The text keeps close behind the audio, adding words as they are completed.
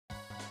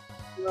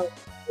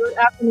Good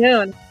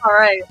afternoon. All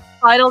right,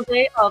 final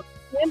day of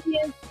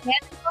Champions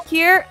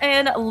here,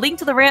 and link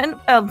to the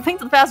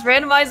Fast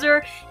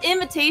Randomizer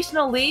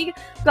Invitational League.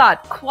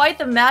 Got quite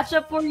the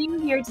matchup for you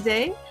here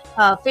today.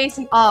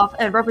 Facing off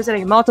and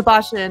representing Motte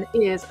bashen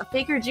is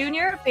Faker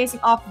Jr. facing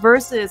off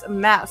versus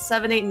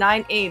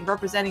Matt7898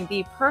 representing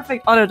the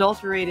perfect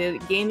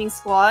unadulterated gaming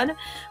squad.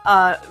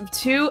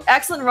 Two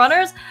excellent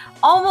runners.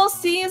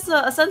 Almost sees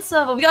a sense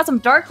of we got some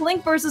Dark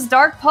Link versus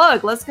Dark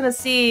Pug. Let's gonna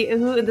see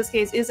who in this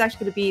case is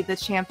actually gonna be the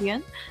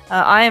champion.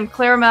 I am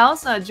Claire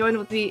Mouse. Joined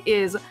with me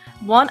is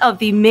one of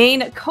the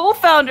main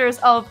co-founders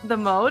of the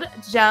mode,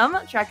 Gem,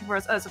 tracking for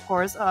us as of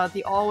course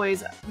the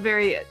always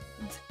very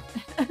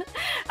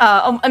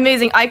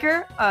amazing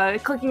Iker,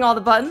 clicking all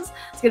the buttons.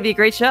 It's gonna be a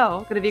great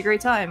show. Gonna be a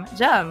great time.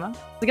 Gem, how's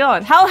it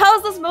going?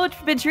 How's this mode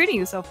been treating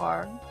you so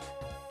far?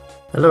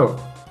 Hello.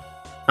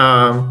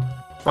 Well,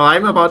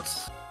 I'm about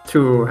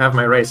to have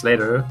my race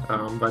later,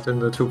 but in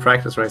the 2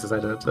 practice races I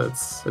did,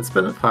 it's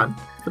been fun.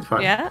 It's been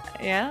fun.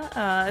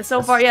 Yeah.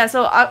 So far, yeah.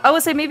 So I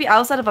would say maybe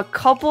outside of a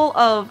couple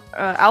of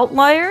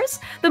outliers,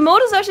 the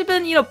mode has actually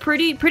been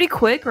pretty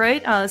quick,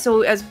 right?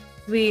 So as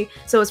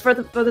for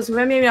those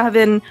who may not have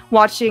been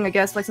watching, I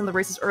guess, like some of the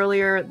races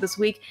earlier this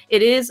week,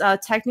 it is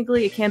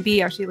technically, it can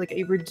be actually like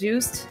a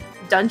reduced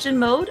dungeon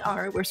mode.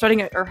 We're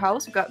starting at our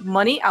house. We've got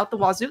money out the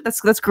wazoo.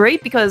 That's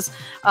great because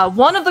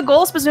one of the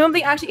goals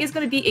presumably actually is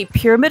going to be a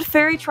pyramid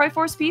fairy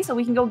Triforce piece that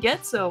we can go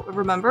get. So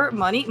remember,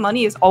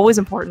 money is always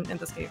important in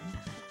this game.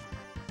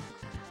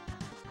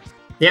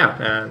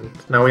 Yeah, and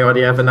now we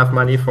already have enough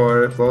money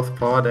for both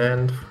pod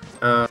and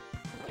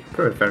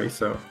pyramid fairy.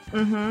 So.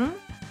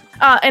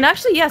 And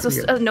actually, yeah, so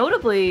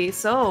notably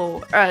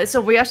so, so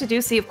we actually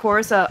do see, of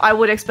course, I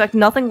would expect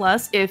nothing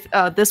less if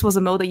this was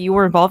a mode that you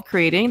were involved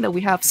creating, that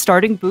we have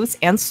starting boots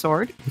and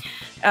sword.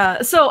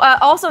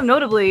 Also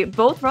notably,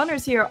 both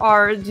runners here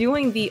are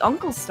doing the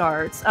uncle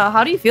starts.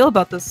 How do you feel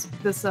about this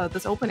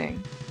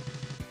opening?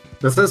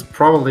 This is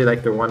probably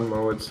like the one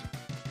mode,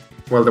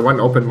 well, the one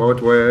open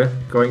mode where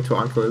going to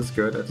uncle is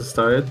good at the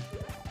start.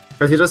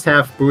 Because you just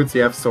have boots,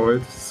 you have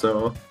swords,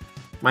 so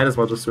might as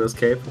well just do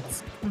escape.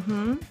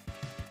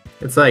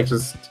 It's like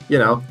just,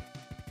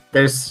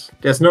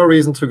 there's no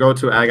reason to go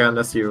to Aga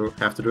unless you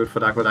have to do it for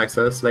Dark Mode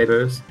access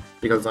later,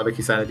 because it's not a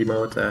key sanity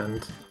mode,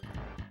 and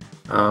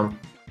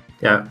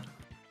yeah.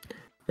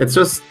 It's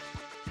just,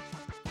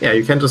 yeah,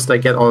 you can just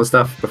like get all the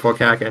stuff before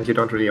CAC and you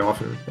don't really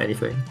often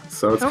anything.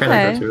 So it's kind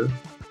of good too.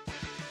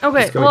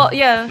 Okay, well,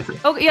 yeah.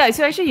 Okay, yeah,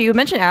 so actually you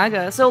mentioned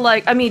Aga. So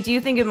like, I mean, do you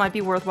think it might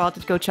be worthwhile to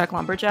go check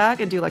Lumberjack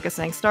and do like a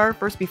Sank Star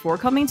first before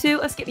coming to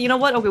Escape? You know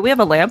what? Okay, we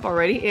have a lamp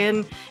already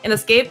in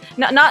Escape.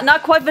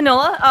 Not quite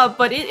vanilla,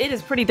 but it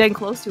is pretty dang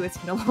close to its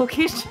vanilla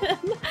location.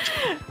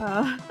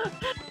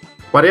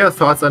 What are your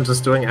thoughts on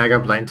just doing Aga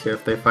blind here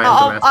if they find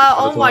the master?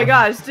 Oh my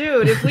gosh,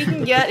 dude! If we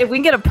can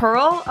get a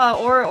pearl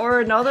or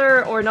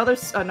another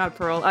not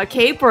pearl, a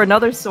cape or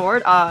another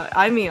sword,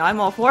 I mean, I'm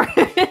all for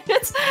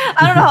it.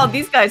 I don't know how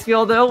these guys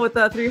feel though with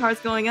the 3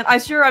 hearts going in. I'm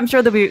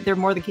sure they're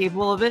more than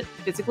capable of it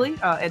physically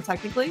and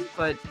technically,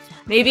 but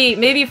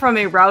maybe from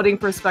a routing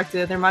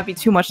perspective, there might be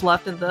too much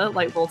left in the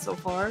light bolt so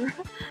far.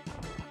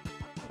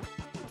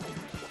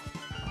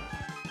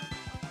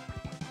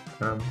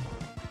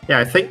 Yeah,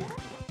 I think.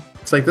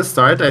 Like this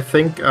start, I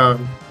think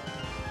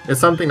is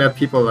something that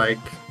people like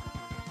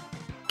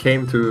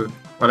came to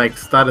or like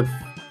started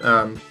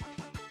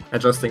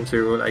adjusting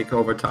to like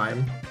over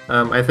time.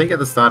 I think at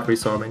the start we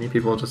saw many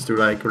people just do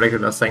like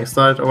regular Sank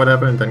start or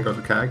whatever and then go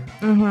to CAG.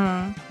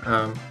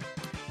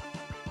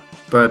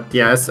 But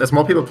yeah, as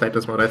more people played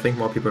this mode, I think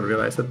more people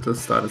realize that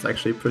this start is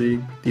actually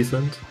pretty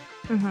decent.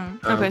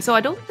 Okay, so I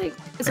don't think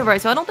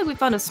we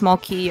found a small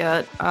key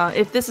yet.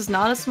 If this is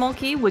not a small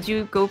key, would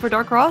you go for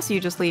Dark Cross? Or you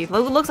just leave? It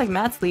looks like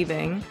Matt's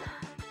leaving.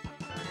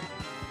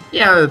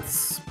 Yeah,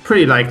 it's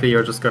pretty likely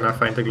you're just gonna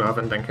find the glove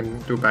and then can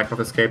do back of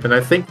escape. And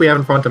I think we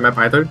haven't found the map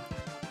either.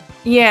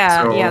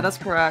 Yeah, so yeah, that's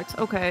correct.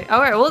 Okay,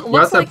 all right. Well,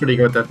 looks like pretty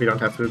good that we don't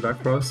have to do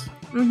Dark Cross.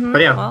 But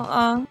yeah,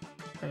 well,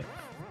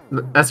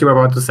 as you were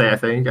about to say, I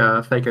think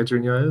Faker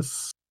Jr.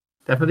 is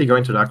definitely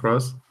going to Dark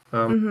Cross.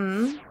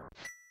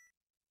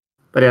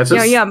 But yeah, just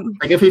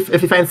like if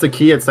he finds the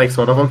key, it's like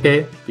sort of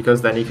okay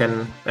because then he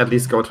can at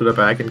least go to the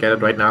back and get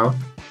it right now.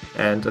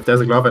 And if there's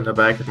a glove in the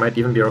back, it might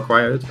even be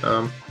required.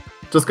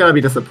 Just gonna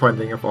be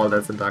disappointing if all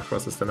that's in Dark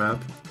Cross is the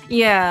map.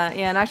 Yeah,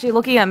 and actually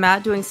looking at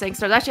Matt doing Sank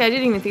Stars, actually I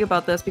didn't even think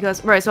about this because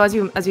so as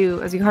you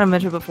kind of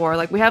mentioned before,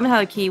 like we haven't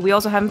had a key, we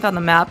also haven't found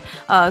the map.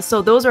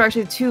 So those are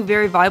actually 2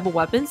 very viable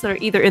weapons that are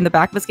either in the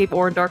back of Escape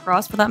or in Dark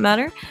Cross for that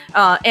matter.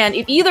 And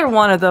if either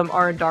one of them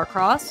are in Dark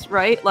Cross,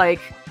 right,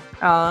 like.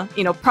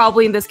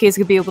 Probably in this case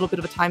it could be a little bit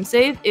of a time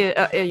save,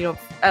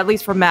 at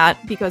least for Matt,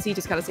 because he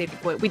just kind of saved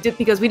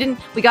it.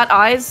 We got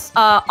eyes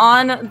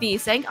on the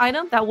Sank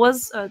item that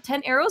was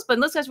 10 arrows, but in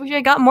this case we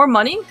got more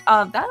money.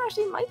 That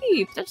actually might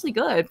be potentially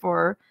good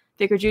for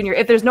Faker Jr.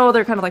 if there's no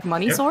other kind of like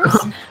money source.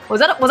 Was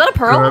that a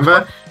pearl?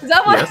 Remember? Is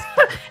that what? Yes.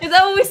 Is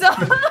that what we saw?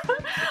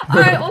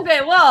 Alright,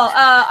 okay, well,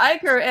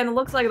 Iker, and it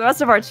looks like the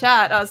rest of our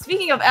chat,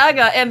 speaking of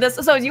Aga, and this,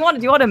 so do you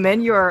want to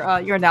amend your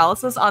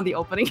analysis on the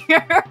opening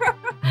here?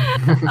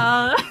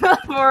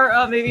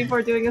 For, maybe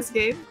for doing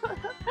Escape?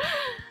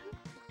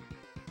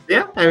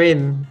 Yeah, I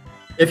mean,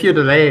 if you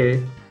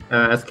delay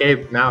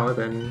Escape now,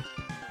 then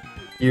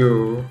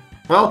you...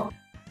 Well,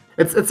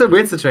 it's a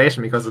weird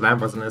situation because the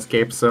lamp was an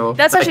Escape, so...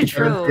 That's actually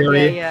true,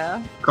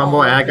 yeah.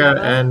 Combo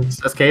Aga and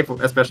Escape,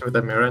 especially with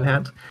the mirror in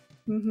hand.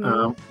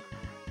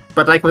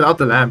 But like without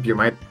the lamp, you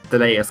might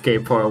delay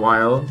Escape for a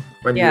while.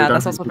 When you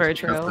that's also very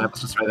true. The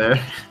lamp's just right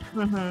there.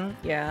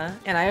 Yeah,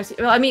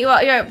 and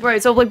yeah,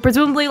 right. So like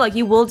presumably, like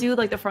you will do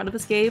like the front of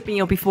Escape,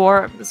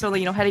 before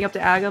heading up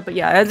to Aga. But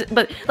yeah,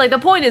 but like the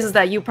point is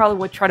that you probably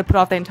would try to put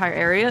off the entire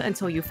area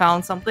until you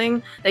found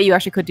something that you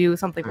actually could do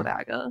something with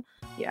Aga.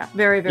 Yeah,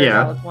 very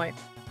valid point.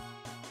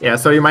 Yeah,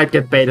 so you might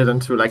get baited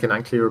into like an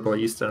unclearable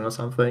Eastern or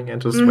something and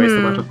just waste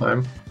a bunch of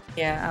time.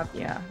 Yeah,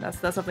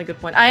 that's definitely a good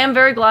point. I am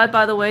very glad,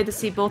 by the way, to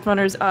see both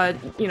runners.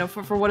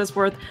 For what it's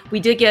worth, we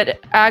did get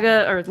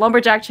Aga or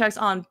Lumberjack checks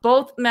on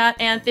both Matt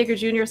and Faker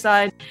Jr.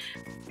 side.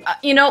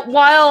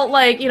 While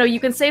like you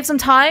can save some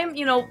time,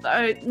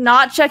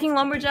 not checking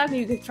Lumberjack, and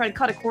you can try to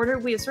cut a quarter.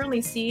 We have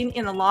certainly seen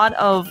in a lot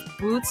of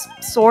Boots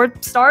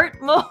sword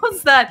start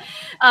modes that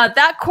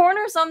that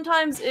corner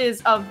sometimes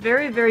is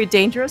very, very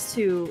dangerous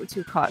to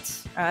cut.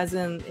 As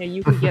in,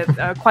 you can get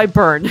quite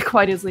burned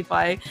quite easily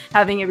by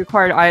having a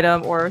required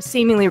item or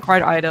seemingly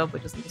required item,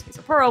 which is in this case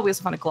a pearl. We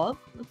also found a glove.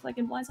 Looks like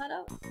in Blindside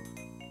Out.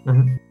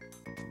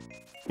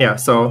 Yeah,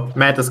 so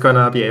Matt is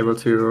gonna be able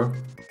to.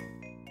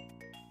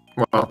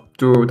 Well,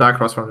 do Dark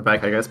Cross from the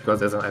back, I guess, because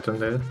there's an item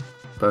there.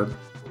 But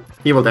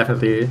he will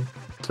definitely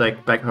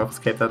take back off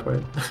Escape that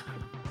way.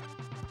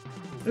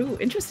 Ooh,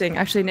 interesting.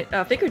 Actually,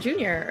 Faker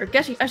Jr.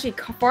 actually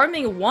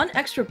farming one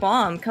extra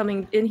bomb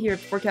coming in here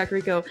for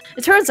Kakariko.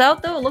 It turns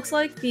out, though, it looks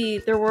like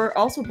there were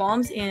also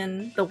bombs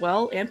in the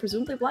well and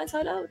presumably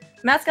Blindside Out.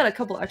 Matt's got a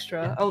couple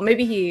extra. Oh,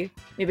 maybe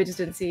I just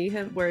didn't see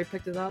him where he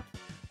picked it up.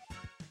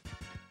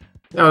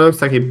 No, it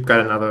looks like he got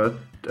another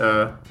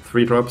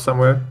 3 drops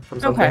somewhere from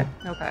something.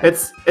 Okay.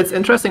 It's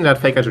interesting that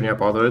Faker Jr.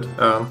 bothered,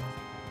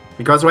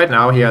 because right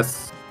now he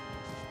has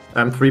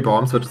 3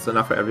 bombs, which is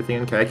enough for everything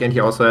in Keg, and he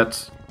also had,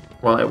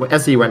 well,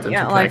 as he went into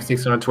Keg,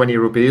 620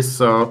 rupees.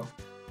 So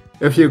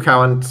if you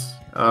count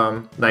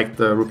like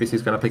the rupees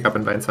he's gonna pick up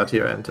in Blindside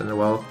here and in the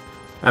well,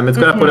 it's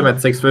gonna put him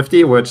at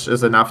 650, which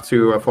is enough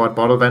to afford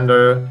Bottle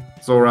Vendor,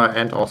 Zora,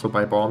 and also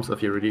buy bombs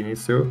if he really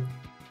needs to.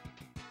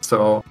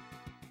 So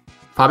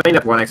farming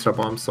that 1 extra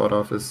bomb sort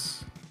of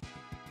is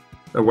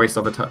a waste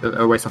of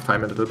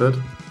time a little bit.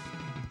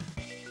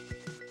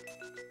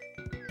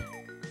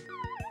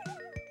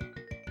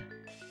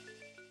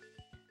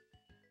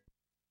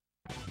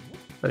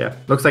 But yeah,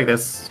 looks like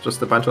there's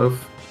just a bunch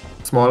of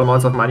small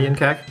amounts of money in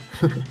CAC.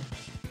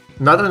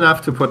 Not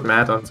enough to put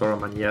Matt on Zora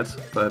money yet,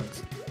 but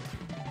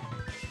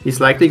he's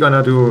likely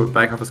gonna do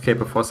Back of Escape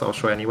before South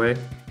Shore anyway,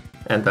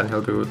 and then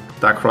he'll do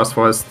Dark Cross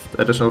for his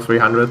additional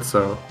 300,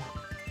 so...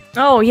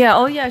 Oh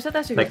yeah, that's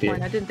actually a good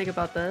point. I didn't think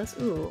about this.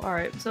 Ooh,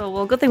 alright. So,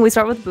 well, good thing we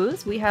start with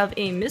booths. We have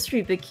a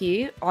mystery big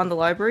key on the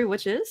library,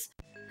 which is...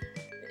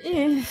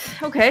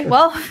 okay,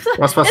 well...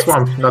 Was for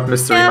Swamp, not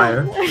Mystery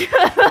Mire.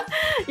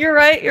 You're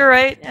right.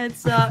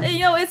 It's,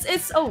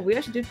 it's... Oh, we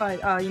actually did find,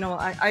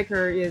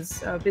 Iker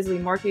is busily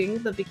marking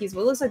the big keys.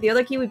 Well, it looks like the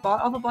other key we bought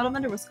off of Bottom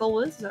Vendor was Skull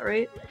Woods, is that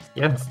right?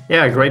 Yes.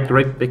 Yeah,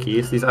 great big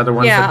keys. These are the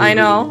ones that we I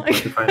know. Really want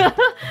to find.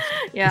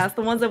 Yeah, it's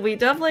the ones that we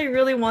definitely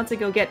really want to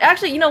go get.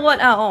 Actually, you know what?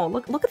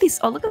 Look at these.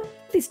 Oh, look at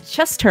these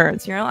chest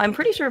turns. I'm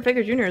pretty sure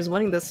Faker Jr. is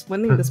winning this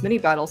mini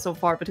battle so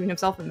far between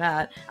himself and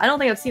Matt. I don't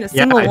think I've seen a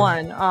single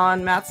one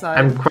on Matt's side.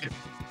 I'm quite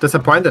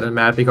disappointed in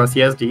Matt because he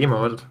has the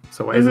emote.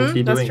 So why isn't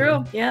he doing That's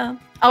true. Yeah.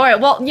 All right.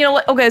 Well, you know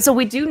what? Okay, so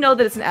we do know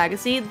that it's an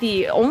Agassi.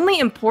 The only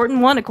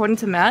important one, according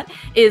to Matt,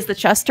 is the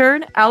chest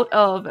turn out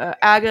of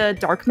Aga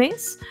Dark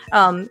Mace,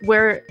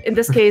 where in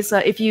this case,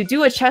 if you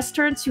do a chest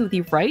turn to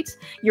the right,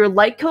 your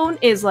light cone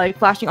is like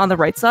flashing on the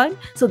right side,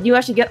 so you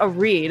actually get a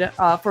read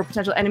for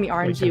potential enemy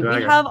RNG.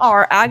 We have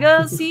our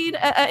Aga seed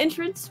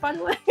entrance, by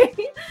the way.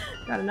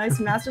 Got a nice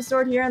Master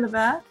Sword here in the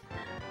back.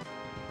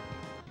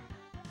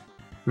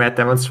 Matt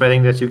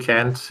demonstrating that you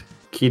can't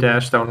key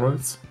dash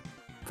downwards.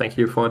 Thank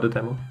you for the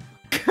demo.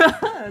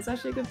 That's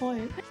actually a good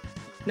point.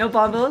 No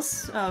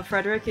bombos.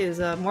 Frederick is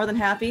more than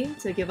happy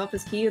to give up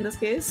his key in this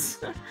case.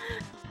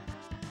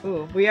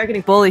 Ooh, we are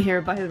getting bullied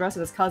here by the rest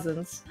of his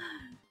cousins.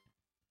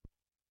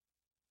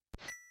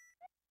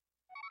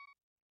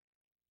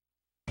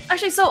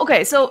 Actually,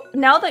 so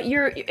now that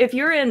if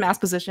you're in Matt's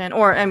position,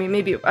 or I mean,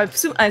 maybe I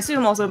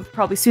assume also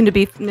probably soon to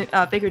be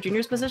Faker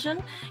Jr.'s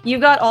position, you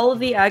got all of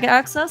the Aga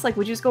access. Like,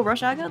 would you just go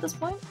rush Aga at this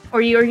point, or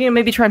are you gonna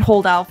maybe try and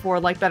hold out for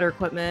like better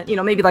equipment?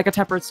 Maybe like a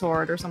tempered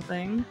sword or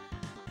something.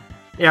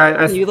 Yeah,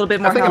 I think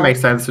it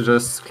makes sense to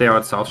just clear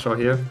out South Shore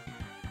here.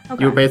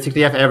 Okay. You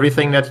basically have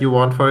everything that you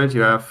want for it.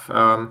 You have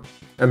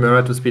a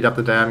mirror to speed up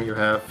the dam. You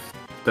have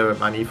the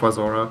money for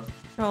Zora.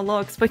 Oh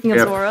look, speaking of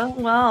Zora,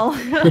 wow.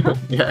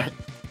 Yeah.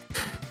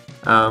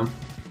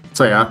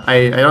 So yeah,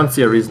 I don't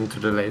see a reason to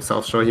delay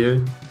South Shore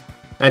here.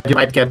 And you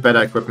might get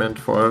better equipment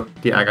for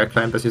the Agar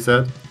climb, as you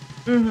said.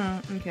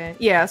 Okay.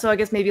 Yeah. So I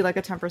guess maybe like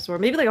a temper sword,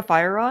 maybe like a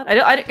fire rod.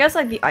 I guess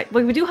like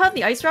we do have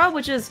the ice rod,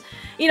 which is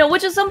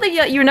something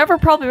you're never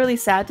probably really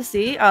sad to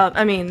see.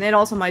 I mean, it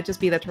also might just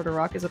be that Turtle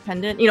Rock is a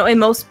pendant, in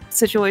most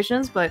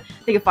situations. But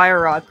I think a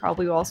fire rod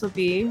probably will also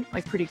be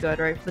like pretty good,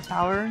 right, for the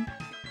tower.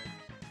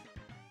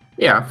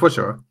 Yeah, for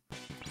sure.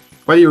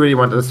 What do you really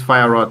want is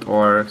fire rod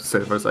or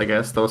silvers, I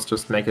guess. Those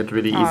just make it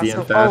really easy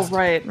and fast. Oh,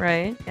 right.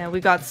 Yeah,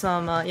 we got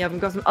some. We've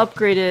got some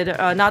upgraded,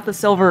 not the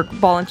silver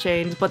ball and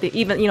chains, but the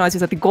even, as you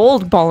said, the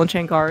gold ball and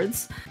chain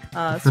guards.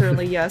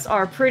 Certainly, yes,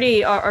 are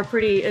pretty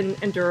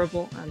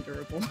endurable.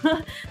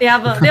 They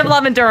have a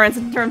lot of endurance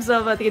in terms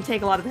of they can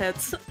take a lot of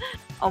hits.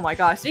 Oh my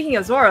gosh! Speaking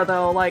of Zora,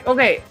 though, like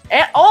jeez.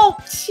 Oh,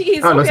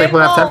 looks like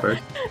we'll have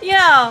tempered.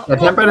 Yeah. Yeah,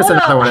 tempered is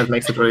another one that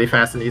makes it really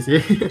fast and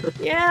easy.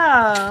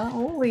 Yeah.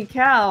 Holy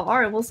cow! All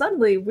right. Well,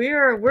 suddenly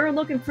we're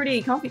looking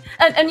pretty comfy.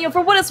 And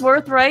for what it's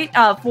worth, right?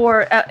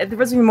 For the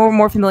rest of you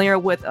more familiar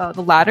with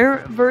the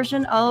latter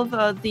version of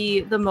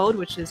the mode,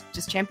 which is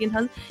just Champion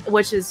Hunt,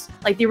 which is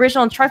like the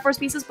original Triforce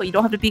pieces, but you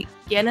don't have to beat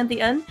Ganon at the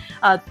end.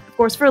 Of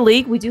course, for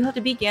League, we do have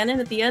to beat Ganon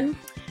at the end.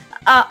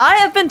 I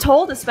have been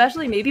told,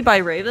 especially maybe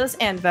by Ravis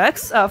and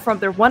Vex, from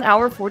their 1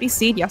 hour 40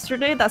 seed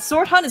yesterday, that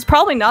Sword Hunt is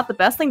probably not the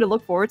best thing to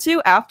look forward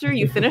to after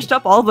you finished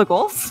up all the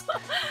goals.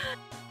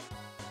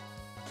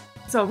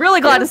 So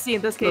really glad to see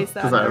in this case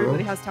that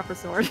everybody has Temper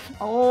Sword.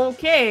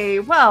 Okay,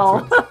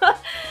 well,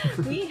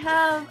 we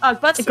have.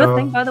 But a good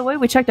thing, by the way,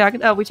 we checked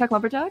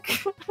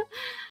Lumberjack.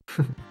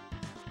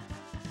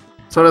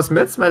 So the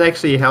Smiths might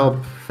actually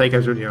help Faker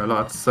Jr. a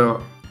lot.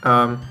 So,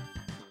 to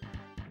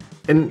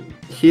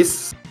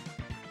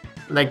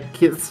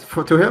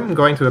him,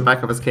 going to the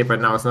back of his cape right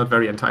now is not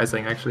very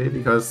enticing, actually,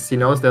 because he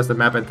knows there's the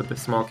map and the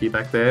small key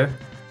back there.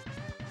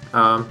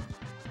 I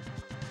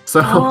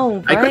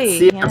could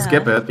see him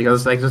skip it,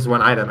 because it's like just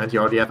one item, and you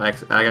already have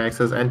Agar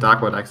access and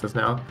Dark World access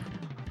now.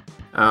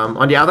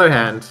 On the other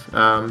hand,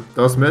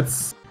 those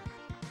mids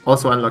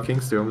also unlock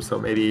King's Doom, so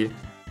maybe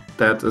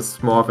that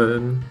is more of a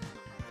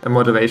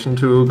motivation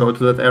to go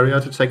to that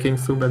area to check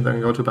King's Doom and then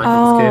go to back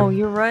of his cape. Oh,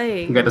 you're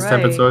right. To get his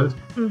tempered sword.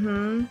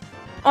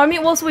 Oh, I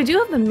mean, well, so we do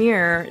have the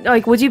mirror.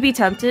 Like, would you be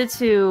tempted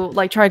to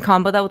like try and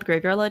combo that with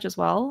Graveyard Ledge as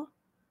well?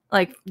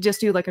 Like,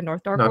 just do like a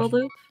North Dark World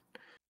loop?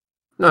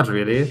 Not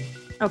really.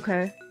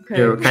 Okay.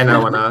 You kind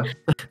of wanna.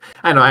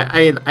 I know.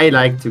 I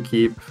like to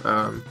keep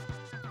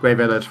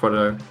Graveyard Ledge for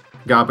the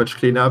garbage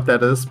cleanup.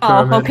 That is.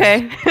 Oh,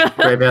 okay.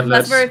 Graveyard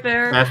Ledge. That's very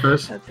fair.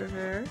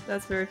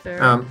 That's very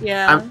fair.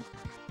 Yeah. I'm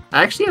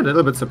actually a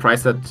little bit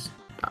surprised that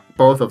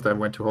both of them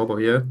went to Hobo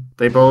here.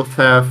 They both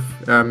have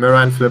Mirror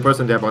and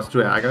Flippers, and they're about to do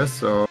Agars,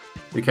 so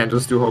we can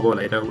just do Hobo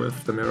later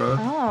with the Mirror.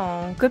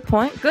 Oh, good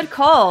point. Good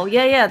call.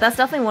 Yeah, that's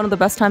definitely one of the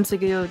best times to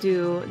go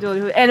do.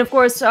 And of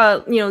course,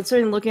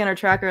 certainly looking at our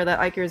tracker, that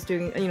Iker is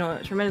doing,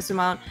 a tremendous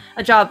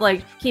a job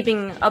like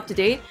keeping up to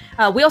date.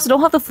 We also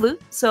don't have the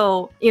flute,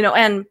 so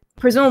and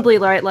presumably,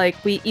 right, like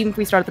even if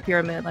we start at the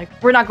pyramid, like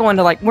we're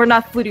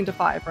not fluting to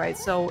 5, right?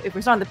 So if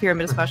we start on the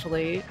pyramid,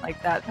 especially,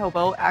 like that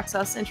Hobo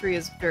access entry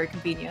is very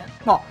convenient.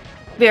 Well,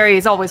 very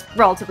is always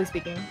relatively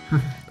speaking.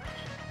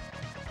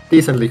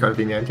 Decently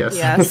convenient, yes.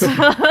 Yes.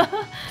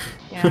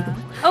 Yeah.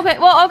 Okay.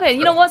 Well. Okay.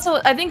 You know what? So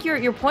I think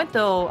your point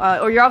though,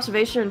 or your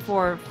observation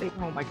for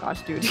oh my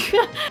gosh, dude,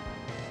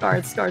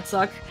 guards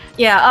suck.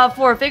 Yeah.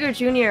 For Figure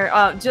Jr.,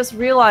 just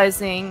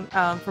realizing,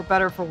 for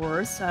better or for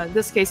worse, in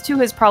this case, to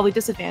his probably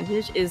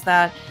disadvantage, is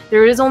that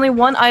there is only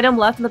one item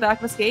left in the back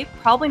of escape.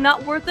 Probably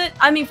not worth it.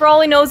 I mean, for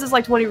all he knows, is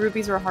like 20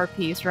 rupees or a heart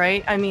piece,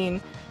 right? I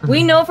mean,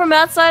 we know from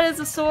Matt's side it's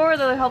a sword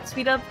that'll help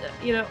speed up,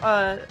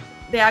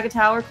 the Aga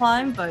Tower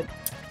climb, but.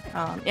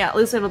 Yeah, at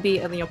least it'll be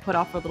put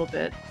off for a little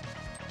bit.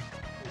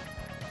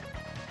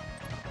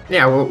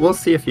 Yeah, we'll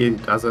see if he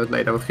does it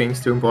later with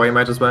King's Doom. Boy, he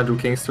might just want to do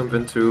King's Doom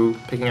into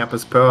picking up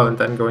his pearl and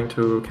then going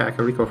to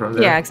Kakariko from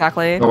there. Yeah,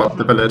 exactly. Or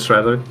the village,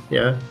 rather.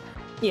 Yeah.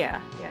 Yeah.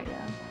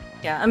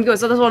 I'm good.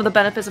 So that's one of the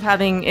benefits of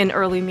having an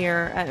early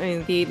mirror. I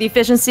mean, the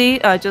efficiency,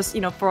 just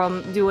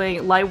from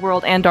doing Light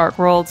World and Dark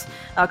World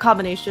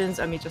combinations.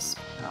 I mean, just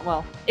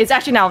well, it's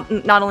actually now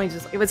not only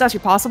just it's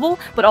actually possible,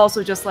 but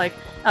also just like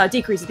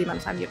decreases the amount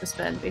of time you have to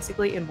spend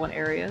basically in one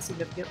area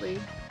significantly.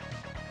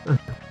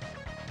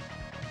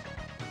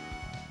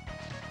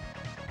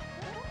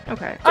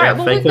 Okay. All right.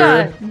 Well, we've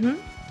got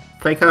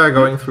Faker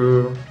going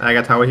through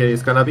Aga Tower here.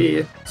 He's gonna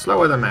be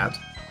slower than Matt.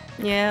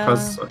 Yeah.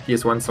 Because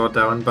he's one sword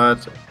down,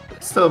 but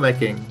still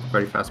making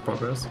very fast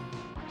progress.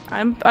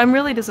 I'm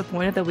really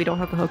disappointed that we don't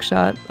have the hook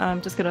shot.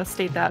 I'm just gonna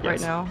state that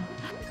right now.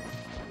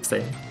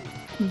 Same.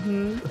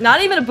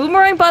 Not even a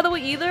boomerang, by the way,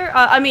 either.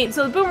 I mean,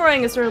 so the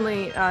boomerang is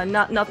certainly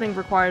nothing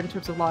required in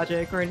terms of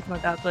logic or anything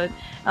like that. But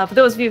for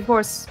those of you, of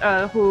course,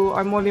 who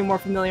are more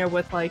familiar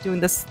with like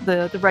doing this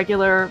the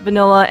regular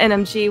vanilla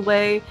NMG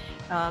way,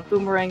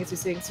 boomerang, as you're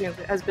seeing,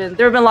 there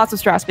have been lots of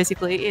strats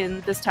basically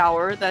in this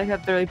tower that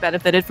have really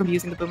benefited from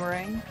using the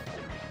boomerang.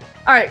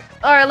 All right,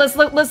 let's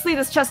leave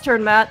this chest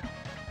turn, Matt.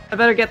 I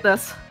better get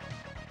this.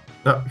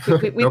 No.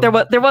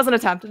 There was an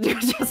attempt to do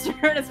a chest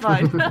turn. It's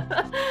fine.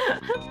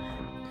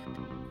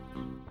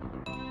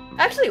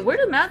 Actually, where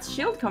did Matt's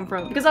shield come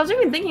from? Because I was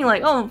even thinking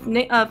like, oh,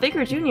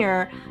 Faker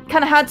Jr.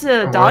 kind of had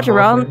to dodge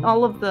around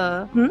all of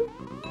the...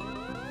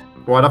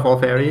 Waterfall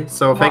Fairy.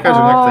 So Faker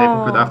Jr.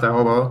 claimed it after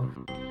Hobo.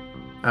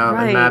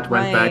 And Matt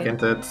went back and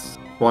did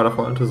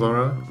Waterfall into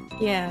Zora.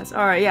 Yes.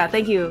 All right. Yeah.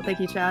 Thank you,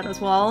 Chad, as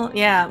well.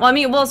 Yeah. Well, I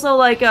mean, well, so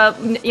like,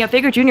 yeah,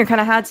 Faker Jr.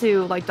 kind of had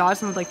to like dodge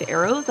some of like the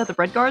arrows that the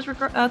Red Guards were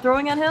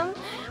throwing at him.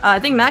 I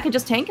think Matt could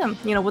just tank him,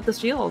 you know, with the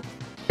shield.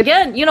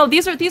 Again, you know,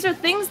 these are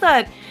things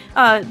that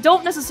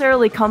don't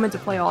necessarily come into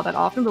play all that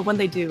often, but when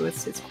they do,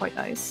 it's quite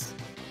nice.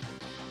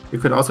 You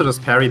could also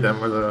just parry them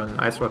with an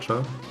Ice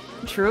Watcher.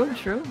 True.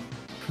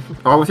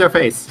 Or with your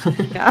face.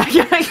 Yeah.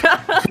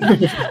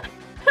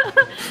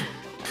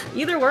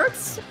 Either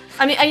works.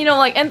 I mean, you know,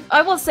 like, and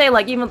I will say,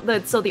 like, even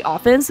the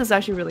offense is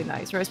actually really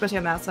nice, right? Especially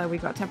on Matt's side, we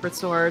got Tempered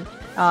Sword.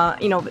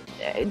 You know,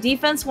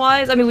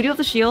 defense-wise, I mean, we do have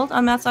the shield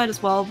on Matt's side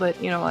as well, but,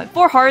 you know, like,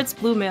 4 hearts,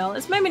 blue mail,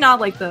 it's maybe not,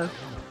 like, the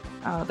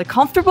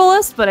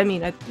comfortablest, but I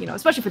mean, you know,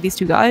 especially for these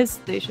two guys,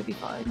 they should be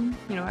fine.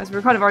 You know, as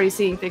we're kind of already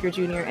seeing Faker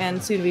Jr.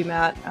 and soon-to-be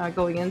Matt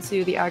going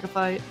into the Aga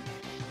fight.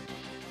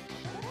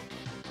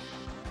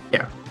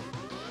 Yeah.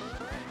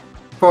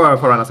 For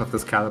runners of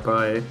this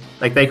caliber,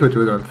 like, they could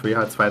do it on 3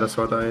 hearts Spider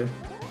Sword,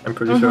 I'm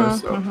pretty sure,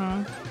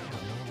 so...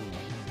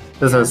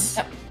 This is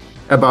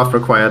above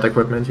required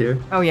equipment here.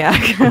 Oh, yeah.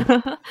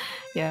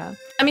 Yeah.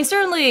 I mean,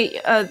 certainly,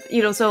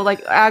 you know, so,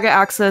 like, Aga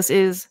access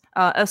is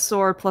a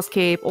sword plus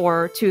cape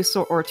or two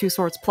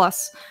swords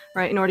plus,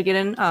 right, in order to get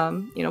in,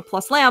 you know,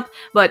 plus lamp.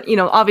 But, you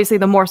know, obviously,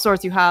 the more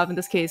swords you have, in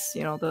this case,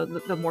 you know,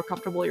 the more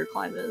comfortable your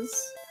climb is.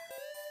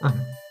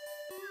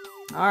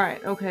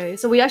 Alright, okay.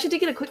 So we actually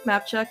did get a quick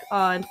map check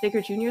on Faker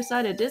Jr.'s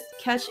side. It did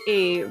catch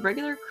a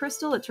regular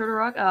crystal at Turtle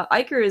Rock.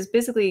 Iker is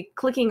basically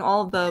clicking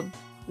all of the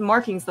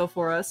markings, though,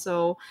 for us,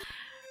 so...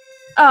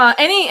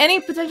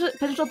 any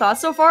potential thoughts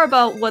so far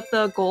about what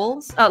the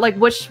goals... like,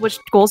 which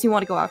goals you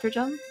want to go after,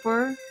 Jem,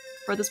 for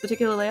this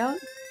particular layout?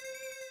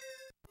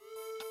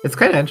 It's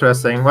kind of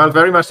interesting. Well, it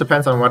very much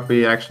depends on what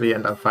we actually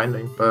end up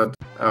finding, but...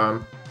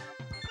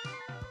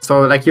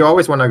 So, like, you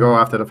always want to go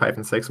after the 5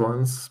 and 6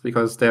 ones,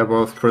 because they're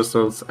both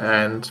crystals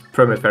and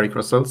Pyramid Fairy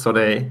crystals, so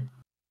they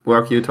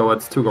work you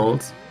towards 2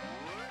 goals.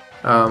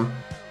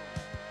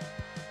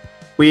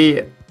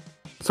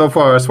 So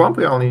for Swamp,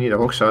 we only need a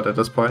hookshot at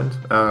this point,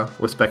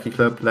 with Specky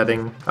Clip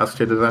letting us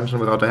clear the dungeon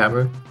without a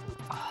hammer.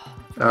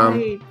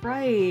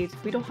 Right.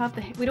 We don't have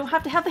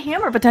to have the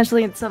hammer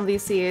potentially in some of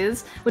these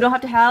Cs. We don't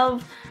have to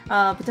have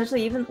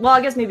potentially even. Well,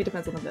 I guess maybe it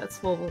depends on the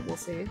bits. We'll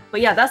see.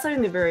 But yeah, that's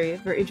certainly a very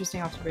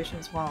interesting observation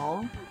as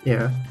well.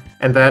 Yeah,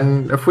 and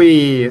then if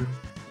we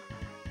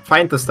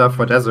find the stuff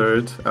for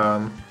desert,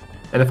 and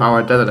if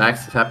our desert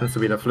axe happens to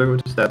be the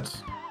flute, that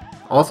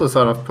also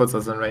sort of puts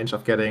us in range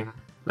of getting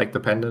like the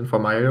pendant for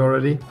Mario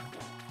already.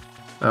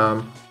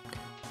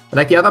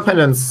 Like the other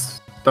pendants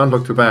don't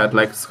look too bad.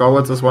 Like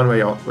Skullwards is one where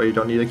you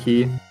don't need a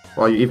key,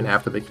 or you even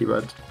have the key,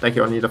 but like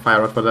you only need a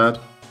fire rod for that.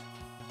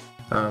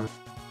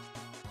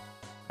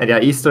 And yeah,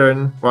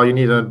 Eastern, well, you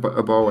need a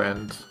bow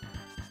and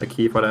a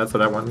key for that, so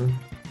that one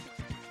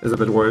is a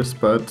bit worse.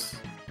 But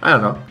I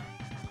don't know.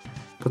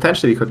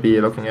 Potentially, we could be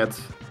looking at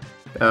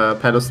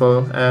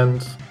pedestal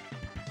and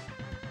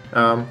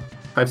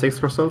 5-6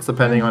 crystals,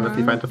 depending on if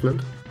we find the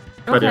flute.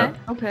 But yeah.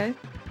 Okay.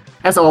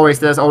 As always,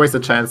 there's always a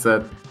chance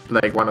that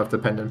like one of the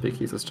pendant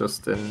biggies is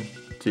just in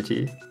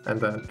GT, and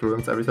that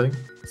ruins everything.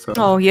 So.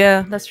 Oh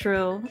yeah, that's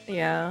true.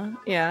 Yeah.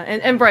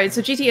 And right.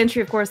 So GT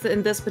entry, of course,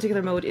 in this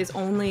particular mode is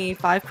only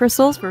 5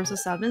 crystals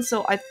versus 7.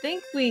 So I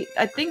think we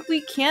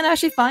can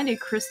actually find a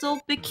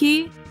crystal big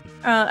key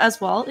as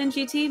well in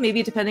GT.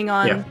 Maybe depending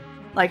on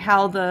like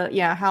how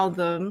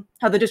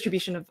the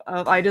distribution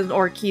of items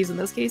or keys in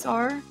this case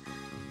are.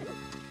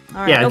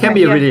 All right, yeah, it can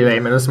be really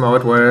lame in this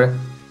mode where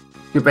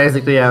you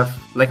basically have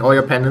like all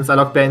your pendants are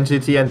locked by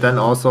NGT and then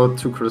also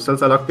 2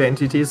 crystals are locked by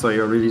NGT, so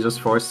you're really just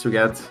forced to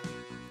get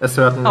a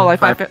certain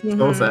 5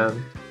 crystals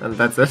and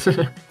that's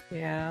it.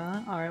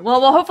 Yeah, alright.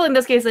 Well, hopefully in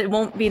this case it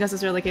won't be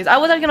necessarily the case. I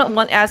was actually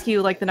going to ask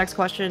you, like, the next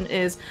question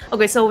is,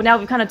 okay, so now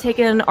we've kind of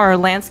taken our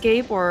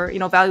landscape or, you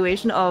know,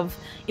 evaluation of,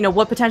 you know,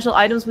 what potential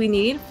items we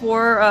need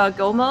for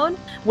Go mode.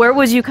 Where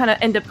would you kind of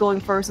end up going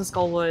first in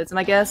Skullwoods? And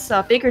I guess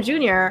Faker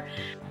Jr.,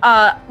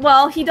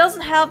 well, he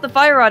doesn't have the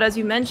fire rod, as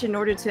you mentioned, in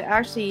order to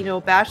actually, you know,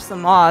 bash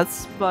some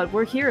moths, but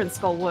we're here in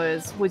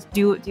Skullwoods.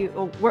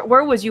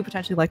 Where would you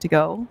potentially like to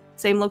go?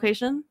 Same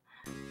location?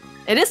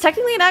 It is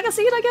technically an Aga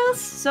seed, I guess,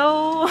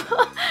 so...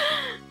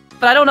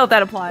 but I don't know if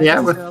that applies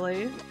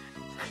necessarily.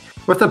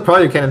 With the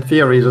Pearl, you can, in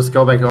theory, just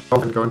go back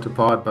home and go into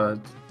Pod, but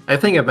I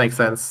think it makes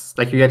sense.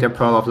 Like, you get your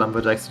Pearl of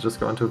Lumberjacks to just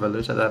go into a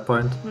village at that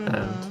point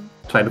and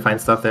try to find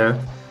stuff there.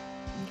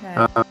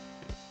 Okay.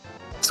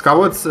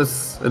 Skullwoods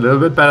is a little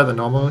bit better than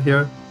normal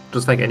here,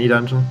 just like any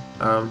dungeon,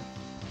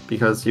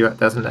 because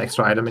there's an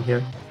extra item in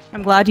here.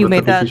 I'm glad you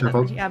made that.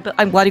 Yeah, but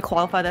I'm glad you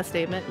qualified that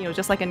statement. You know,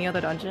 just like any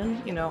other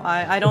dungeon. You know,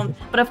 I don't.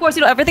 But of course,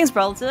 you know, everything's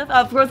relative.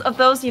 Of course, of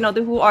those, you know,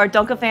 who are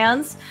Dunka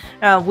fans,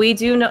 we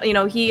do know. You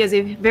know, he is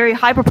a very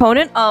high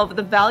proponent of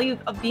the value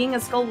of being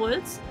at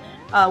Skullwoods.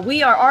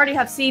 we already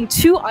have seen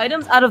 2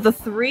 items out of the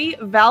 3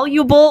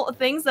 valuable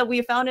things that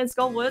we found in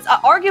Skull Woods.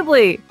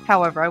 Arguably,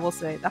 however, I will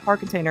say that heart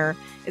container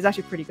is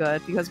actually pretty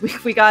good because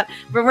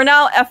we're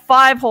now at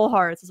 5 whole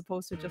hearts as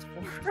opposed to just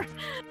 4.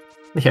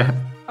 Yeah.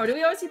 Oh, did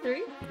we always see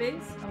 3 base?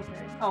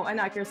 Okay. Oh, and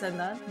Akira said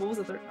that. What was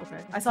the 3rd?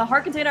 Okay. I saw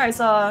heart container. I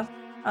saw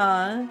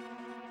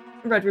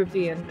red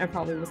rupee, and it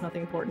probably was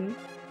nothing important.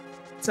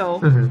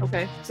 So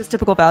okay, just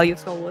typical value of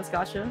Skull Woods.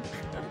 Gotcha.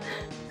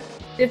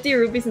 50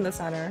 rupees in the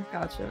center.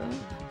 Gotcha.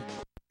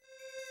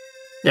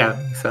 Yeah,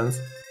 makes sense.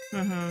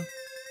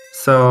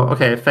 So,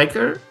 okay,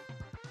 Faker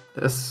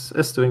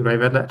is doing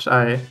Graveyard Ledge.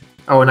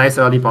 Oh, nice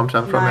early bomb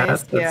jump from Matt.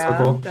 That's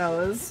so cool. That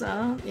was,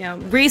 yeah.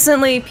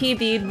 Recently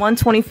PB'd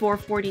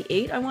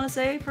 124.48, I want to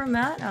say, from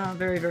Matt.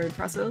 Very, very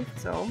impressive.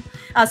 So,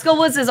 Skull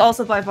Woods is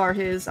also by far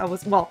his,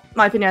 well,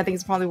 my opinion, I think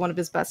it's probably one of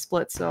his best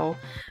splits. So,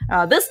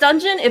 this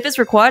dungeon, if it's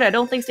required, I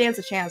don't think stands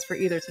a chance for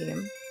either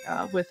team.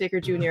 With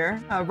Faker Jr.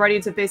 Ready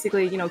to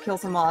basically, kill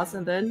some moss,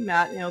 and then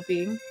Matt,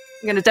 being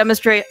going to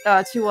demonstrate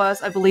to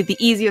us, I believe, the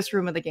easiest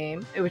room of the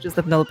game, which is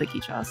the vanilla picky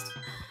chest.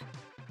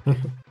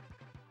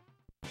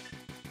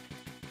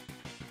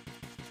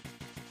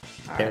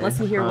 Alright, let's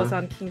see here what's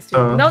on King's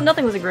 2. No,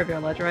 nothing was a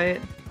Graveyard Ledge, right?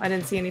 I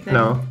didn't see anything.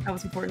 No. That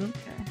was important.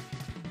 Okay.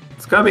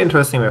 It's gonna be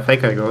interesting where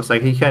Faker goes.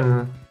 Like, he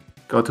can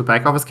go to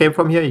back of escape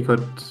from here. He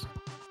could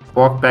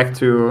walk back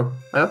to...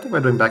 I don't think we're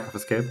doing back of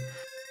escape.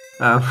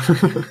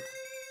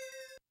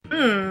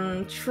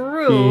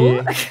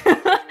 True.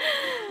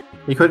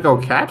 He could go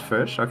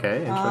catfish.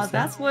 Okay, interesting.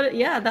 That's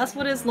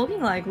what it's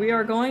looking like. We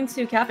are going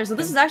to catfish. So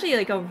this is actually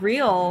like a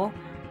real...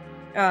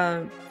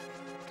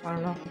 I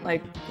don't know,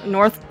 like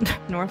north,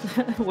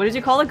 what did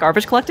you call it?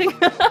 Garbage collecting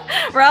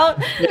route?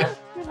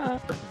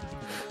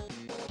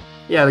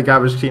 Yeah, the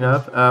garbage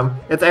cleanup.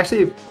 It's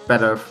actually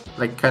better,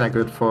 like kind of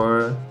good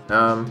for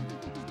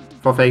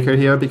Faker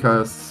here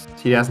because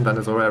he hasn't done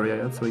his Zora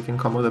area yet, so he can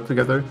combo them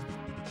together.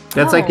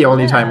 That's like the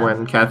only time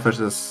when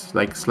catfish is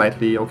like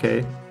slightly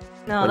okay.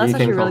 No, that's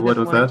actually really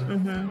good point.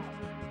 That.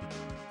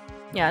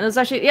 Yeah, and it's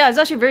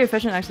actually very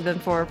efficient actually then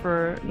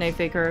for Nate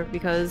Faker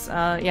because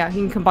yeah, he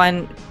can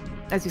combine,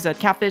 as you said,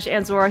 catfish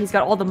and Zora. He's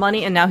got all the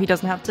money, and now he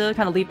doesn't have to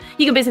kind of leave.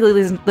 He can basically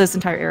leave this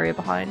entire area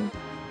behind.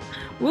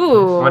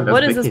 Ooh,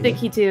 what is this big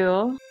key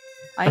to?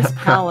 Ice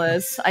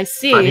Palace. I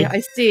see. Funny.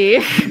 I see.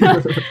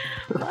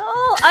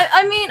 Well,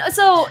 I mean,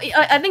 so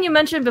I think you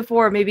mentioned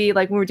before, maybe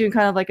like when we're doing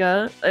kind of like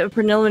a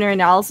preliminary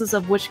analysis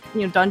of which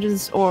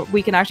dungeons or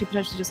we can actually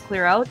potentially just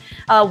clear out.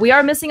 We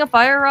are missing a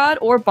fire rod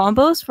or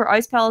bombos for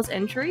Ice Palace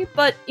entry,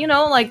 but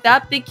like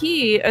that big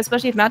key,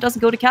 especially if Matt doesn't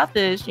go to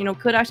catfish,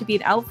 could actually be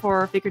an out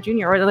for Faker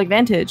Jr. or like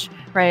Vantage,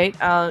 right?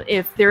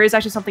 If there is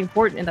actually something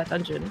important in that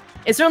dungeon,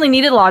 it's certainly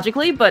needed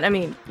logically, but I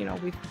mean,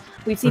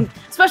 we've seen,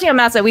 especially on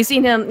Matt's side, we've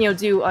seen him,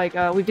 do like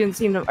we've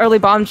seen him early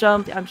bomb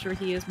jump. I'm sure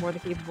he is more than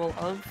capable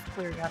of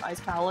clearing out Ice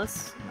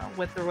Palace,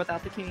 with or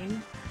without the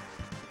cane.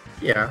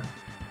 Yeah,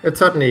 it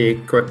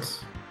certainly could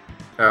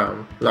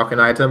lock an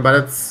item, but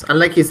it's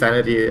unlike his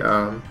sanity.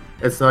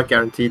 It's not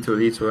guaranteed to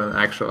lead to an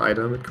actual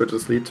item. It could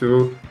just lead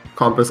to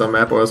compass on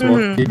map or a small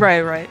key.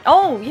 Right.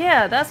 Oh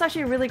yeah, that's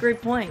actually a really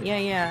great point.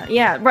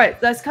 Yeah.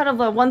 Right. That's kind of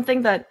the one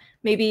thing that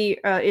maybe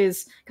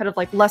is kind of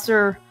like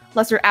lesser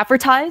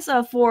advertised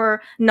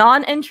for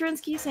non-entrance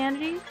key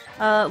sanity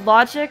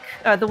logic.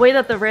 The way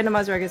that the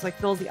randomizer, I guess, like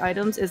fills the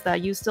items is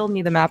that you still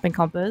need the map and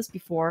compass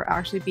before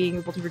actually being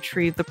able to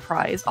retrieve the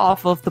prize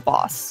off of the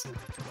boss.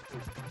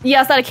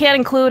 Yes, that it can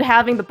include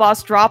having the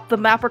boss drop the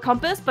map or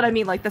compass, but I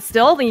mean, like, the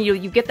still, then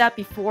you get that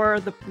before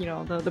the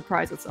the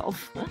prize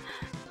itself.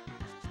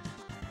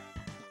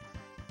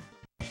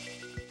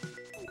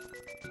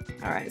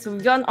 All right, so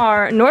we've done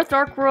our North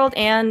Dark World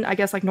and I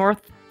guess like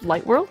North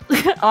Light World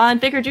on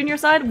Faker Jr.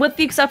 side, with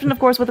the exception, of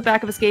course, with the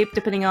back of escape,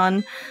 depending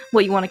on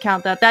what you want to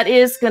count that. That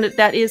is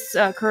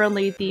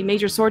currently the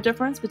major sword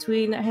difference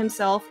between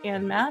himself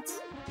and Matt.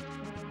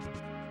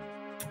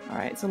 All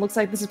right, so it looks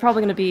like this is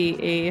probably going to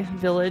be a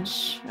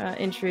village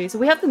entry. So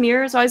we have the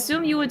mirror, so I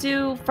assume you would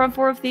do front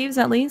four of thieves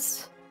at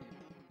least?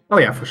 Oh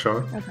yeah, for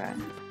sure. Okay.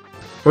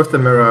 With the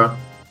mirror,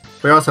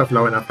 we also have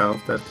low enough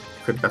health that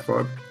you could get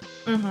forward.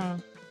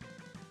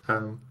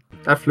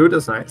 That flute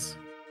is nice.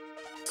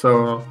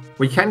 So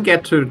we can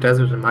get to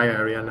Desert in my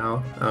area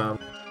now,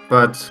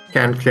 but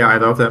can't clear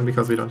either of them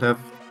because we don't have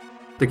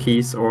the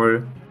keys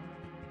or,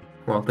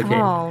 well, the cane.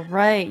 Oh,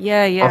 right.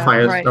 Yeah. Or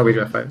fires. Right. No, we do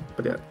have fire,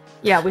 but yeah.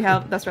 Yeah, we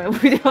have, that's right,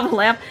 we do have a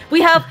lamp.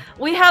 We have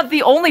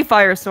the only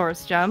fire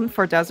source gem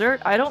for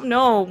desert. I don't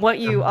know what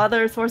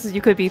other sources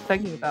you could be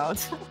thinking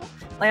about.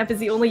 Lamp is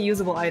the only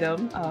usable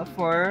item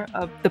for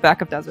the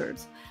back of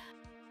deserts.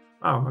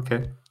 Oh,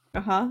 okay.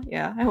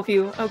 Yeah, I hope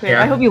you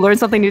learned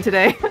something new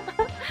today.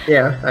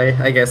 Yeah,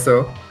 I guess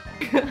so.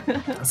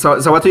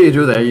 So what do you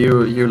do there?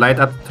 You light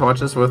up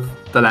torches with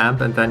the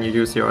lamp, and then you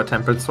use your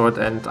tempered sword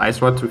and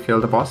ice rod to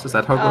kill the boss. Is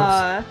that how it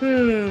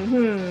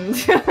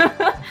works?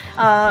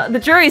 The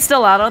jury's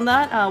still out on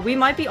that. We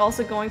might be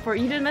also going for.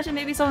 You did mention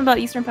maybe something about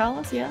Eastern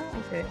Palace, yeah?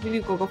 Okay,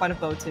 maybe we'll go find a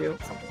bow too,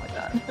 something like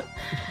that.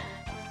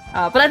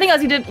 But I think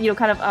as you did,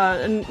 kind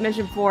of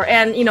mention before,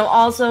 and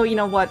also,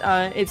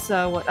 it's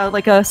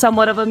like a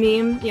somewhat of a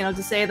meme,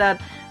 to say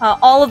that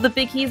all of the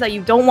big keys that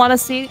you don't want to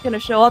see gonna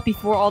show up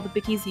before all the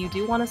big keys that you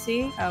do want to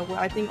see. Where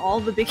I think all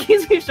of the big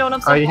keys we've shown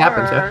up so far.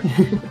 Happened,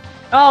 yeah.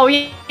 Oh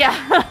yeah,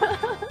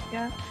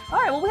 yeah. All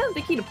right, well we have a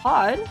big key to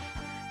pod.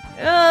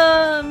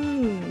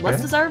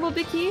 Less desirable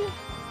big key.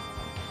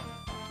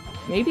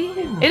 Maybe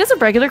it is a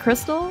regular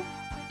crystal.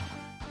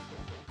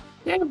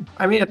 Yeah,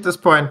 I mean, at this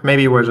point,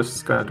 maybe we're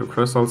just gonna do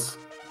crystals.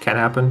 Can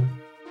happen.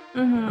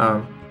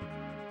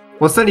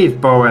 We'll still need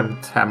bow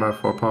and hammer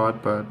for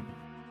pod, but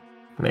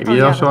maybe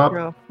they'll show up.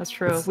 True. That's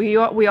true. We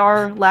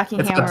are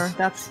lacking hammer.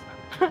 That's.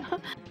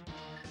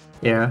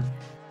 Yeah,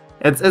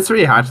 it's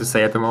really hard to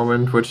say at the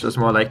moment which is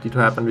more likely to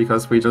happen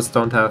because we just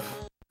don't have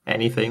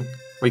anything.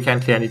 We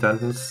can't clear any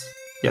dungeons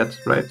yet,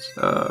 right?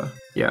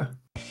 Yeah.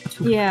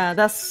 Yeah,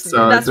 that's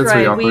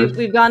right. Really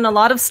we've gotten a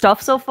lot of stuff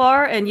so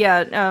far, and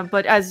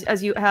but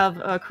as you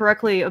have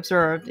correctly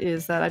observed,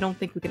 is that I don't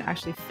think we can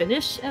actually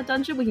finish a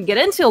dungeon. We can get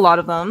into a lot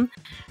of them,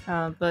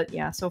 but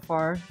yeah, so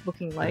far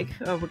looking like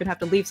we're gonna have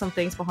to leave some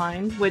things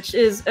behind, which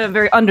is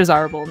very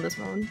undesirable in this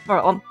mode.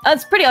 Or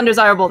it's pretty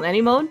undesirable in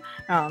any mode,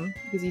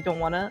 because you don't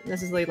want to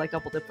necessarily like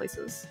double dip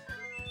places.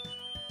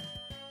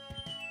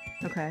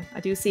 Okay, I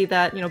do see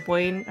that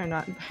Boyne or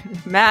not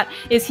Matt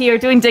is here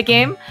doing dig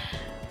game.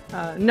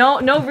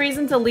 No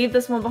reason to leave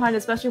this one behind,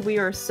 especially we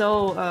are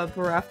so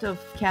bereft of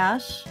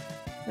cash.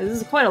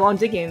 This is quite a long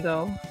dig game,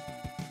 though.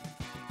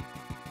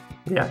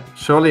 Yeah,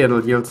 surely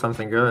it'll yield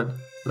something good.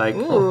 Like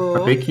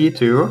a big key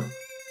too.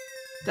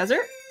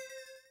 Desert?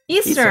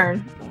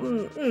 Eastern.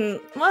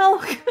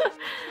 Well,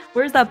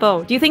 where's that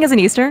bow? Do you think it's an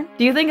Eastern?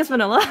 Do you think it's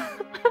vanilla?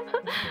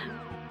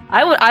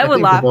 I would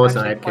laugh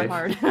quite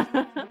hard.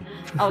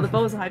 Oh, the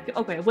bow is a hype.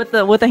 Okay, with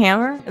the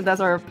hammer. That's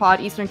our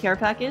pod Eastern care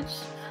package.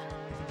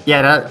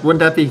 Yeah,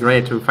 wouldn't that be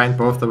great to find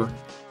both the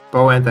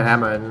bow and the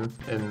hammer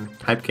in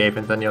Hype Cave,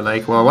 and then you're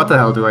like, well, what the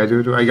hell do I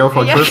do? Do I go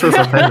for crystals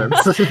or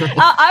pendants?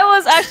 I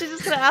was actually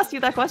just gonna ask you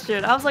that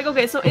question. I was like,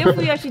 okay, so if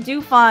we actually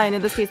do find,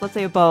 in this case, let's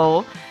say a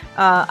bow,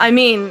 I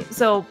mean,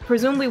 so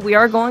presumably we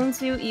are going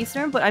to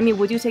Eastern, but I mean,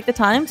 would you take the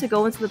time to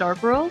go into the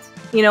Dark World?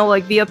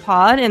 Like via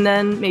pod, and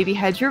then maybe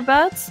hedge your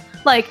bets?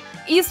 Like,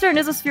 Eastern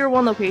is a Sphere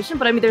 1 location,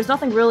 but I mean, there's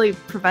nothing really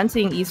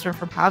preventing Eastern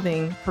from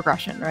having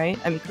progression, right?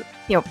 I mean,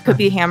 could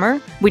be hammer.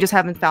 We just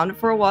haven't found it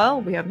for a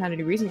while. We haven't had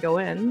any reason to go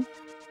in.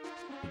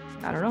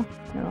 I don't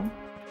know.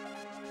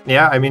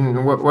 Yeah, I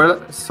mean,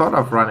 we're sort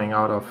of running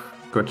out of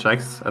good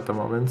checks at the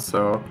moment,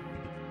 so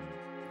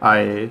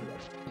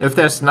if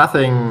there's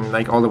nothing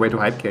like all the way to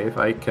Hype Cave,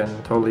 I can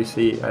totally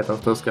see either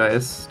of those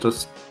guys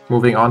just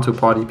moving on to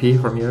Pod EP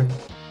from here.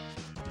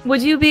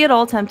 Would you be at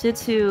all tempted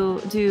to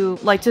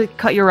to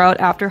cut your route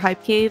after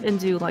Hype Cave and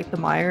do like the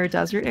Mire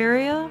Desert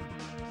area?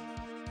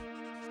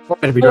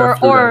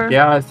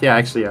 Yeah,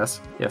 actually,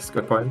 yes,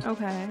 good point.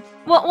 Okay.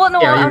 Well,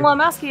 no. Yeah, I'm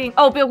asking.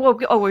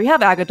 We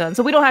have Aga done,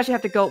 so we don't actually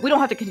have to go. We don't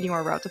have to continue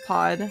our route to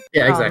Pod.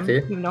 Yeah,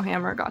 exactly. No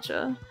hammer,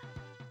 gotcha.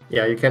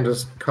 Yeah, you can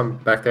just come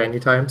back there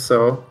anytime.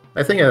 So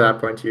I think at that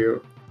point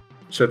you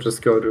should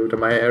just go to the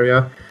Maya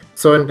area.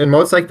 So in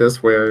modes like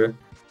this, where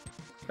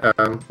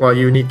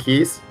you need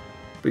keys,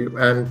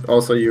 and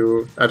also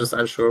you are just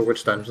unsure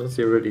which dungeons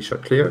you really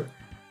should clear,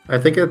 I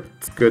think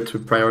it's good to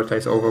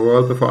prioritize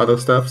overworld before other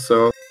stuff.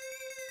 So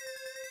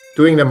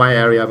doing the My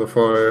area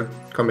before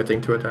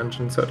committing to a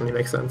dungeon certainly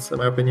makes sense, in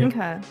my opinion.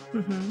 Okay.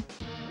 And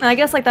I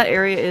guess like that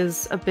area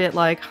is a bit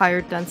like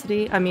higher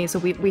density. I mean, so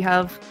we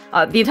have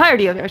the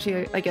entirety of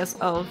actually, I guess,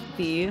 of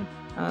the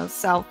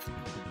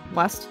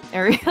southwest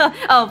area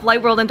of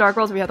Light World and Dark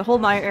World. So we have the whole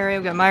Mire area.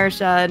 We got Mire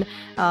Shed.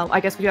 I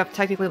guess we have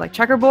technically like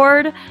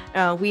Checkerboard.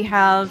 We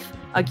have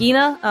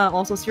Agina,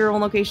 also Sphere 1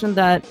 location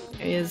that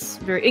is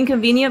very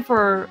inconvenient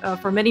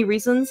for many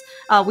reasons.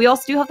 We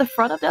also do have the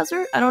front of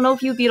Desert. I don't know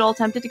if you'd be at all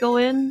tempted to go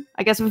in.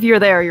 I guess if you're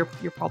there, you're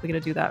probably gonna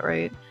do that,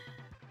 right?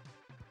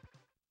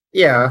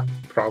 Yeah,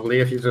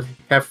 probably, if you just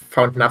have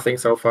found nothing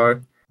so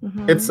far.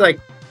 It's like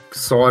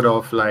sort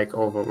of like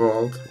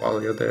overworld while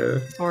you're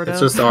there. It's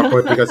just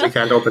awkward because you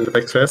can't open the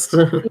big chest.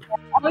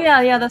 Oh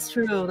yeah, that's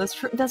true.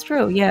 That's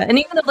true. Yeah, and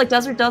even though like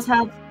Desert does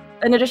have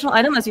an additional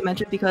item, as you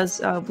mentioned, because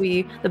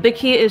the big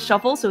key is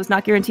shuffle, so it's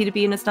not guaranteed to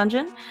be in this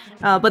dungeon.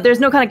 But there's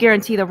no kind of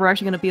guarantee that we're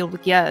actually going to be able to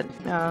get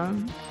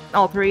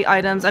all three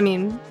items. I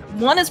mean,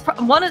 one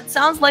it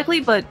sounds likely,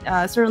 but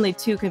certainly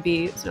two can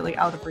be certainly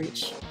out of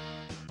reach.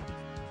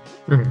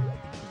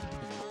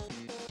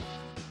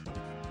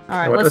 All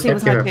right, let's see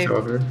what's happening.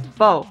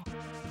 Bow,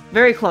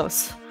 very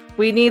close.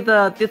 We need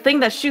the thing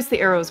that shoots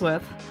the arrows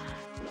with.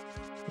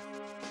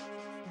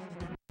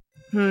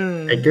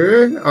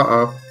 Edgar?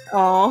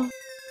 Oh.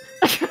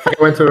 I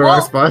went to the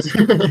wrong spot.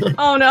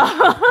 Oh no.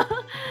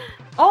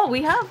 Oh,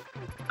 we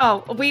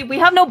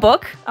have no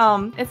book.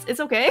 It's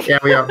okay.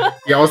 Yeah,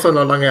 we also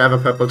no longer have a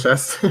purple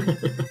chest.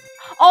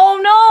 Oh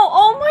no!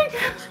 Oh my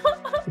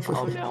god!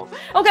 Oh no.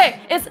 Okay,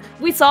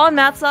 we saw on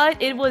Matt's side,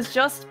 it was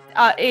just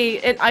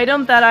an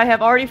item that I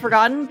have already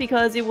forgotten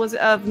because it was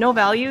of no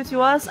value to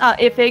us.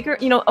 If Faker,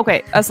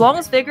 okay, as long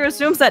as Faker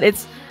assumes that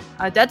it's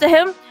dead to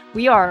him,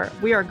 We are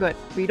good.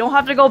 We don't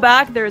have to go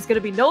back. There's going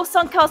to be no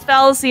sunk cost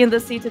fallacy in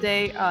this seed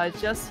today.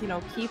 Just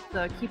keep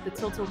the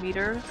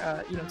tiltometer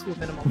to a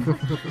minimum.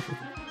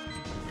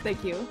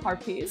 Thank you,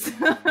 heart piece.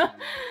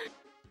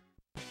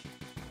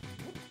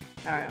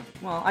 Alright,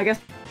 well, I guess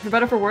for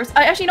better or for worse.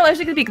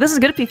 This is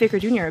good to be Faker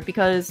Jr.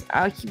 because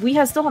we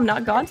still have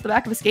not gone to the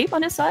back of Escape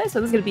on his side, so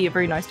this is going to be a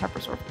very nice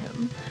temper sword for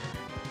him.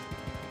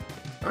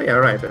 Oh yeah,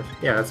 right.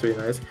 Yeah, that's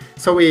really nice.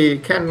 So we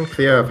can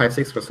clear a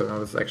 5-6 crystal now.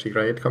 This is actually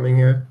great coming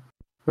here.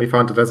 We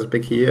found the Desert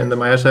Big Key in the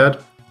Maya shed.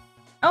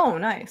 Oh,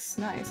 nice,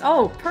 nice.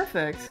 Oh,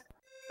 perfect.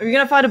 Are you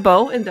going to find a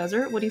bow in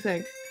Desert? What do you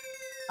think?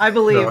 I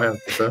believe. No, I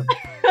don't think so.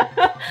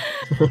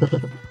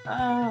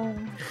 Oh.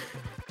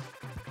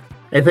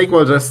 I think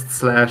we'll just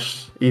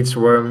slash each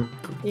worm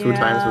 2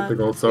 times with the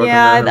gold sword.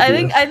 Yeah,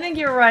 I think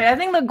you're right. I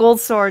think the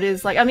gold sword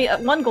is like,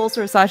 one gold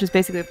sword slash is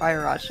basically a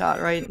fire rod shot,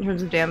 right? In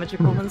terms of damage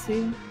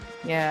equivalency.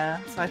 Yeah.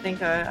 So I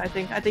think Matt's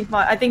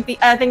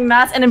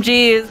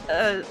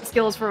NMG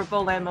skills for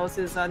bow landmos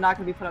is not going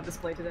to be put on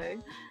display today.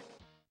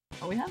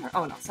 Oh, we have her.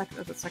 Oh no, that's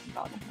the second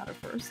dog, not our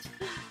first.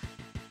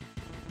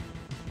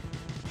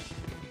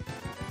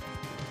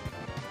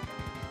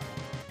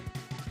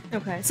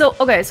 Okay, so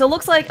it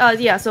looks like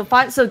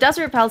so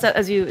Desert Palace,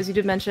 as you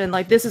did mention,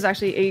 like this is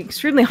actually an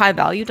extremely high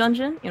value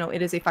dungeon.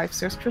 It is a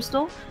 5-6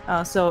 crystal,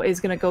 so it's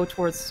gonna go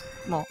towards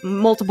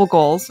multiple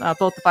goals,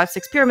 both the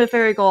 5-6 Pyramid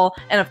Fairy goal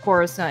and of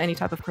course any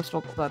type of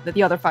crystal,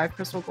 the other 5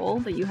 crystal goal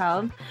that you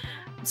have.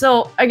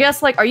 So I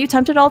guess are you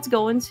tempted at all to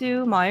go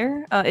into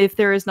Mire if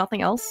there is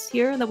nothing else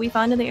here that we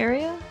find in the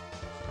area,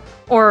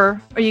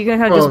 or are you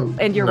gonna just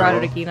end your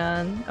route at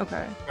Agina?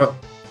 Okay. Well,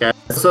 yeah.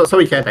 So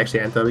we can't actually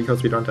enter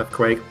because we don't have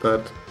Quake,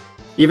 but.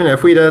 Even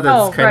if we did,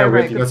 it's kind of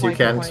weird because you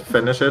can't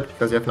finish it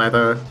because you have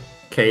neither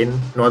Cane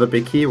nor the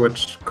Big Key,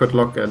 which could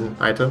lock an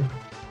item.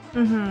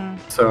 Mm-hmm.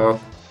 So,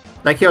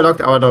 you're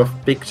locked out of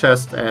Big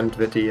Chest and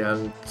Witty,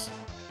 and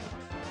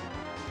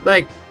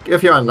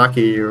if you're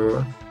unlucky,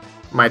 you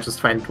might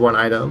just find 1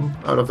 item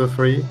out of the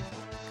 3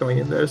 going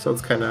in there. So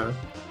it's kind of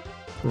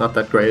not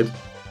that great.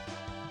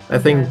 I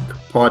think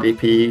Port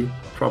EP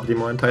probably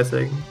more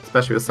enticing,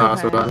 especially with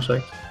SARS with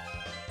unchecked.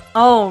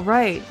 Oh,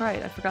 right.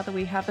 I forgot that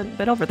we haven't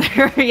been over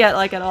there yet,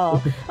 at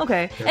all.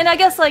 Okay. Yeah. And I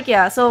guess,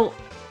 so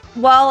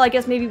while I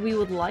guess maybe we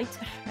would like to...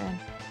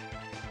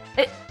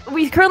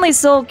 we currently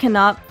still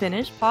cannot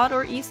finish Pod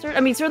or Eastern. I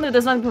mean, certainly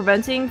there's nothing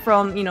preventing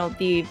from,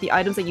 the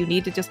items that you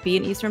need to just be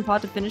an Eastern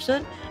Pod to finish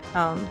it.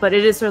 But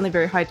it is certainly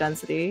very high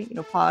density.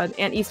 Pod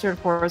and Eastern,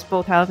 of course,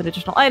 both have an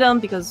additional item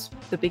because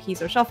the big keys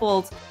are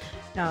shuffled.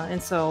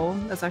 And so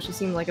that's actually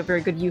seemed like a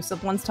very good use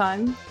of one's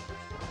time.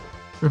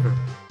 Mm-hmm.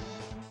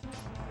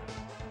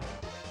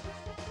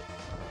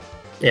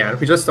 Yeah,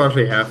 we just don't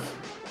really have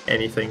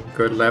anything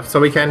good left. So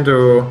we can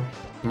do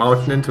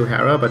Mountain into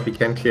Hera, but we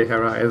can't clear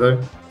Hera either.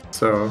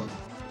 So...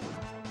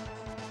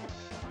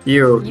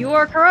 You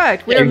are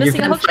correct. We are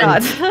missing a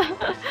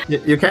hookshot.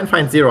 You can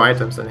find 0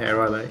 items in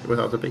Hera,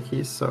 without the big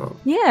keys, so...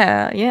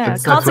 Yeah.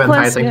 It's not too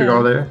enticing to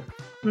go there.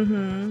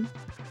 Mm-hmm.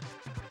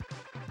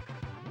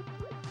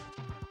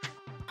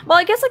 Well,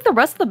 I guess the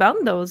rest of the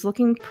mountain though is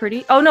looking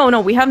pretty. Oh no,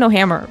 we have no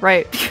hammer,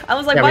 right? I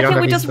was like, why can't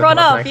we just run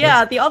up?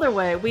 Yeah, the other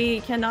way.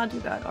 We cannot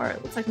do that. All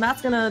right, looks like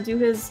Matt's gonna do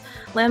his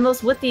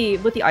landmos with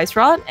the ice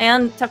rod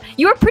and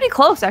you were pretty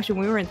close actually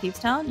when we were in Thieves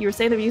Town. You were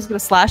saying that he was gonna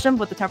slash him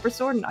with the temper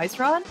sword and ice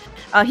rod.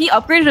 He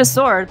upgraded his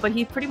sword, but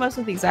he pretty much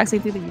did the exact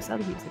same thing that you said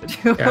that he was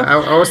gonna do. Yeah,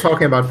 I was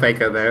talking about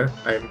Faker there.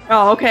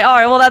 Oh, okay. All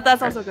right. Well,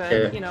 that's also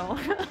good. Yeah.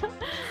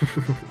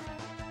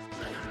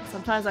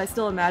 Sometimes I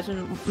still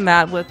imagine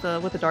Matt with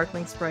the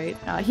Darkling sprite.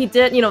 He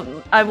did,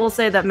 I will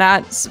say that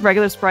Matt's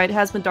regular sprite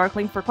has been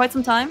Darkling for quite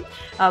some time.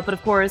 But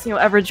of course,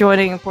 ever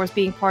joining, of course,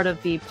 being part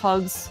of the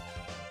Pugs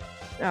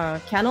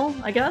kennel,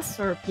 I guess,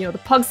 or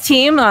the Pugs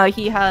team,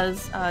 he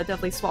has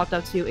definitely swapped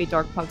up to a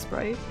Dark Pug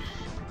sprite.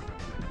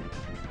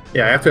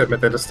 Yeah, I have to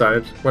admit that at the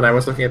start, when I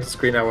was looking at the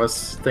screen, I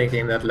was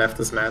thinking that left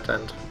is Matt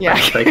and yeah.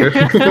 Faker.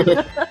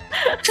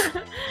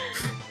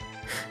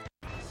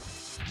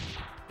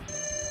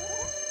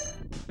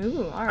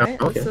 Ooh, alright.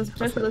 Okay. Let's check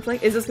what it looks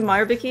like. Is this the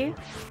Meyer Bicky?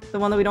 The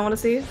one that we don't want to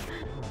see?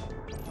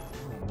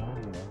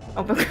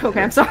 Oh,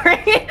 okay, I'm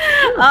sorry.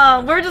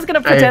 We're just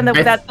gonna pretend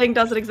that thing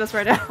doesn't exist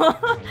right now.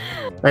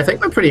 I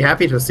think I'm pretty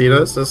happy to see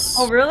this. This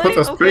really? puts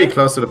us pretty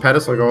close to the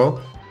pedestal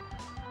goal.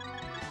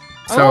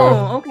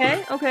 So,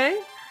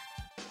 okay.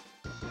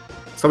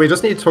 So we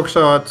just need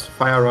Hookshot,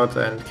 Fire Rod,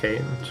 and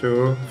Cane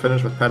to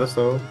finish with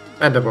pedestal.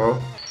 And the bow.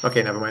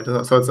 Okay, never mind.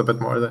 So it's a bit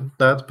more than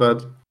that,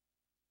 but...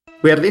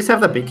 We at least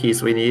have the big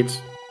keys we need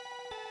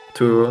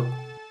to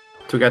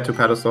get to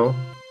pedestal.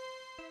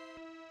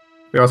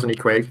 We also need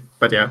Quake,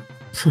 but yeah.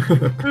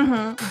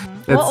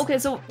 Well, okay,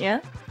 so yeah.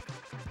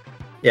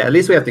 Yeah, at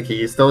least we have the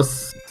keys.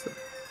 Those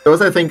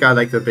I think are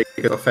the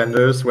biggest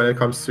offenders when it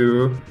comes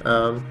to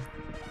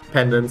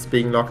pendants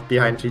being locked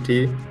behind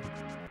GT.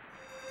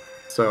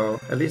 So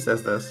at least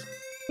there's this.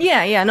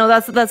 Yeah, no,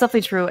 that's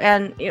definitely true.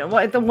 And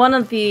one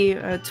of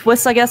the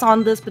twists, I guess,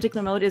 on this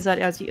particular mode is that,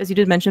 as you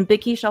did mention, Big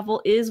Key Shuffle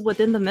is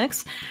within the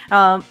mix.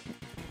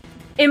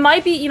 It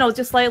might be,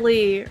 just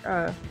slightly,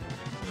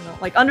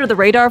 like under the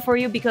radar for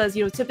you because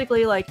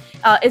typically like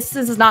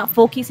since it's not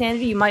full key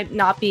sanity, you might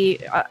not be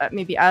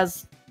maybe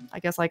as I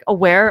guess like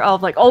aware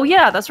of like, oh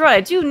yeah, that's right,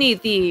 I do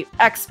need the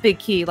X big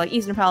key, like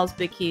Eastern Palace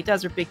big key,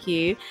 Desert big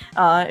key.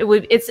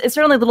 It's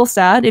certainly a little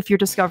sad if your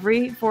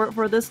discovery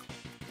for this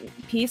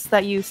piece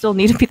that you still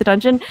need to beat the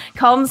dungeon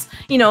comes,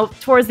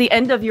 towards the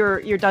end of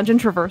your dungeon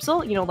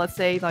traversal, let's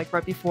say like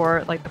right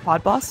before like the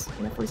pod boss,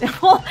 for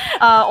example,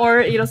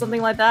 or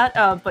something like that.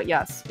 But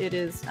yes, it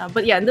is.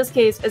 But yeah, in this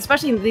case,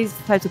 especially in these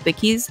types of big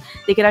keys,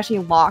 they can actually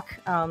lock.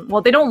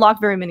 Well, they don't lock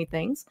very many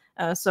things,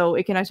 so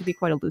it can actually be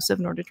quite elusive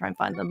in order to try and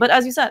find them. But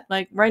as you said,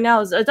 like right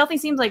now, it definitely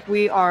seems like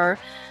we are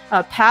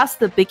past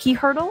the big key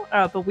hurdle,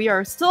 but we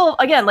are still,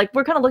 again, like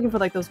we're kind of looking for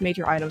like those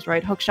major items,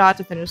 right? Hook shot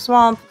to finish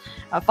swamp,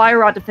 fire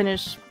rod to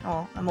finish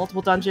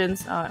multiple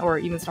dungeons, or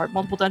even start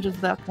multiple dungeons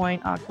at that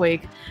point.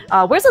 Quake.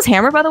 Where's this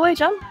hammer, by the way,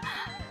 Jem?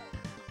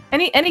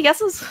 Any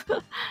guesses?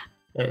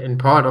 In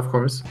pod, of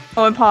course.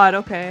 Oh, in pod.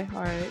 Okay,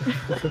 all right.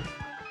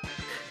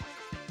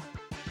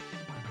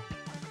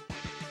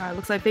 Alright,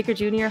 looks like Faker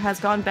Jr. has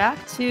gone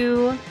back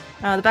to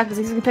the back of the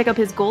season to pick up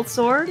his gold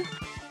sword.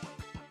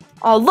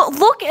 Oh,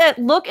 look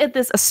at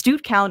this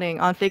astute counting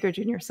on Faker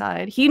Jr.'s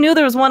side. He knew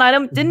there was one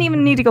item, didn't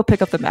even need to go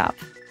pick up the map.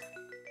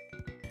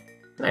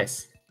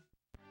 Nice.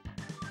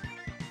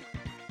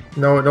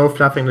 No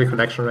fluffing the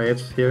connection rate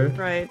here.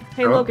 Right.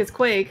 Hey, look, it's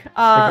Quake.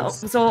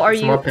 So are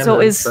you?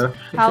 So is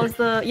how's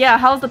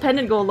the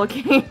pendant goal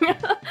looking?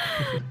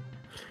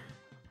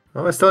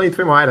 Well, I still need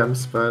 3 more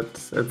items, but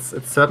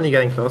it's certainly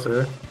getting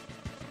closer.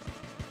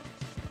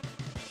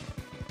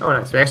 Oh,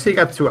 nice. We actually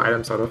got 2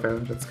 items out of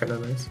it. That's kind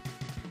of nice.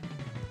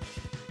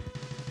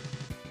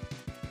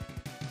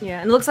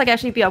 Yeah, and it looks like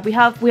actually, yeah, we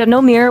have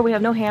no mirror, we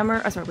have no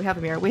hammer. Sorry, we have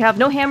a mirror. We have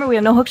no hammer, we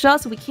have no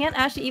hookshot, so we can't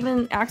actually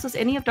even access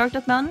any of Dark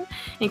Death Mountain,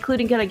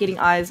 including getting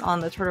eyes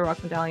on the Turtle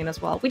Rock Medallion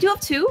as well. We do have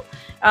 2,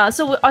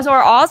 so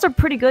our odds are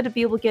pretty good to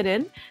be able to get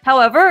in.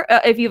 However,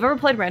 if you've ever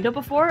played Rando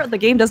before, the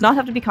game does not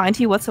have to be kind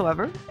to you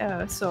whatsoever.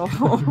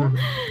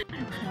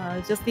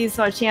 Just these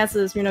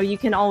chances, you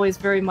can always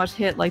very much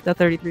hit like the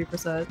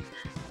 33%.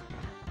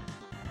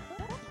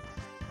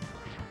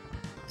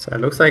 So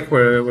it looks like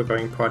we're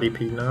going pod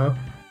EP now.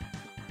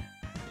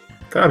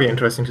 Gonna be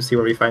interesting to see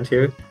what we find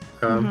here.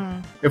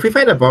 If we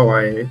find a bow,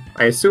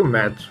 I assume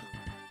Matt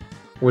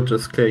would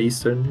just clear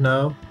Eastern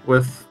now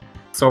with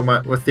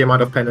the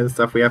amount of pendant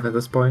stuff we have at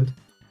this point.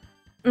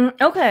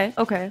 Okay,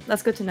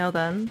 that's good to know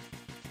then.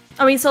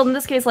 I mean, so in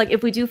this case, like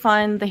if we do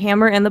find the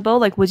hammer and the bow,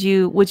 like would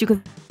you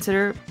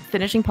consider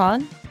finishing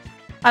pod?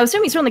 I would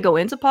assume you certainly go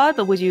into pod,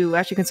 but would you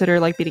actually consider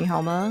like beating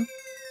Helma?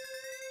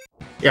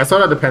 Yeah, so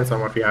that depends on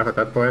what we have at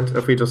that point.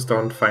 If we just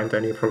don't find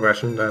any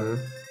progression, then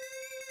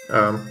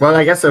well,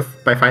 I guess if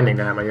by finding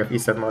the hammer you have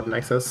Eastern Mod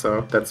Nexus,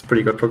 so that's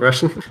pretty good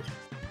progression.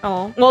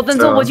 Oh, well then,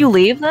 so would you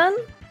leave then?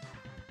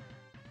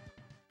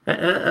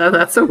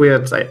 That's a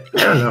weird. I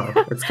don't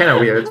know. It's kind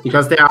of weird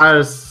because there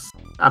are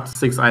up to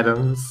 6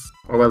 items,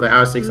 or well, there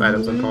are 6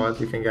 items in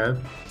pod you can get.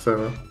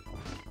 So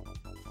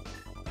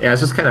yeah,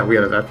 it's just kind of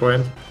weird at that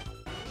point.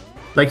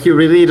 Like you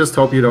really just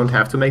hope you don't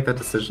have to make that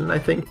decision, I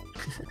think.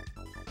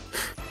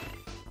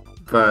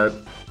 But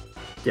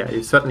yeah,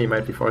 you certainly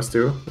might be forced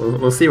to.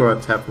 We'll see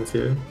what happens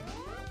here.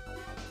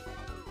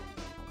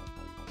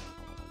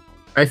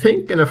 I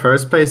think in the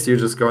first place you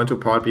just go into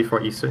pod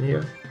before Eastern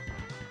here.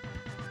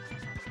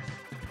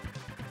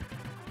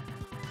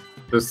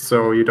 Just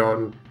so you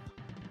don't,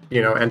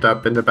 end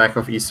up in the back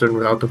of Eastern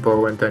without the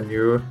bow and then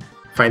you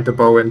find the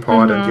bow in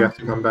pod and you have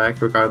to come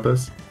back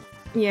regardless.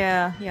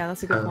 Yeah,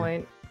 that's a good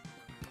point.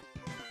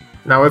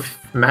 Now if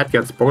Matt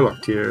gets bow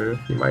locked here,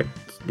 he might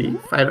leave.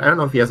 I don't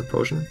know if he has a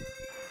potion.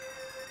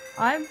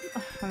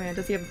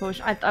 Does he have a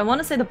potion? I want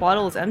to say the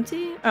bottle is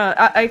empty.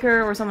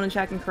 Iker or someone in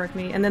chat can correct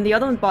me. And then the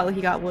other bottle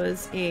he got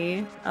was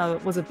a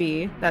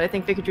B that I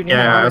think Faker Jr.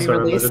 had already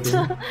released.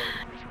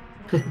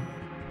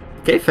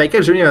 Okay, Faker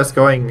Jr. is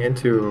going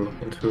into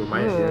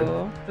my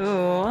here.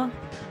 Ooh.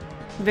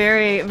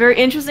 Very, very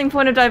interesting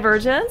point of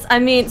divergence. I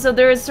mean, so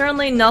there is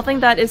certainly nothing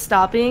that is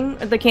stopping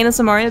the Cane of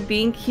Samaria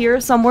being here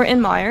somewhere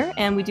in Mire,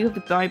 and we do have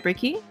the Brick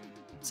Key.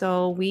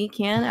 So we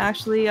can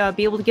actually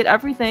be able to get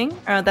everything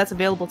that's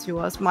available to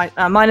us,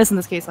 minus in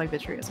this case like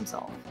Vitreous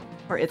himself,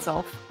 or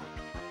itself.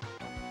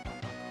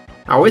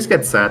 I always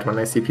get sad when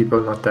I see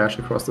people not dash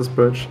across this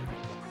bridge.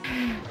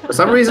 For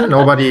some reason,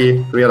 nobody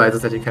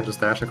realizes that you can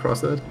just dash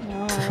across it.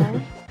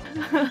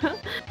 Oh.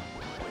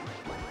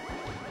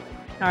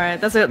 Alright,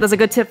 that's a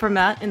good tip for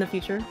Matt in the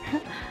future.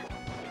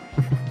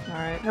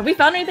 Alright, have we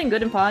found anything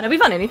good in pod? Have we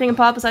found anything in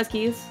pod besides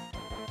keys?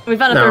 We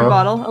found a third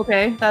bottle.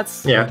 Okay,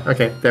 that's... Yeah,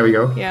 okay, there we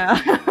go.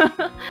 Yeah.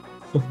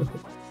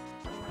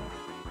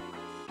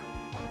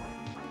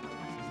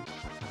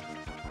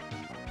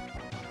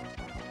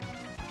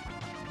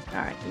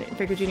 Alright,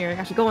 Faker Jr.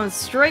 actually going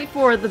straight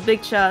for the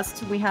big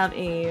chest. We have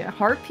a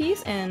heart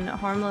piece and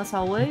Harmless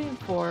Hellway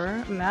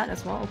for Matt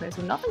as well. Okay,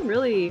 so nothing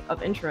really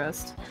of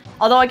interest.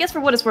 Although I guess for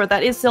what it's worth,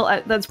 that is still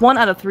that's 1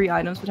 out of 3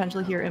 items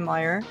potentially here in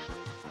Mire.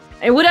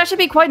 It would actually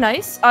be quite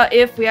nice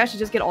if we actually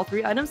just get all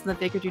 3 items and then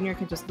Faker Jr.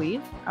 can just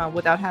leave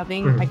without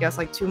having, I guess,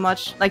 like too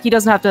much. Like he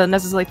doesn't have to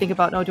necessarily think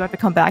about, no, do I have to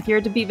come back here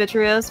to beat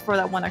Vitreous for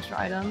that 1 extra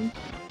item?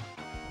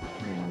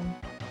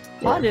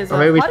 Pod is.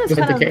 Maybe we Pod just is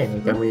hit the cane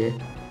and then we.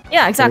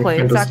 Yeah, exactly,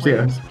 then we can just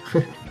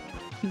exactly.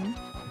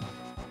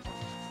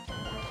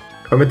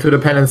 Commit to the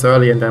penance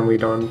early, and then we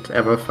don't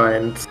ever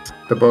find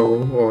the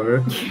bow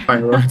or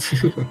find rod.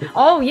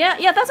 Oh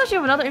yeah, that's actually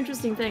another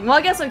interesting thing. Well,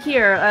 I guess like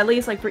here, at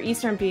least like for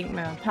Eastern being,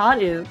 man,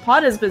 Pod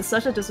has been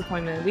such a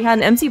disappointment. We had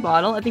an empty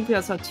bottle. I think we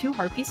also had 2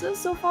 heart pieces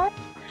so far,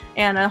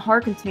 and a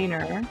heart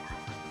container.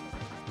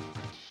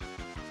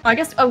 I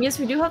guess. Oh yes,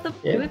 we do have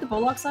the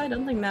Bullock side. I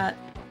don't think Matt.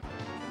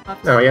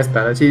 No, he has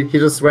done it. He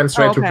just went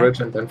straight to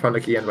bridge and then found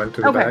the key and went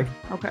to the bag.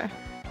 Okay.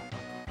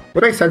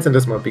 Would make sense in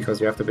this mode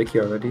because you have the big key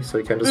already, so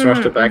you can just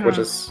rush the bag, which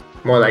is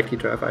more likely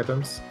to have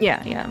items.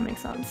 Yeah,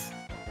 makes sense.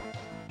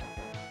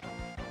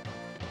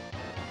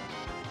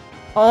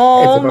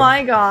 Oh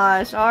my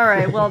gosh! All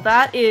right, well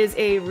that is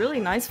a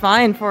really nice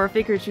find for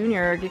Faker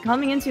Jr.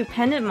 Coming into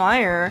Pendant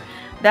Mire.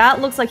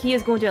 That looks like he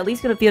is going to at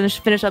least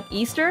finish up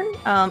Eastern.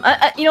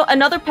 You know,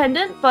 another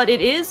pendant, but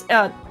it is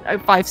a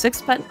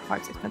 5/6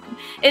 pendant.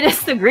 It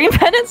is the green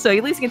pendant, so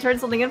at least you can turn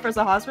something in for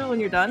the hospital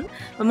when you're done.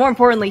 But more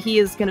importantly, he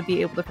is going to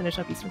be able to finish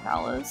up Eastern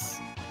Palace.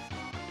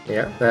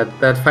 Yeah, that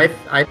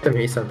 5-item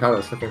Eastern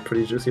Palace looking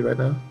pretty juicy right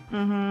now.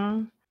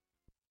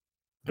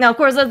 Now, of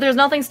course, there's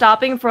nothing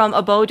stopping from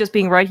a bow just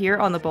being right here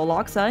on the bow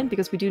lock side,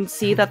 because we do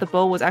see that the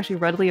bow was actually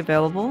readily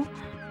available.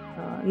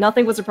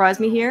 Nothing would surprise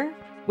me here.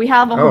 We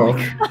have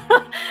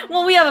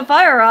well, we have a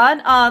fire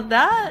rod.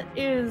 That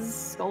is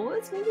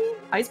Skullwoods, maybe?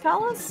 Ice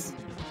Palace?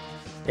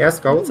 Yeah,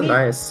 Skullwoods and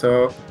Ice.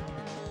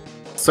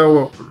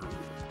 So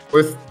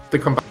with the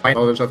combined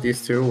knowledge of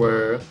these two,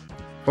 we're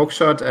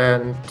Hookshot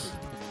and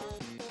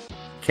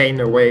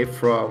Kane away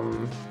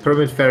from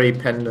Pyramid Fairy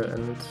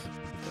Pendant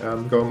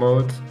go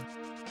mode.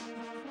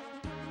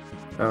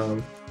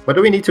 What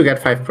do we need to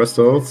get 5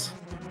 crystals?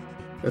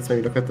 Let's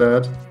maybe look at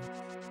that.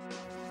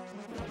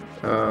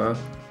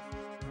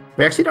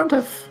 We actually don't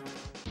have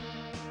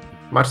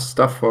much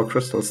stuff for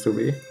crystals, do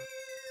we?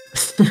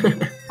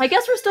 I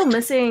guess we're still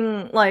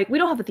missing, like, we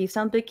don't have the Thief's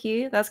Town big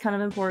key. That's kind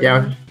of important.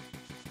 Yeah,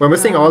 we're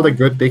missing all the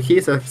good big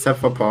keys except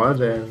for Pod,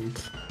 and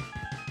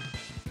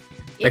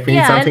like we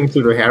need something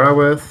to do Hera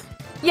with.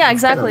 Yeah,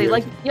 exactly.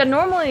 Like, yeah,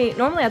 normally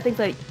I think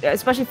that,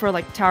 especially for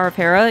like Tower of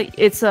Hera,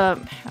 it's I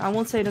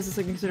won't say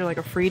necessarily considered like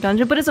a free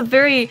dungeon, but it's a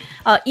very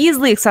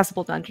easily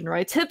accessible dungeon,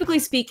 right? Typically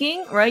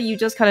speaking, right, you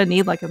just kind of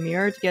need like a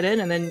mirror to get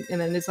in, and then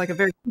it's like a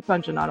very cheap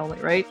dungeon, not only,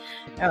 right?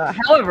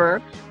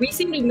 However, we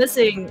seem to be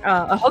missing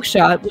a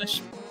hookshot,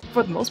 which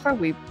for the most part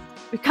we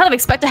kind of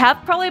expect to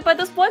have probably by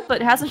this point,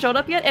 but it hasn't showed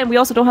up yet, and we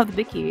also don't have the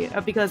big key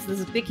because this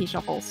is big key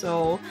shuffle.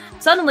 So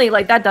suddenly,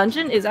 like, that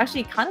dungeon is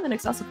actually kind of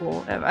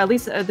inaccessible, at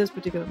least at this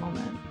particular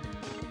moment.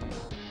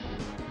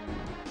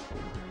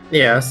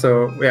 Yeah,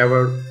 so yeah,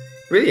 we're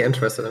really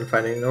interested in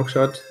finding an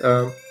hookshot.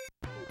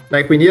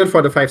 Like, we need it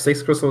for the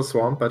 5/6 crystal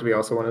swamp, but we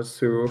also wanted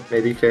to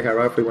maybe clear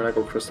Hera if we want to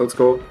go crystal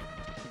skull.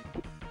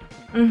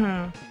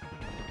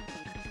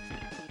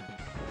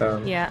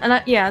 Yeah,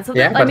 and so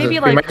but maybe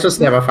we might just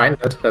never find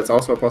it. That's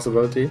also a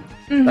possibility.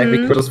 Like,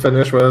 we could just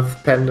finish with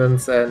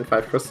pendants and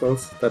 5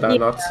 crystals that are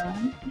not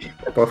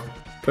both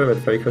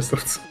Pyramid Fairy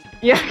crystals.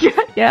 Yeah.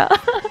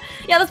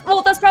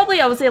 That's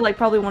probably, I would say, like,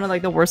 probably one of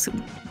like the worst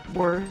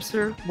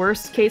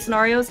case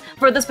scenarios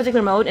for this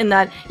particular mode, in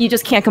that you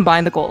just can't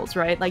combine the goals,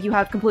 right? Like, you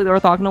have completely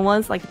orthogonal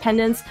ones, like the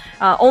pendants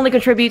only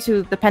contribute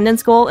to the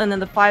pendants goal, and then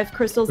the 5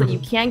 crystals that you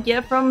can't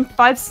get from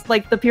 5,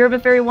 like the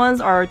Pyramid Fairy ones,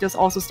 are just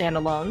also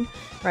standalone.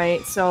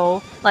 Right,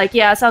 so, like,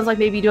 yeah, it sounds like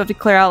maybe you do have to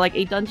clear out, like,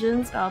 8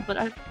 dungeons,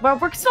 but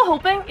we're still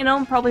hoping, you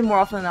know, probably more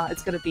often than not,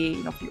 it's gonna be,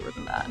 you know, fewer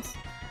than that.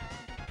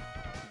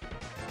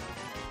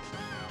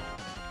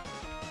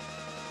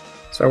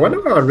 So I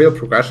wonder what our real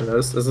progression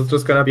is. Is it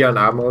just gonna be an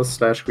armor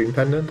 / green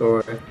pendant,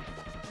 or...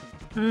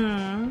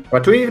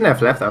 What do we even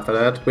have left after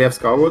that? We have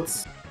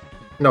Skullwoods?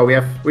 No, we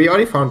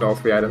already found all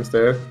 3 items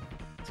there.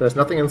 So there's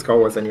nothing in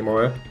Skullwoods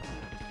anymore.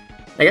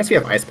 I guess we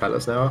have Ice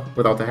Palace now,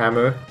 without the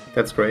hammer.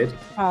 That's great.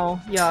 Oh,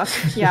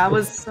 yuck. Yeah, it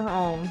was...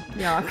 oh,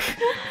 yuck.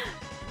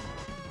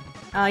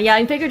 Yeah,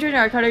 in Faker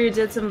Jr., Carter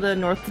did some of the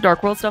North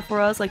Dark World stuff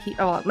for us. Like,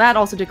 Matt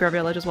also did Grave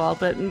Village as well,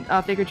 but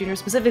Faker Jr.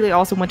 specifically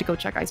also went to go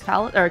check Ice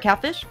Palace, or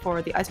Catfish,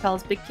 for the Ice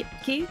Palace big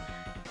key.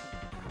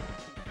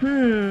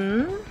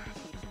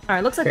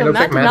 Alright, looks like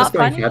Matt did not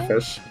find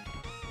Catfish.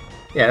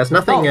 Yeah, there's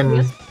nothing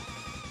in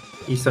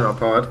Eastern or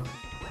Pod.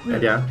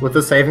 And yeah, with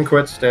the save and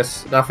quit,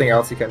 there's nothing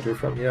else you can do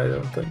from here, I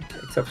don't think,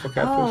 except for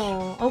Catfish.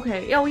 Oh,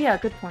 okay. Oh yeah,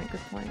 good point.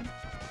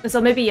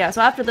 So maybe, yeah, so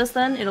after this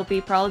then, it'll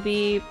probably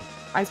be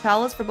Ice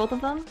Palace for both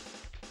of them?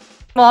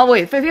 Well,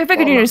 wait, Faker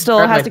Jr. still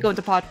has to go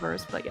into Pod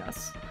first, but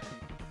yes.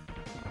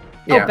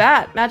 Yeah.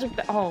 Oh, Magic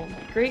Bat. Oh,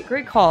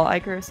 great call,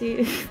 Iker. See,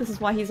 this is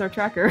why he's our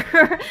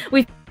tracker.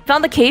 We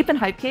found the cape in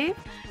Hype Cave.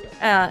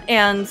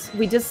 And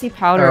we did see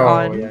powder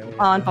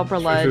on Bumper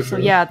Ledge, so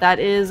yeah, that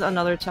is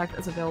another check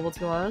that's available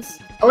to us.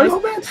 Oh, no,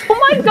 man.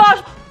 Oh my gosh!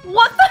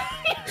 What the?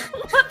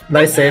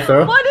 Nice save,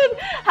 though.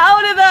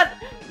 How did that?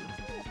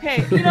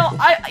 Okay,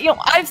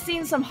 I've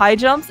seen some high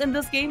jumps in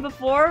this game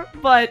before,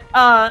 but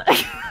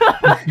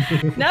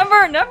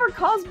never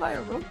caused by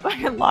a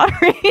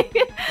lottery.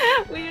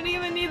 We didn't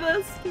even need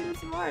the Speed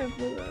of Mario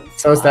for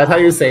this. So is that how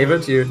you save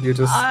it? You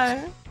just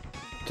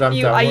jump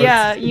downwards?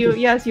 Yeah,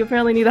 yes, you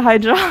apparently need a high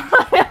jump.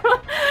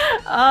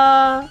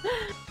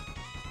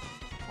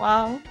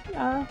 Wow.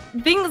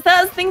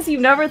 Things you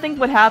never think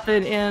would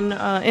happen in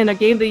a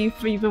game that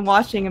you've been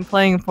watching and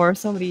playing for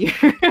so many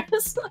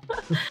years.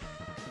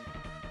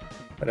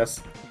 But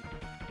that's...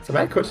 So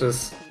I could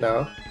just...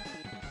 No.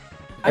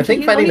 I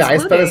think finding the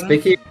ice bell is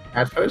picky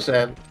at first,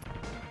 and...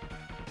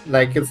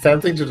 Like, it's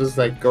tempting to just,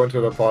 like, go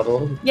into the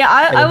portal. Yeah,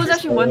 I was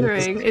actually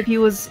wondering if he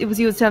was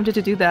tempted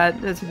to do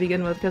that to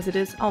begin with, because it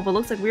is... Oh, but it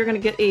looks like we're gonna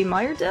get a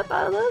Meyer dip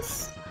out of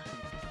this.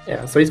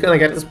 Yeah, so he's gonna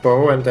get his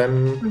bow and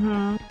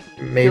then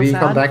maybe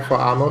come back for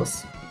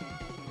armors.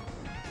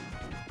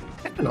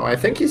 I don't know, I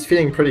think he's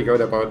feeling pretty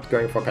good about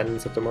going for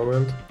pendants at the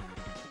moment.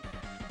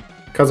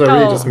 Because we're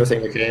really just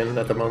missing the cane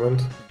at the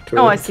moment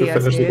to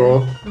finish the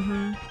goal.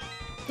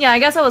 Yeah, I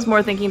guess I was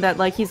more thinking that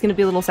like he's gonna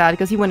be a little sad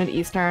because he went into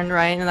Eastern,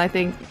 right? And I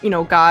think,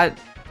 got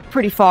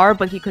pretty far,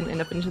 but he couldn't end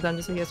up into them,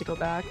 so he has to go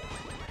back.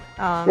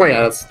 Well,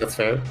 yeah, that's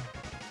fair.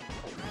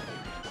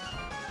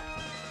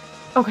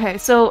 Okay,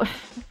 so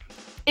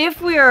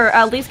if we're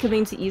at least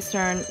coming to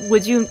Eastern,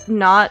 would you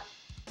not,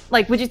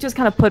 would you just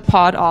kind of put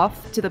Pod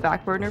off to the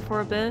back burner for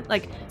a bit?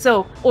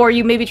 Or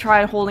you maybe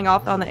try holding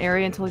off on the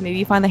area until maybe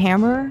you find the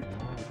hammer?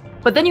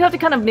 But then you have to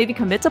kind of maybe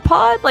commit to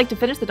Pod, to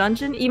finish the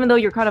dungeon, even though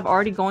you're kind of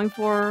already going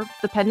for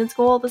the pendants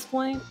goal at this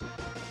point?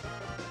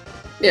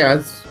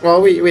 Yeah,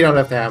 well, we don't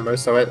have the hammer,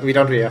 so we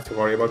don't really have to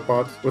worry about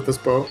Pod with this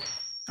bow.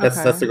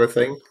 That's the good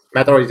thing.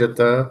 Matt already did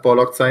the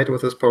Borlock side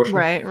with his potion.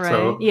 Right,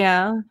 so...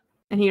 yeah.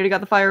 And he already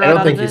got the fire rod I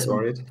don't think he's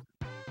worried.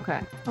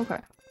 Okay.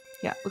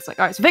 Yeah, looks like...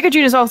 Alright, so Faker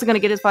Jr. is also going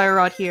to get his fire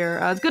rod here.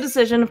 It's a good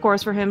decision, of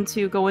course, for him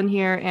to go in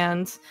here,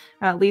 and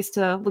at least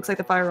looks like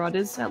the fire rod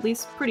is at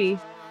least pretty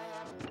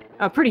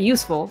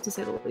useful, to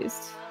say the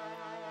least.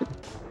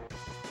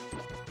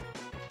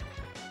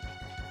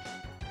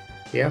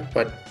 Yeah,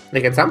 but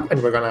at some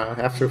point we're gonna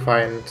have to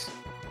find...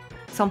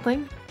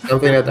 Something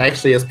that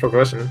actually is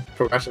progression.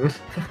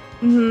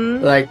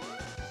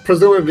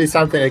 Presumably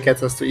something that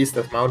gets us to East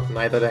of Mountain,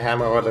 either the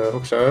hammer or the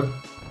hookshot.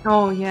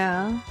 Oh,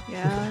 yeah.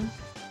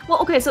 Well,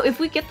 okay, so if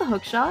we get the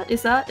hookshot,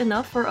 is that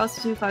enough for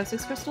us to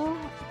 5-6 crystal?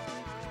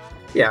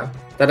 Yeah,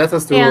 that lets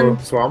us do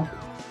Swamp,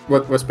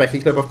 with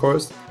Specky Clip, of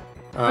course.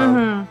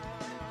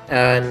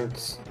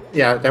 And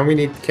yeah, then we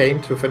need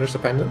Cane to finish the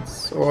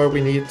pendants, or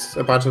we need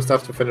a bunch of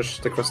stuff to finish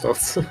the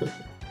crystals.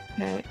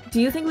 Okay.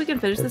 Do you think we can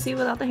finish the seed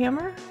without the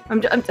hammer? I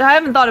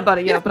haven't thought about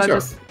it yet, but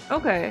sure.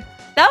 Okay.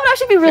 That would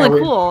actually be really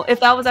cool if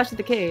that was actually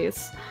the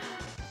case.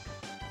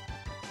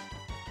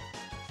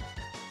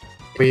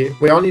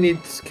 We only need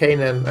Cane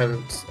and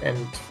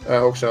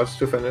Hookshot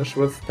to finish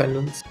with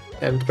pendants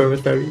and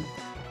Pyramid Berry.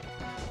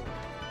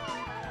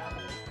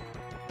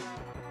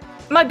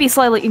 Might be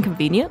slightly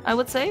inconvenient, I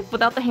would say,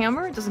 without the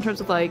hammer, just in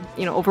terms of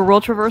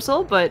overworld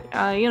traversal, but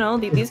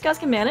these guys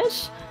can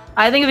manage.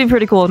 I think it'd be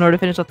pretty cool in order to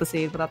finish up the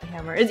seed without the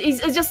hammer.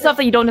 It's just stuff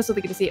that you don't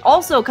necessarily get to see.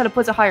 Also, kind of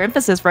puts a higher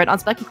emphasis, right, on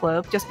Specky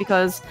Clip, just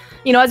because,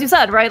 as you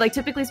said, right,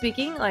 typically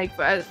speaking,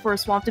 for a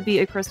swamp to be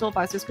a crystal,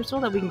 5-6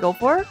 crystal that we can go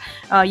for,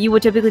 you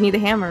would typically need the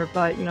hammer,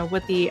 but,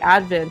 with the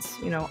advent,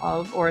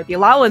 or the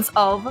allowance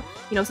of,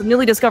 some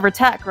newly discovered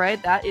tech, right,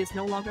 that is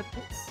no longer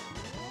the case.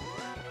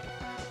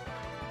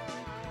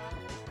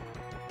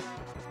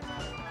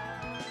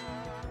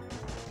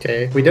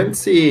 Okay, we didn't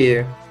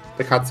see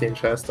the cutscene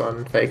chest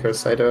on Faker's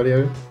side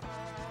earlier.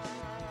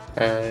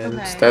 And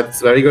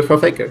that's very good for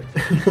Faker.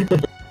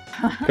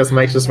 Because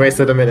Mike just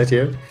wasted a minute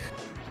here.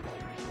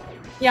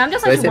 Yeah, I'm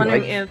just actually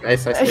wondering if...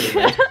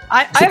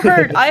 I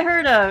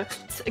heard a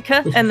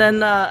K and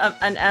then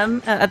an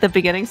M at the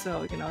beginning,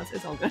 so,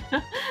 it's all good.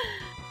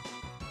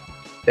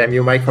 Damn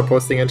you, Mike, for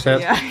posting in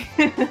chat. Yeah.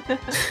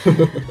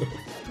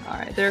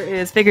 Alright, there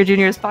is Faker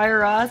Jr.'s fire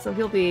rod, so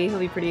he'll be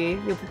pretty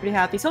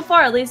happy. So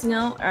far, at least,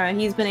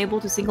 he's been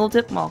able to single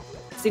dip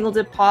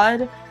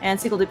Pod and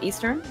single dip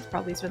Eastern. It's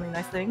probably certainly a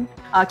nice thing.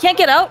 Can't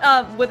get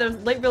out with a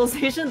late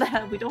realization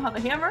that we don't have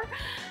a hammer.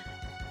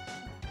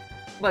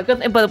 But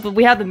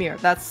we have the mirror.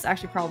 That's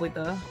actually probably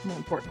the more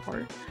important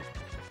part.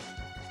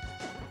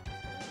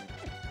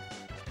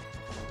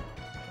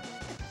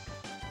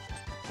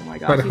 Oh my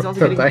gosh, he's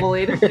also getting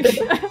bullied.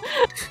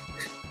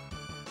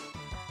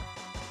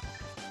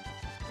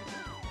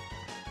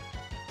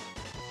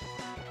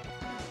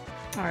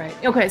 Alright.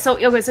 Okay, so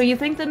you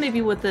think that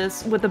maybe with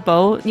the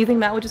bow, you think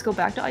Matt would just go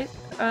back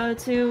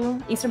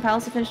to Eastern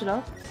Palace to finish it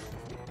up?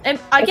 And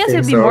I guess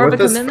it'd be more of a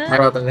commitment.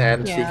 With this in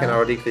hand, he can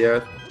already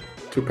clear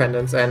 2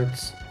 pendants, and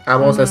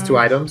Amos has 2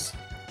 items.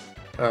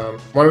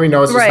 One we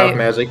know is just have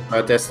magic,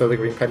 but there's still the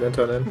green pendant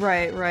on it.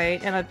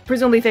 Right. And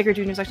presumably Faker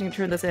Jr. is actually going to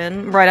turn this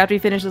in right after he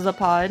finishes up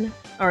Pod,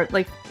 or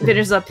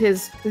finishes up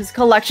his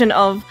collection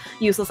of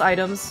useless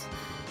items.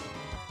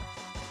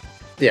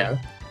 Yeah.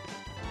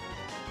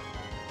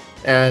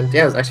 And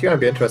yeah, it's actually gonna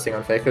be interesting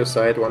on Faker's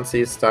side once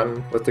he's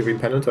done with the green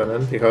pendant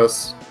tournament,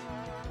 because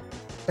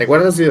like what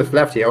does he have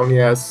left? He only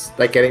has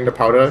like getting the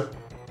powder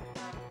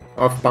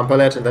of Bumper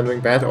Ledge and then doing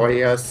bad, or he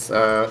has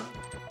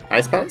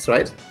Ice Pants,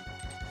 right?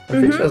 I'm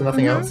pretty sure there's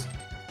nothing else.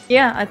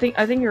 Yeah, I think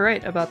you're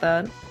right about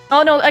that.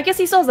 Oh no, I guess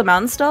he still has the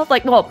mountain stuff.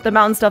 Like, well, the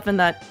mountain stuff in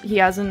that he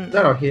hasn't.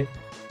 No, he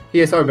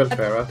has already built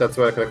Terra. That's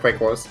where the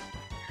Quake was.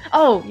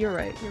 Oh, you're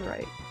right. You're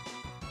right.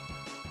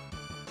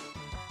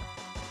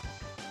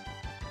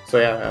 So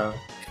yeah,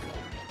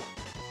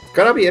 it's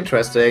gonna be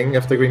interesting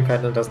if the green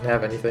pendant doesn't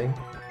have anything.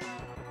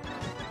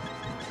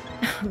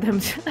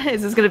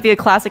 Is this gonna be a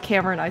classic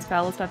Hammer and Ice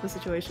Palace type of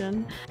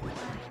situation?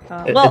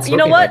 Well, you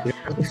know what? Like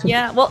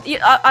Yeah, well,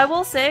 I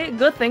will say,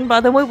 good thing, by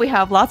the way, we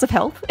have lots of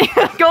health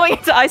going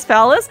into Ice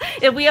Palace.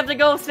 If we have to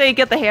go, say,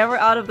 get the hammer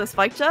out of the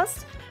spike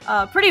chest.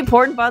 Pretty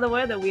important, by the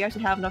way, that we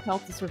actually have enough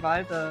health to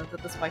survive the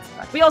spikes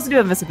attack. We also do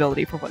have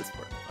invisibility for what it's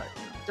worth, but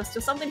just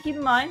something to keep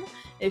in mind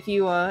if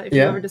you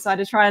ever decide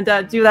to try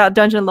and do that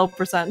dungeon low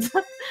percent.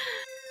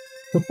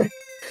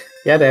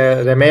 Yeah,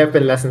 there may have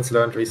been lessons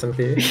learned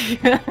recently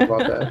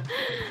about that.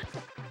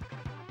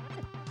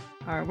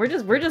 Alright,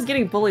 we're just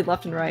getting bullied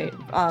left and right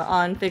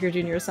on Faker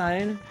Jr.'s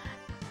side.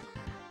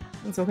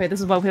 It's okay,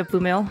 this is why we have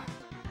blue mail.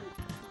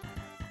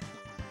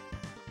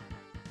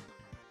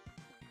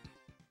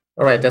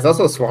 Alright, there's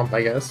also Swamp,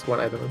 I guess. One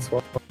item in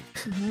Swamp.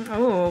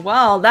 Oh,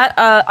 wow, that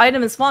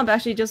item in Swamp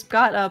actually just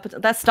got,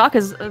 that stock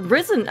has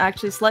risen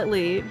actually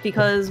slightly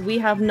because we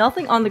have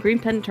nothing on the green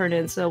pendant turn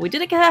in, so we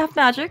didn't get half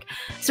magic.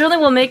 Certainly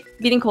will make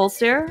beating Cold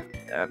Stare,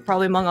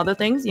 probably among other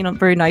things, you know,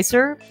 very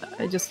nicer,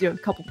 just, you know,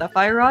 coupled with that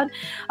Fire Rod.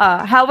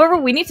 However,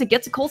 we need to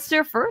get to Cold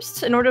Stare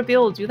first in order to be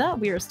able to do that.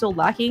 We are still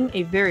lacking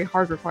a very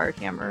hard required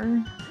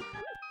hammer.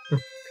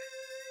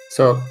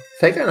 So,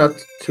 Faker not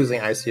choosing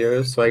Ice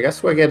here, so I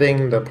guess we're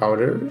getting the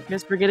powder. I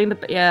guess we're getting the,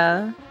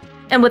 yeah.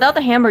 And without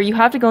the hammer, you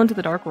have to go into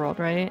the Dark World,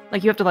 right?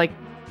 Like, you have to, like,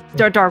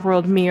 Dark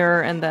World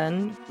mirror and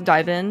then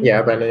dive in. Yeah,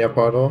 abandon your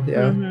portal,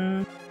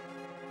 yeah.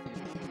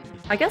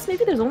 I guess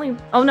maybe there's only...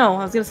 Oh no,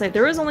 I was gonna say,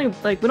 there is only,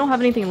 like, we don't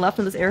have anything left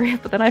in this area,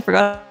 but then I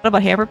forgot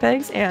about hammer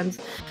pegs, and,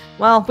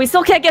 well, we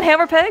still can't get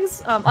hammer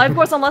pegs! Of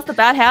course, unless the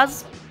bat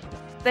has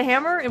the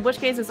hammer, in which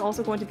case it's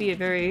also going to be a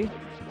very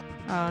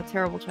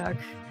terrible check.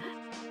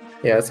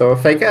 Yeah, so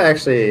Faker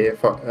actually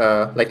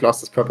like lost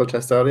his purple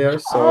chest earlier,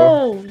 so...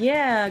 Oh,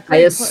 yeah! I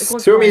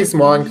assume he's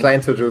more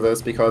inclined to do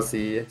this because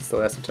he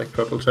still has to check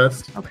purple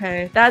chest.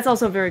 Okay, that's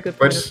also a very good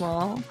point as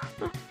well.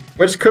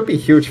 Which could be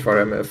huge for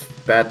him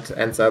if that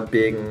ends up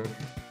being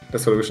the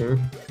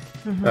solution.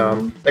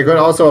 It could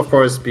also, of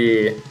course,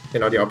 be, you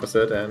know, the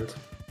opposite, and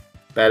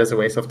that is a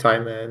waste of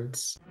time, and...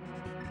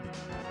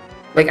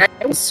 Like, I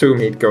assume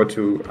he'd go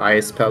to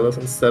Ice Palace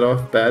instead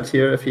of Bat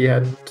here if he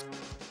hadn't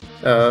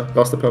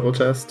lost the purple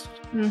chest.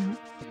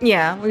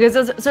 Yeah, because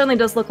it certainly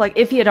does look like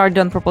if he had already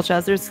done purple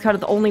chest, there's kind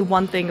of the only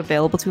one thing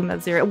available to him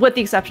at zero, with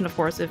the exception, of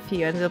course, if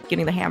he ended up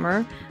getting the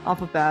hammer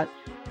off of Bat.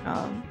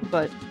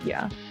 But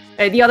yeah.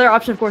 The other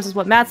option, of course, is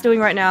what Matt's doing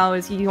right now,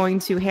 is he's going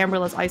to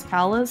hammerless Ice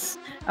Palace,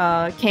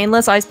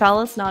 caneless Ice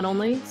Palace, not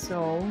only,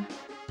 so...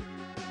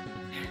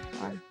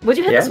 Would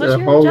you hit the switch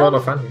here, a whole lot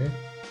of fun here.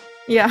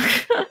 Yeah.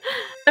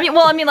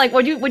 I mean, like,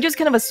 would you just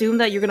kind of assume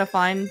that you're gonna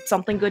find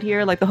something good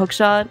here, like the hook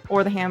shot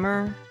or the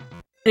hammer?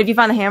 And if you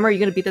find the hammer, you're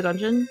gonna beat the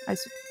dungeon.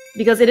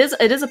 Because it is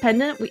a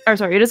pendant.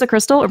 It is a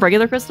crystal, a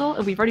regular crystal,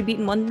 and we've already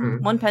beaten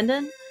one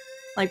pendant.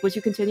 Like, would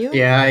you continue?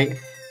 Yeah,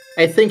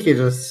 I think you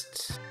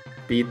just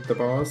beat the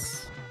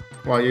boss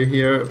while you're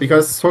here,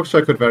 because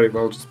hookshot could very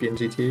well just be in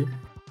GT.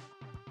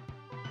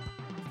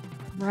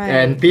 Right.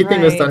 And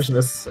beating this dungeon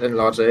is in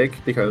logic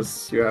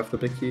because you have the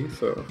big key.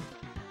 So.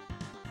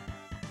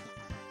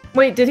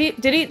 Wait, did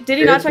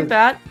he not check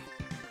that?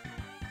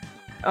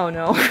 Oh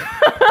no.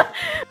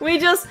 we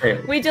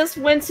just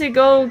went to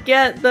go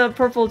get the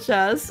purple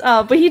chest,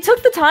 but he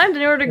took the time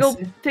in order to go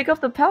pick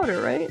up the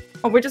powder, right?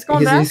 Oh, we're just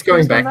going back? He's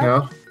going back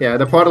now. Yeah,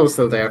 the portal is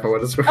still there for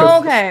what it's worth.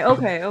 Oh,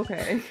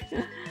 okay.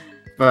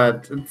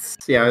 But it's...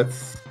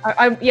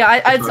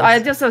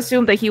 I just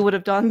assumed that he would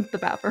have done the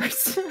bat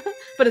first.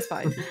 But it's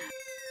fine.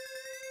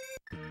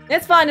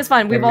 It's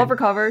fine. We've all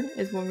recovered.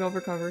 We've all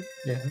recovered.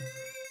 Yeah.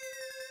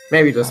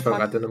 Maybe just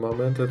forgot in the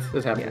moment.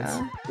 It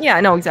happens. Yeah,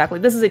 no, exactly.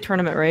 This is a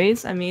tournament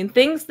race. I mean,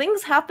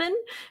 things happen.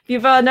 If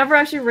you've never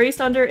actually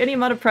raced under any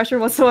amount of pressure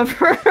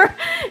whatsoever,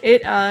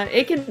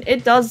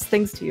 it does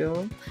things to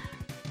you.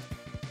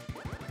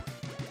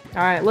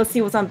 All right, let's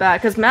see what's on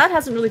bat, because Matt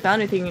hasn't really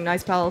found anything in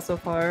Ice Palace so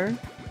far.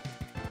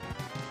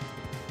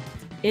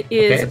 It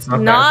is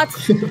not.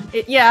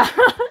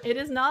 It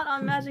is not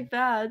on Magic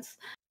Bats.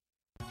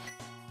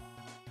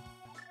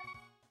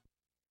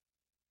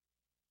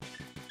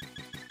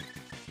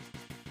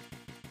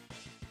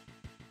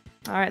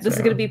 Alright, this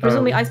is gonna be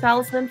presumably Ice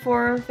Palace then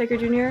for Faker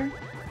Jr.?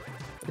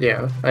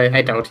 Yeah,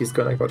 I doubt he's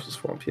gonna go to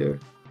Swamp here.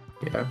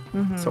 Yeah,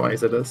 so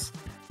Ice it is.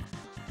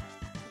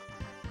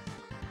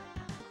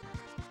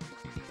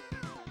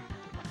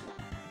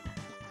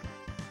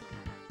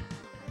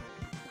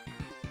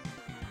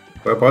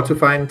 We're about to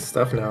find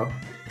stuff now.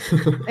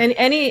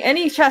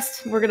 Any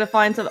chest we're gonna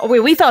find some. Oh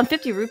wait, we found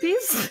 50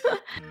 rupees.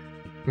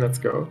 Let's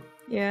go.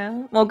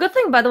 Yeah. Well, good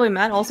thing, by the way,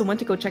 Matt also went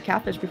to go check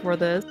catfish before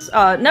this.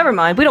 Never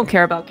mind. We don't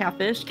care about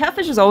catfish.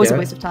 Catfish is always a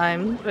waste of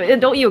time.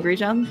 Don't you agree,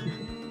 Jem?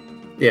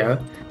 Yeah.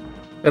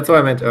 That's what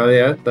I meant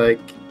earlier. Like,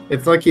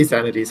 it's not key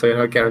sanity, so you're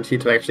not guaranteed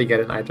to actually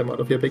get an item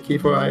out of your big key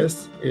for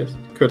ice. It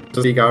could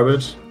just be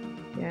garbage.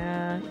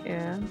 Yeah,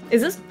 yeah.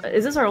 Is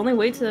this our only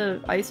way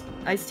to ice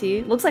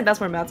tea? Looks like that's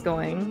where Matt's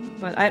going.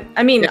 But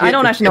I mean, I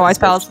don't actually know Ice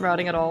Palace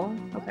routing at all.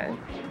 Okay.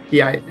 He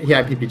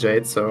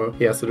IPPJ'd, so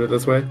he has to do it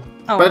this way.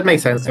 Oh, but it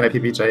makes sense to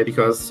IPPJ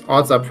because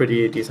odds are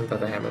pretty decent that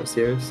the hammers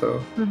here,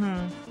 so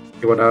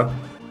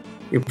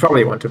you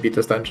probably want to beat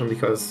this dungeon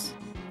because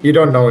you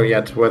don't know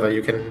yet whether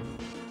you can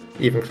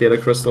even clear the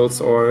crystals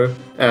or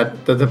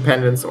the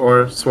dependence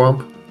or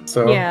swamp.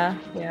 So yeah,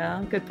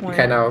 good point. You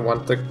kind of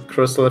want the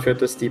crystal if you're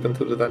this deep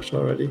into the dungeon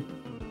already.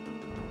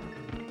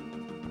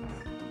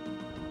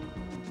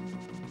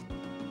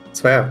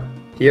 So yeah,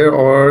 here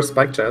or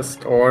spike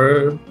chest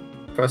or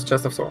first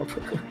chest of swamp.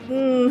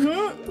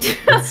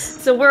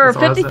 So we're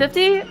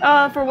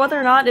 50-50 for whether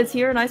or not it's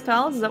here in Ice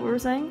Palace. Is that what we're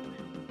saying?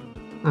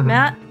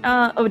 Matt?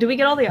 Oh, did we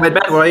get all the items? Wait,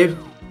 Matt, where are you?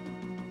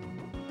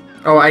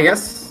 Oh, I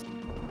guess.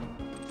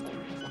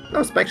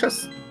 No, spike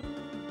chest.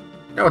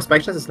 No,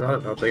 spike chest is not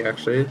an object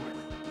actually.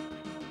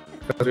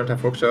 Because we don't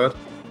have hookshot.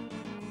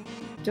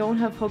 Don't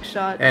have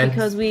hookshot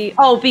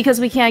because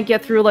we can't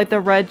get through like the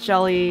red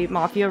jelly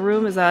mafia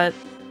room. Is that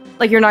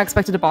like you're not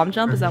expected to bomb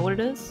jump? Is that what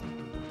it is?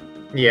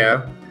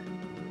 Yeah.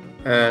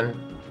 And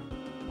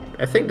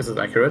I think this is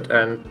accurate,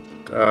 and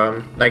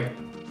like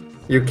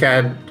you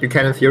can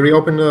in theory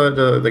open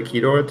the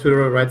key door to the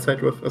right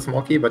side with a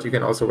small key, but you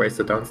can also waste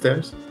it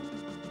downstairs.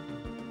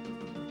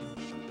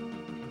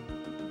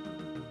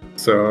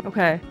 So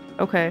okay.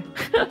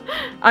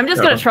 I'm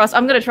gonna trust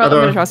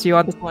you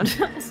on this one.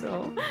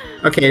 So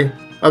okay,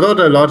 although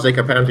the logic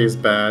apparently is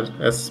bad,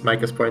 as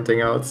Mike is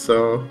pointing out,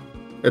 so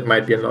it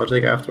might be in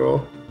logic after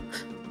all.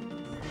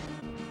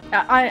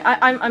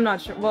 I'm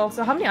not sure. Well,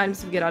 so how many items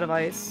did we get out of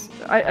ice?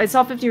 I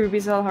saw 50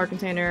 rupees out of the heart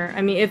container.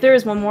 I mean, if there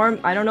is one more,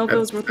 I don't know if it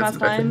was worth last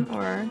time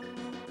or.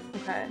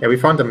 Okay. Yeah, we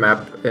found a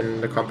map in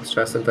the compass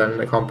chest and then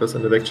a compass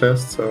in the big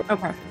chest. So.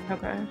 Okay.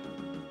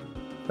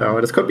 No,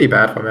 this could be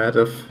bad for Matt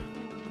if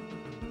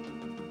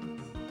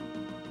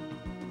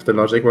the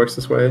logic works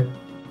this way.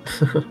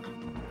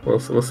 we'll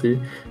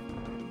see.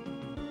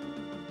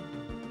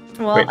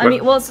 Well,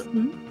 wait, what's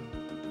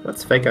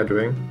Faker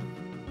doing?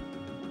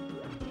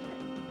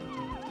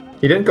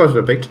 He didn't go to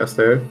the big chest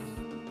there.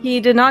 He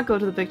did not go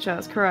to the big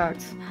chest,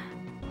 correct.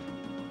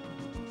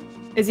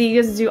 Is he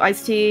going to do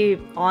iced tea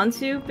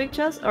onto big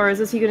chest? Or is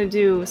he going to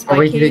do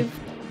spike cave?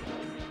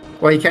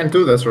 Well, he can't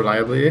do this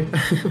reliably.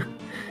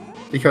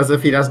 Because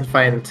if he doesn't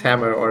find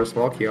hammer or a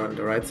small key on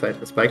the right side of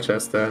the spike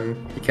chest, then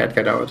he can't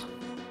get out.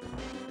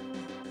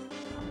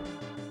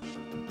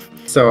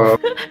 So,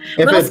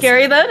 a little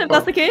scary then, if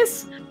that's the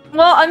case.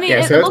 Well, I mean,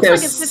 yeah, it looks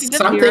like it's 50-50,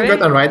 something right?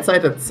 good on right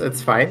side,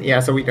 it's fine. Yeah,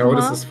 so we know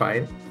this is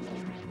fine.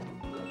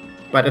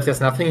 But if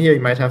there's nothing here, you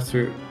might have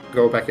to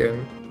go back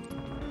in.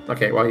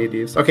 Okay, while he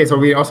leaves. Okay, so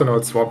we also know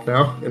it's swamped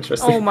now.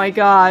 Interesting. Oh my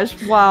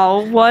gosh!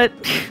 Wow, what?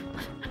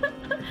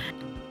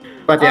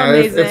 But yeah,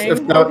 if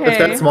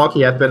that small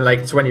key had been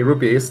like 20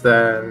 rupees,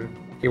 then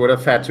he would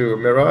have had to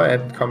mirror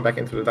and come back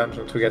into the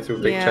dungeon to get to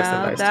big chest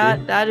and iced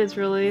tea. that is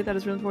really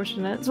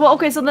unfortunate. So, well,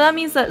 okay, so that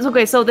means that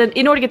so then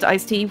in order to get to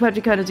iced tea, you have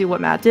to kind of do what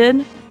Matt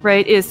did,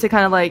 right? Is to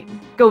kind of like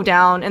go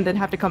down and then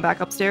have to come back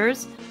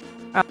upstairs.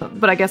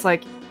 But I guess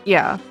like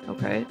yeah,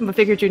 okay. But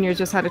Figure Junior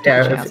just had to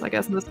take a chance, I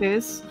guess, in this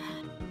case.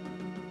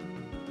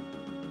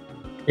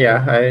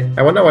 Yeah,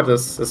 I wonder what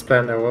this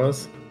plan there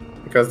was,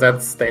 because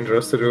that's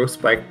dangerous to do.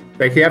 Spike,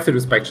 like you have to do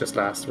spike chest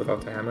last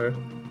without the hammer,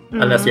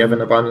 unless you have an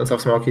abundance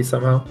of small keys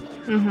somehow.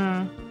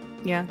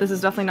 Yeah, this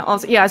is definitely not.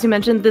 Also, yeah, as you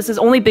mentioned, this is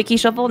only big key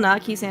shuffle,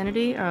 not key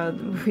sanity.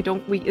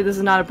 This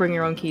is not a bring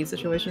your own key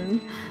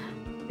situation,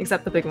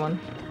 except the big one.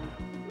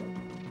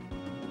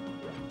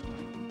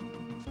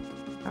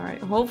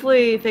 Alright,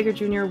 hopefully Faker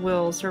Jr.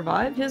 will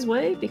survive his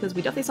way, because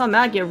we definitely saw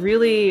Matt get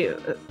really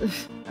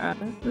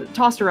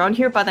tossed around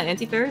here by that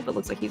anti-fairy, but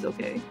looks like he's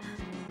okay.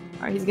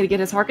 Alright, he's gonna get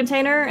his heart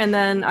container, and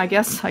then I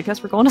guess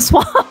we're going to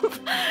swamp.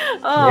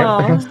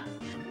 Yeah,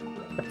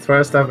 that's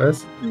where stuff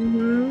is.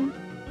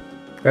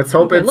 Let's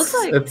hope it's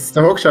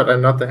the hookshot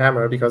and not the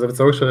hammer, because if it's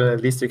hookshot, then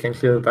at least you can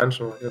clear the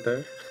dungeon while you're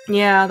there.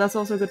 Yeah, that's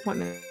also a good point,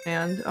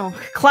 man. Oh,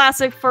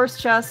 classic first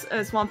chest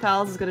Swamp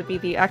Palace is gonna be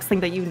the X thing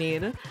that you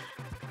need.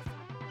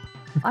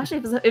 Actually,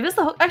 if it's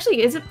the hook,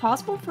 actually, is it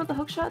possible for the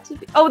hookshot to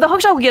be? Oh, the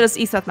hookshot will get us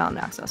East Death Mountain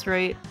access,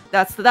 right?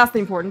 That's the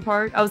important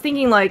part. I was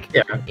thinking like,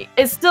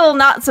 it's still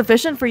not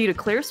sufficient for you to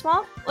clear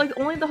swamp, like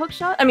only the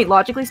hookshot. I mean,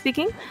 logically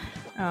speaking.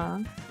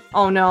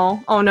 Oh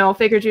no,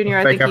 Faker Jr.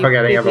 I think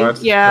forgetting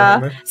about.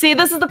 Yeah. See,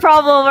 this is the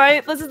problem,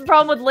 right? This is the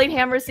problem with late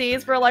hammer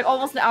seeds. We're like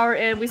almost an hour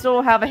in. We still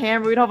don't have a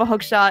hammer. We don't have a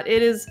hookshot.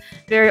 It is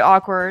very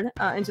awkward,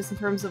 and just in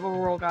terms of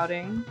overworld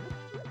routing.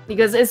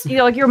 because it's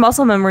like your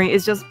muscle memory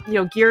is just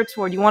geared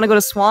toward you want to go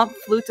to swamp,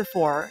 flute to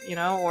 4,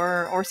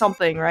 or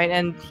something, right?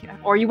 And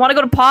or you want to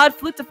go to pod,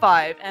 flute to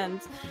 5, and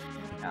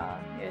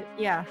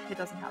it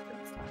doesn't happen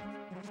this time.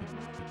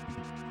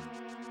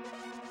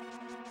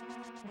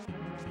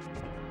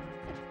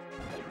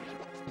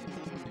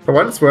 For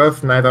what it's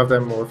worth, neither of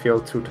them will feel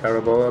too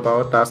terrible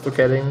about last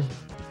locating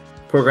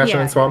progression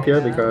in Swamp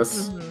here,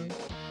 because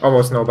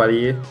almost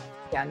nobody.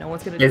 Yeah, no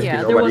one's gonna.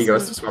 Nobody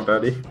goes to Swamp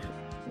early.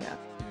 Yeah.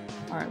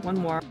 All right, one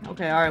more.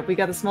 Okay, all right, we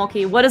got the small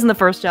key. What is in the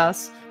first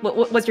chest?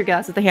 What's your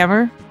guess? Is it the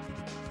hammer?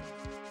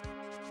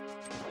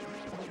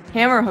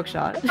 Hammer or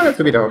hookshot? It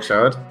could be the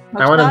hookshot.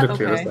 I want them to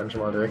clear this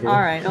dungeon while they're here.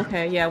 All right.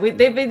 Okay. Yeah.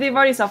 They've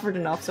already suffered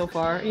enough so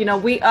far.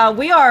 We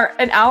are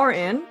an hour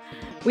in.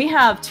 We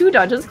have 2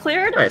 dungeons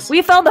cleared. Nice.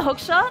 We found the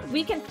hookshot.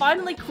 We can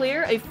finally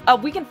clear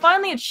we can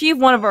finally achieve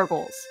one of our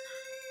goals.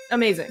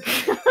 Amazing.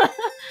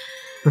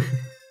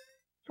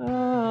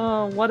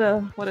 Oh, what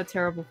a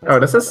terrible place. Oh,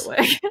 this is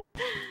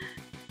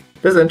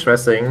this is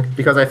interesting,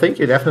 because I think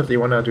you definitely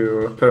want to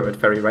do Pyramid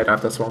Ferry right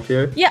after Swamp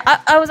here. Yeah,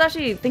 I was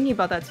actually thinking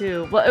about that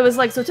too. Well, it was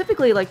like, so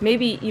typically, like,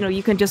 maybe,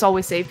 you can just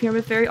always save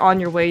Pyramid Ferry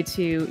on your way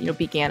to,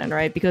 beat Ganon,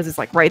 right? Because it's,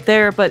 like, right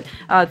there. But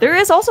there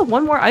is also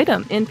one more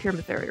item in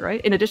Pyramid Ferry,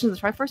 right? In addition to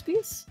the Triforce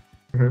piece.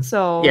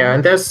 So... Yeah,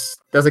 and there's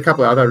a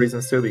couple other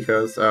reasons too,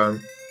 because...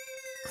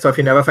 so if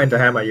you never find the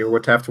hammer, you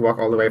would have to walk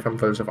all the way from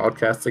Village of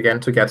Outcasts again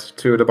to get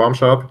to the bomb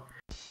shop.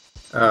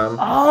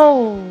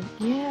 Oh,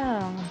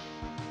 yeah.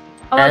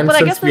 And but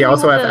since we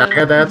also have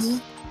Agadat,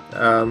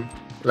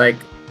 like,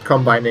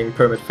 combining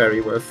Pyramid Ferry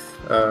with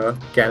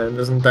Ganon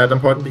isn't that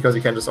important, because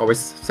you can just always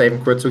save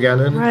and quit to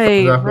Ganon.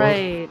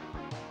 Right.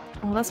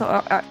 Oh, that's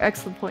an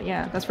excellent point.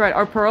 Yeah, that's right.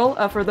 Our Pearl,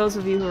 for those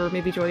of you who are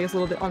maybe joining us a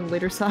little bit on the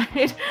later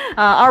side,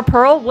 our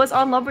Pearl was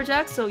on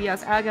Lumberjack, so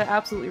yes, Aga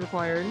absolutely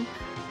required.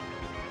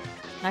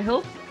 I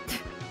hope.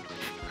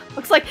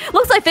 Looks like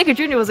Faker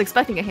Jr. was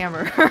expecting a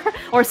hammer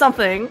or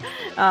something.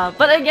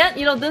 But again,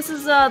 this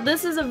is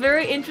a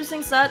very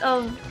interesting set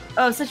of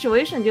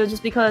situations.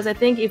 Just because I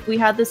think if we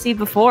had this seed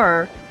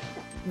before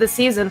the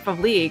season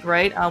from League,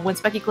 right, when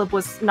Specky Clip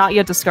was not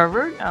yet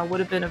discovered,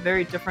 would have been a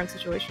very different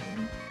situation.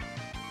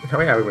 Oh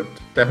yeah, we would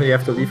definitely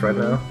have to leave right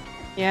now.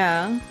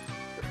 Yeah.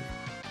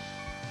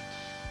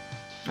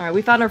 All right,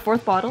 we found our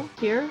 4th bottle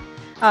here.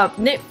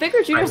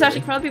 Faker Jr. is actually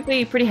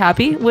probably pretty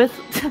happy with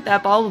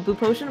that bottle of Blue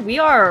Potion. We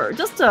are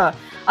just a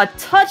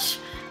touch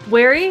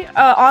wary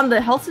on the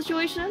health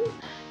situation.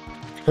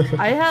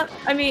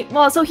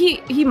 So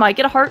he might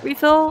get a heart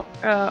refill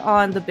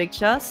on the big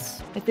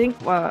chest. I think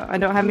I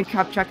haven't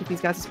kept track of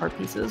these guys' heart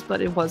pieces, but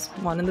it was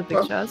one in the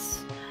big chest.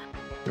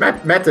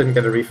 Matt didn't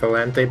get a refill,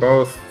 and they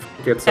both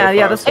did so far.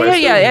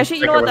 Actually,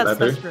 you know what?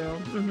 That's true.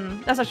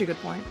 That's actually a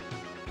good point.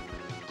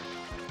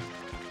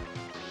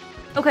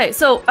 Okay,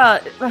 so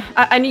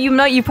I mean,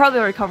 you probably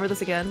already covered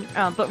this again,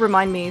 but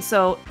remind me.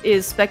 So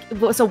with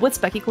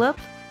Specky Clip,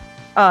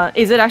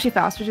 is it actually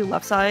faster to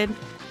left side,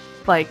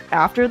 like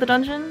after the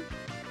dungeon,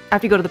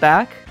 after you go to the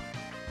back?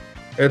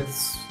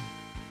 It's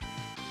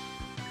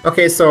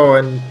okay. So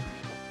in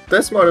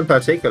this mode in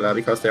particular,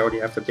 because they already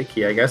have the big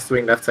key, I guess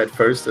doing left side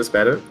first is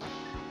better,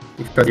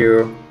 because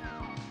you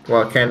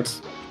can't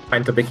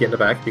find the big key in the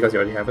back because you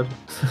already have it.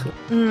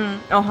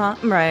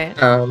 Right.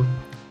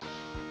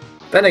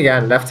 Then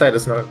again, left side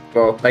is not,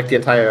 like the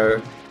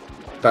entire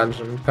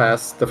dungeon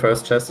past the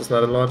first chest is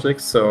not in logic,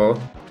 so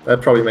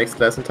that probably makes it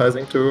less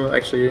enticing to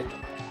actually,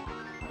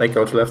 like,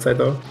 go to left side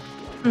though.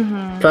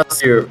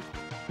 Plus you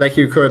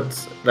could,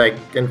 like,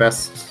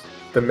 invest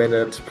the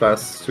minute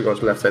plus to go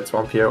to left side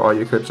swamp here, or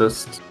you could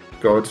just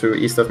go to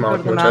east of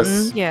mountain, which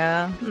is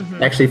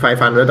actually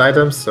 500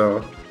 items,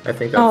 so I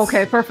think that's... Oh,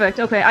 okay, perfect.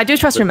 Okay, I do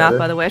trust your math,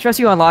 by the way. I trust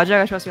you on logic,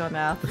 I trust you on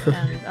math,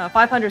 and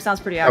 500 sounds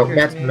pretty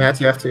accurate to me.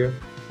 Matt, you have to...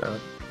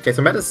 Okay,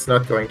 so Matt is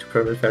not going to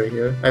Pyramid Ferry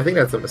here. I think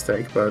that's a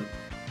mistake, but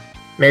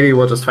maybe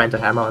we'll just find a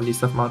hammer on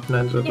east of mountain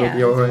and it will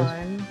be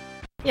alright.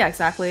 Yeah,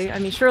 exactly. I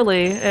mean,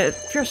 surely,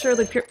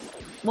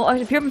 well,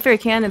 actually, Pyramid Ferry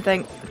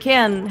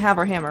can have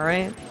our hammer,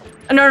 right?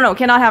 No,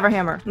 cannot have our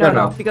hammer.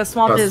 No, because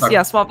Swamp is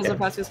a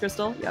Precious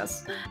Crystal.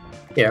 Yes.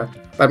 Yeah,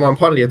 but more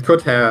importantly, it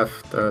could have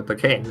the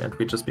cane, and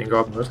we'd just be in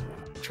Goblet.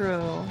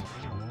 True.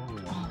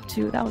 Oh,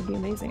 dude, that would be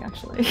amazing,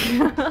 actually.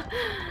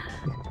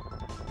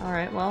 All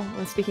right. Well,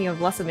 speaking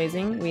of less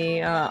amazing,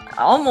 we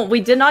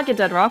did not get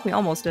Dead Rock. We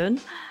almost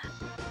did.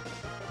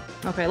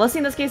 Okay, let's see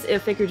in this case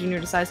if Faker Jr.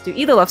 decides to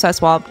either left side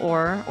swap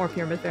or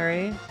Pyramid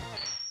Ferry.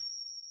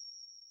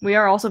 We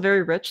are also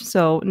very rich,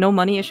 so no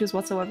money issues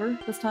whatsoever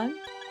this time.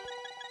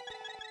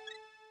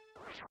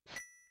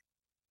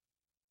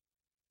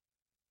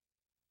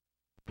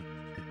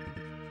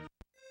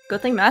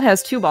 Good thing Matt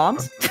has 2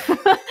 bombs.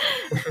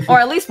 Or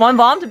at least 1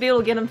 bomb to be able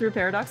to get him through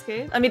Paradox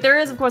Cave. I mean, there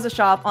is, of course, a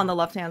shop on the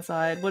left-hand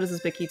side. What is this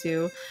big key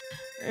to?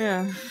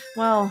 Yeah,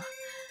 well...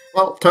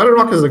 Well, Turtle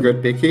Rock is a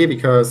good big key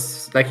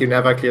because, like, you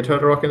never clear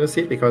Turtle Rock in the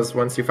seed, because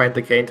once you find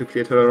the cane to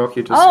clear Turtle Rock,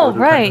 you just... Oh,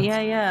 right,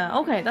 yeah.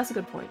 Okay, that's a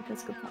good point.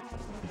 That's a good point.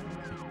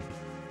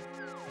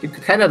 You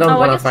kind of don't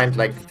want to find,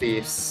 like,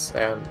 thieves,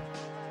 and...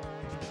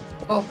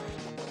 Well,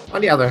 on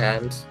the other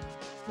hand,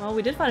 Well,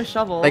 we did find a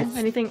shovel. Like,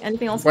 anything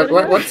else?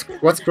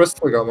 What's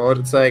Crystal Go mode?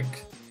 It's like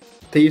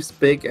Thieves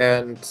Big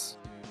and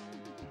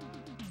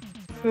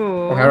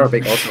O'Hara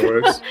Big also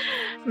works.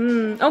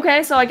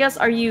 Okay, so I guess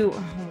are you?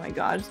 Oh my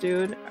gosh,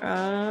 dude.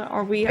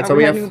 Are we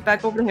heading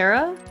back over to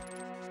Hera?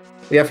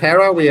 We have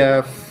Hera. We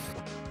have.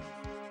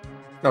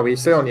 No, we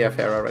still only have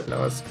Hera right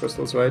now as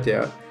crystals, right?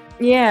 Yeah.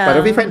 Yeah. But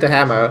if we find the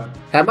hammer,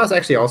 hammer's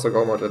actually also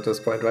Go mode at this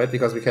point, right?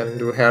 Because we can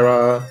do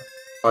Hera,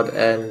 Mud,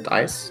 and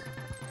Ice,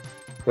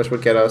 which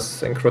would get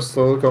us in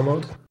crystal Go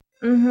mode.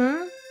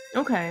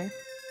 Okay.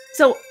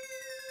 So,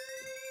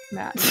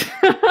 Matt,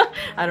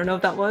 I don't know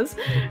if that was.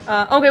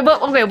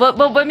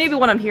 But maybe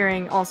what I'm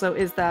hearing also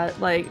is that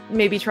like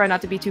maybe try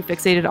not to be too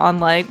fixated on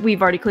like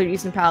we've already cleared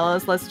Eastern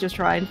Palace. Let's just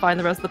try and find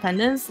the rest of the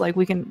pendants. Like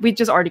we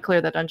just already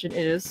cleared that dungeon.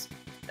 It is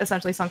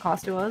essentially sunk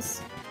cost to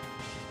us.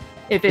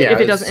 If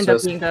it doesn't end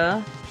up being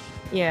the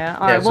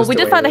alright. Well, we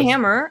did find the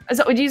hammer.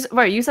 So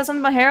you said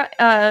something about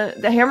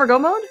the hammer Go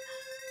mode?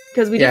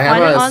 Because we did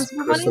find it on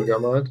Super Money? Go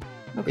mode.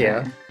 Okay.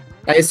 Yeah.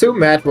 I assume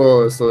Matt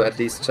will still at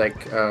least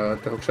check the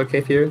hookshot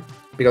cave here.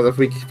 Because if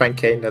we find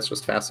Kane, that's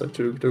just faster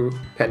to do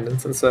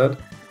pendants instead.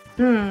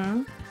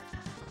 Oh,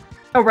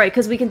 right,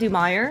 because we can do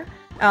Meyer.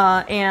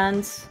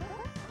 And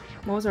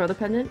what was our other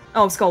pendant?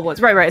 Oh,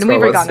 Skullwoods. Right. And we've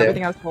already gotten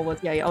everything out of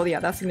Skullwoods. Yeah. Oh, yeah,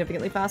 that's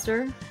significantly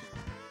faster.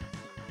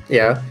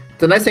 Yeah.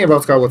 The nice thing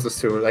about Skullwoods is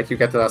too, like you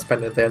get the last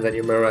pendant there and then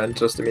you mirror and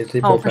just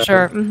immediately pull. Oh, for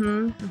sure.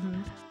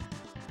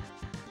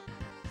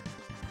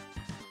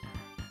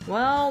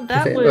 Well,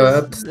 that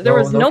was... There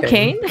was no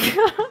cane.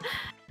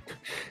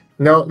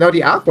 No,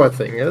 the awkward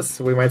thing is,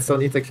 we might still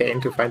need the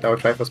cane to find our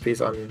Triforce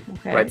piece on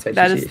right side.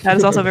 That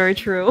is also very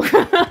true.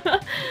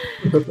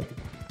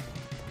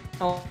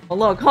 Oh,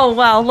 look. Oh,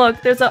 wow,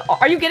 look. There's a...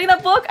 Are you getting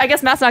that book? I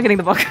guess Matt's not getting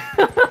the book.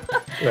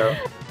 No.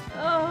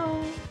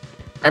 Oh.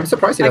 I'm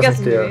surprised he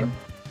doesn't clear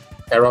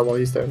Hera while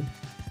he's there.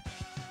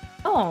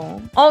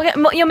 Oh,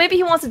 yeah, maybe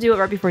he wants to do it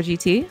right before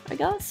GT, I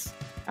guess.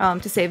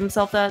 To save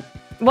himself that...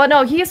 Well,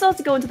 no, he still has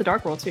to go into the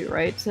Dark World too,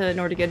 right? In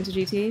order to get into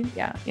GT?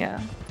 Yeah.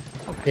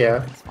 Okay, yeah.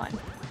 That's fine.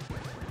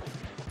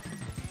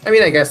 I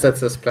mean, I guess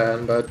that's his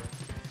plan, but...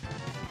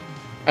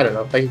 I don't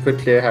know, like you could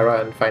clear Hera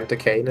and find the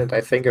cane, and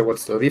I think it would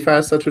still be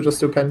faster to just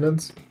do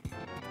pendants.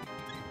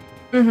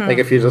 Like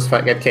if you just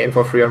get cane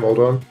for free on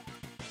Moldorm.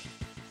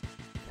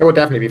 It would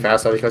definitely be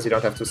faster because you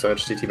don't have to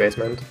search GT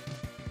basement.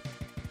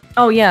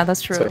 Oh yeah,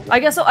 that's true. So,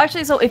 I guess so.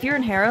 Actually, so if you're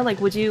in Hera, like,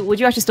 would you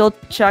actually still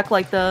check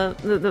like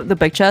the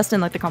big chest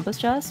and like the compass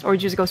chest, or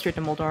would you just go straight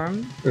to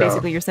Moldorm? No.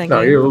 Basically, you're saying.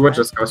 No, you would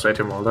just go straight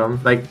to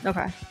Moldorm. Like.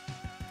 Okay.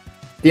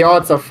 The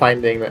odds of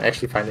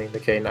actually finding the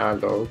cane are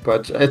low,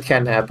 but it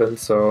can happen.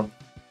 So,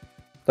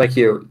 like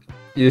you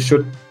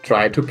should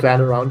try to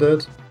plan around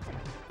it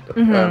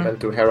and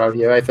do Hera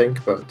here, I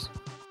think. But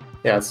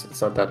yeah,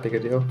 it's not that big a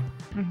deal.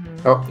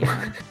 Oh.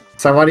 Yeah.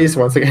 Somebody's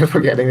once again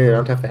forgetting they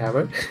don't have the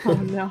hammer. Oh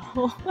no.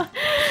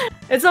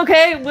 It's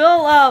okay.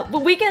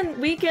 We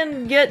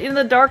can get in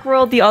the Dark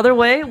World the other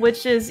way,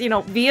 which is,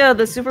 via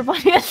the Super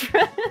Bunny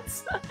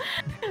entrance.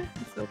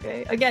 It's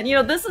okay. Again,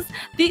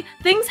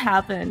 things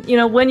happen.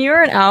 When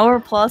you're an hour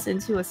plus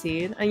into a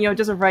seed and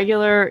just a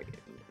regular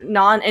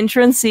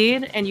non-entrance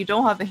seed and you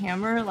don't have the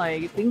hammer,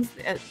 like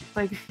it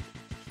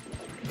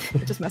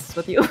just messes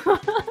with you.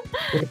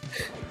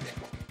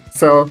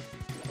 So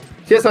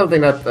here's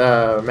something that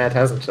Matt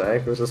hasn't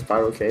checked, which is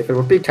Spiral Cave. It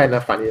would be kind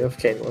of funny if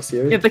Kane was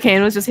here. If the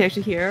Kane was just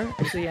actually here.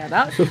 Actually, yeah,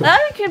 that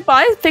can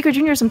buy Faker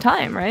Jr. some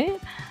time, right?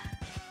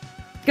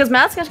 Because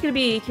Matt's actually going to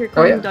be here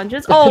clearing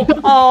dungeons.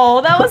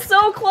 Oh, that was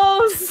so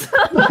close!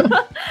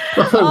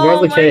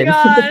 Oh my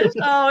gosh!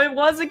 Oh, it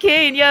was a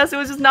Kane. Yes, it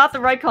was just not the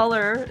right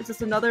color. It's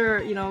just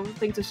another,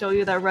 thing to show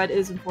you that red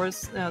is, of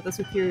course, the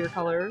superior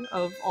color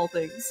of all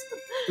things.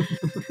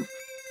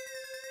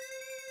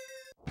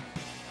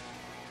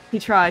 He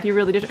tried. He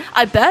really did.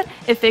 I bet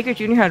if Faker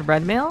Jr. had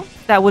red mail,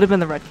 that would have been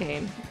the red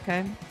cane.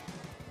 Okay.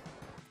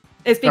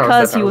 It's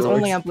because he was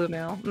only on blue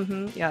mail.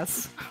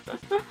 Yes.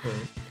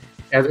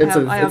 I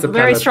have a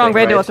very strong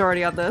rando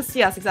authority on this.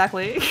 Yes,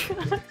 exactly.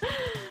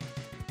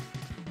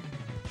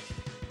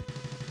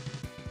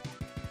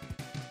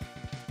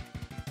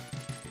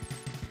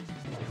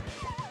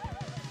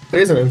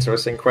 Here's an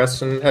interesting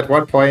question. At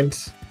what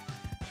point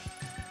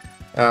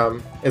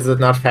is it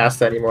not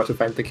faster anymore to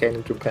find the cane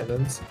and do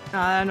pendants?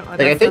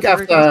 I think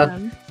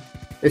after,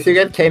 if you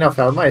get Cane of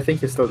Helma, I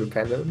think you still do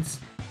pendants.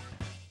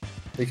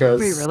 Because,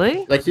 wait,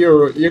 really? Like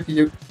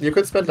you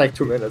could spend like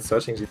 2 minutes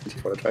searching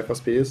GT for the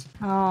Triforce piece.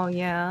 Oh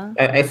yeah.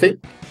 I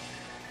think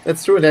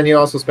that's true, and then you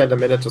also spend a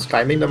minute just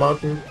climbing the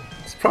mountain.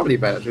 It's probably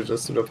better to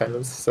just do the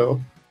pendants.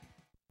 So.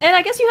 And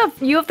I guess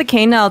you have the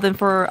cane now then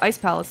for Ice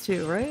Palace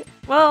too, right?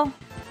 Well.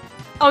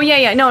 Oh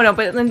yeah, no,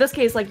 but in this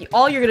case, like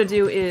all you're gonna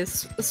do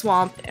is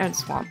Swamp,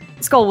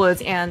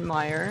 Skullwoods, and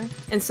Mire,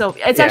 and so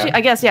it's actually,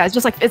 I guess, it's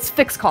just like it's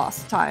fixed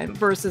cost time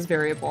versus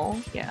variable,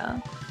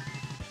 yeah.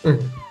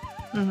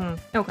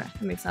 Okay,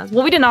 that makes sense.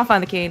 Well, we did not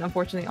find the cane,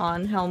 unfortunately,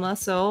 on Helma,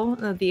 so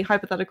the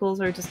hypotheticals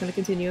are just gonna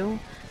continue.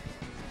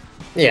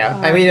 Yeah,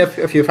 I mean,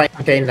 if you find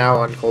cane now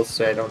on Cold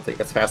Stray, I don't think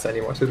it's fast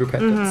anymore to do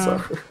pendants.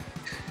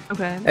 So.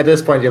 Okay. At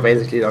this point, you're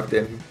basically locked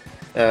in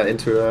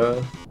into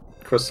a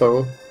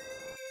Crystal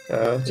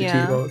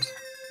GT mode.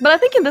 But I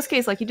think in this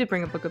case, like, you did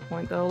bring up a good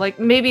point, though. Like,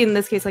 maybe in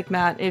this case, like,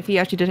 Matt, if he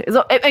actually did...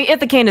 If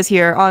the cane is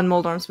here on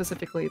Moldorm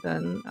specifically,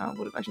 then I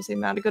would have actually saved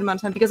Matt a good amount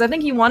of time. Because I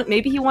think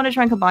maybe he wanted to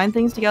try and combine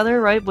things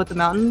together, right, with the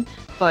mountain.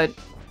 But,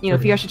 you know,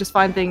 if you actually just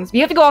find things... You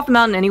have to go off the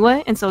mountain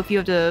anyway, and so if you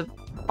have to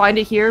find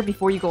it here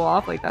before you go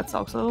off, like, that's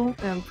also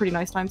a pretty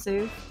nice time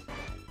save.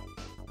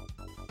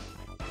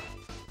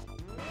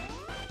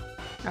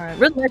 Alright,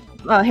 really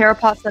nice Hera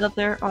pot setup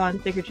there on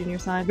Faker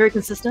Jr.'s side. Very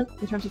consistent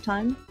in terms of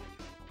time.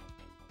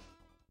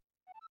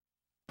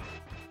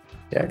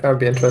 Yeah, gonna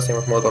be interesting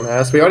what Moldorm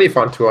has. We already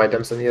found 2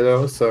 items in here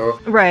though, so...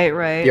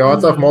 Right. The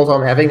odds of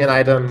Moldorm having an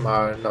item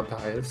are not the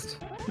highest.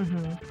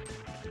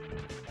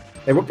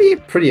 It would be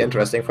pretty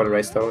interesting for the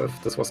race though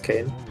if this was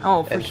Kane.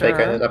 Oh, for and sure.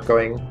 Faker ended up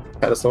going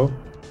pedestal.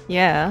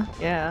 Yeah.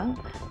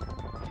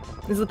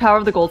 This is the power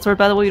of the gold sword,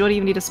 by the way. You don't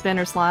even need to spin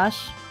or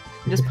slash.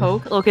 You just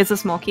poke. Look, it's a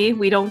small key.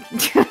 We don't...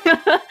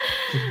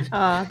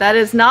 that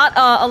is not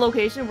a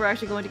location we're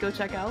actually going to go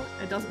check out.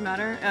 It doesn't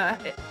matter.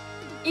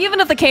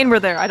 Even if the cane were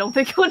there, I don't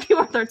think it would be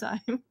worth our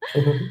time.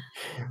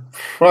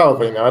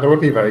 Probably not. It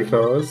would be very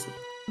close.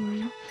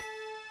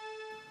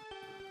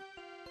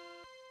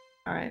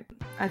 Alright.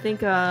 I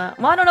think, well,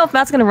 I don't know if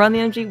Matt's gonna run the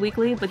energy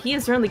weekly, but he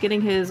is certainly getting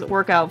his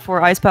workout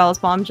for Ice Palace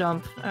Bomb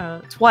Jump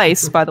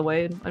twice, by the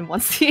way, in one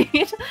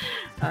seed.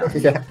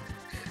 Yeah.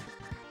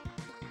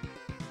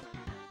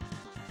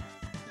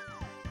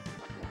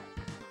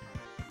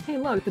 Hey,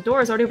 look, the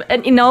door is already open.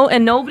 And, you know,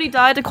 and nobody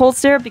died to Cold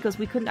Stare because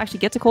we couldn't actually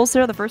get to Cold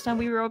Stare the first time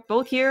we were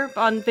both here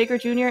on Faker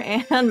Jr.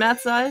 and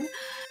Matt's side.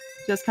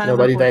 Just kind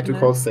Nobody died to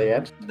Cold Stare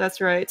yet. That's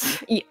right.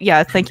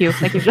 Yeah, thank you.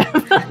 Thank you, Jeff.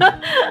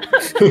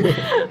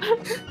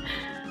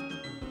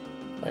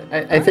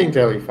 I think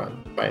they'll be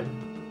fun. Fine.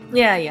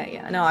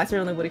 Yeah. No, I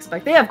certainly would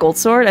expect. They have Gold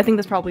Sword. I think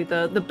that's probably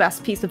the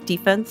best piece of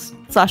defense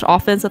 /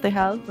 offense that they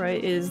have,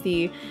 right? Is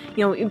the,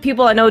 you know,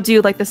 people I know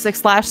do like the 6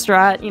 slash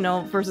strat, you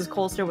know, versus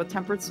Cold Stare with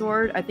Tempered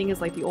Sword. I think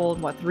is like the old,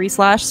 3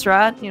 slash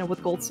strat, you know,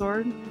 with Gold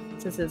Sword,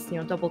 since it's, you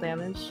know, double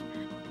damage.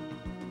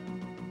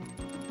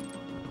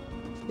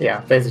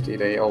 Yeah, basically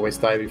they always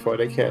die before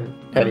they can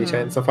have any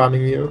chance of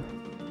harming you.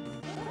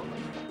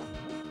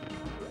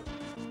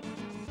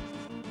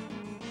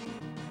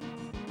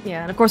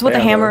 Yeah, and of course with the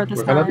hammer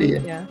this time.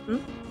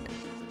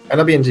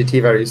 Gonna be in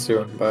GT very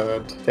soon,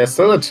 but there's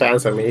still a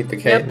chance that we need the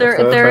cane. Yep,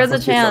 there is a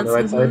chance.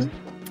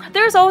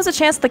 There's always a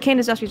chance the cane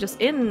is actually just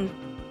in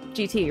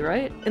GT,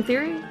 right? In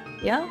theory?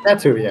 Yeah? That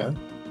too, yeah.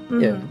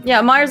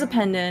 Yeah, Myers a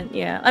pendant,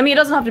 yeah. I mean, it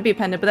doesn't have to be a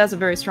pendant, but that's a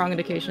very strong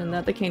indication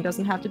that the cane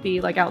doesn't have to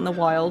be, like, out in the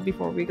wild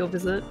before we go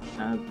visit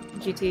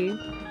GT.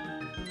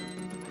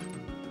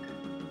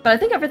 But I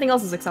think everything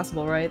else is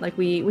accessible, right? Like,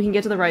 we can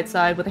get to the right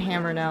side with a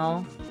hammer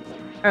now.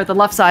 Or the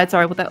left side,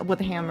 sorry, with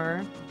the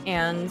hammer.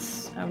 And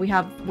we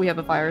have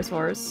a virus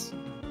horse.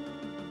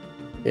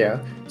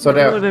 Yeah, so it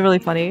would have been really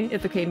funny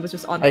if the cane was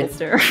just on Cold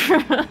Stare.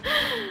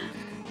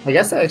 I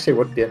guess that actually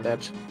would be a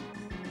match.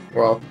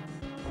 Well,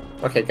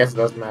 okay, I guess it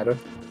doesn't matter.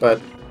 But,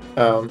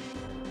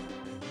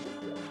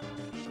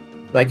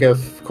 like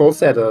if Cold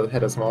Stare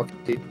had a small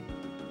key.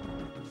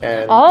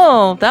 And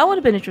oh, that would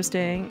have been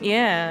interesting.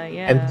 Yeah.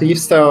 And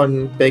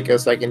Thiefstone big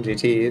is like in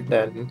GT,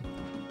 then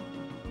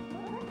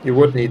you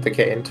would need the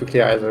cane to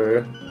clear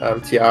either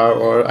TR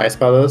or Ice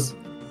Palace.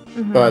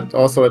 But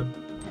also,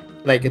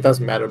 it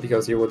doesn't matter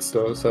because you would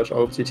still search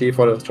all GT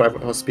for the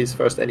Triforce speeds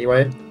first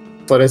anyway.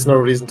 So there's no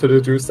reason to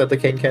deduce that the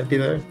cane can't be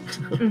there.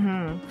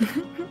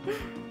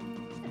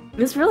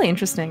 It's really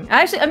interesting.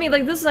 Actually, I mean,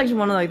 like, this is actually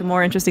one of the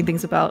more interesting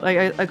things about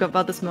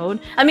about this mode.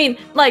 I mean,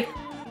 we're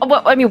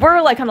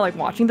kind of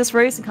watching this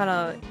race and kind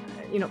of,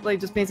 you know,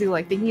 just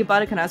basically thinking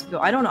about it, kind of as we go.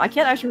 I don't know. I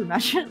can't actually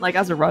imagine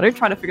as a runner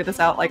trying to figure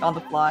this out on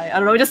the fly. I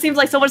don't know. It just seems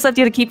like so much stuff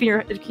you have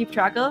to keep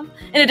track of.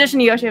 In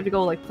addition, you actually have to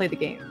go play the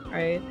game,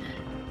 right?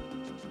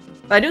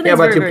 But I do think yeah, it's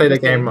but very, you play very the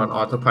game on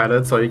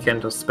autopilot, so you can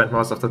just spend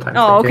most of the time.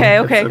 Oh, thinking.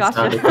 okay, it's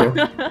gotcha. cool.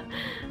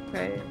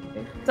 Right.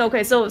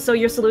 So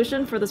your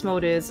solution for this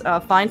mode is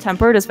find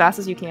Tempered as fast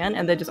as you can,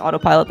 and then just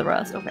autopilot the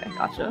rest. Okay,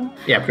 gotcha.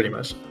 Yeah, pretty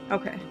much.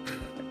 Okay.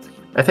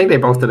 I think they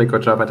both did a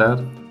good job at that.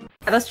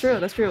 Yeah, that's true.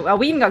 That's true.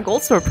 We even got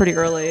Gold Sword pretty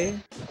early.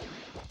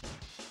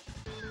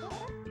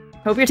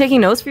 Hope you're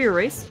taking notes for your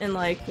race in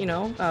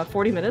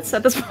 40 minutes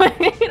at this point,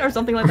 or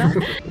something like that.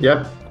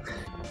 Yep.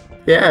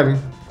 Yeah,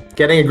 I'm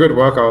getting a good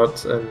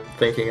workout and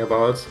thinking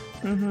about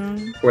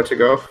where to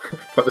go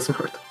for this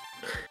mode.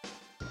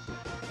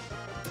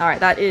 All right,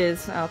 that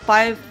is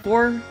 5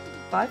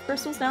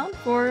 crystals down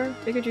for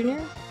Faker Jr.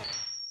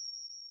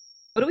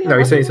 What do we have? No,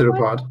 he says to the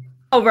pod.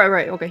 Oh,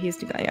 right. Okay, he's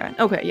do that. Yeah.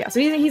 Okay, yeah. So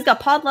he's got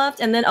pod left,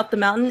 and then up the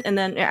mountain, and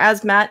then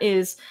as Matt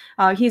is,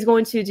 he's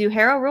going to do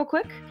Hera real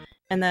quick,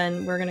 and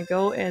then we're gonna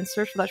go and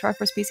search for that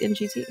Triforce piece in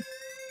GT.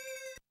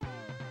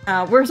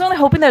 We're certainly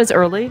hoping that it's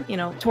early. You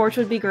know, Torch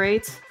would be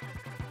great.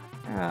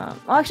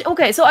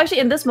 Actually,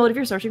 in this mode, if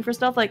you're searching for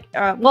stuff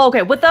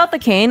without the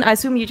cane, I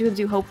assume you can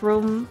do Hope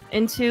Room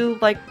into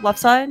left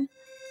side.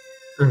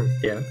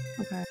 Yeah.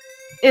 Okay.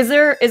 Is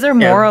there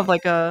more of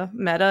like a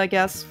meta, I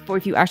guess, for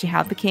if you actually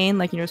have the cane,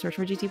 like search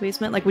for GT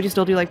basement? Like, would you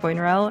still do like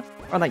Boiner out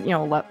or like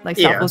like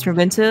Southwest room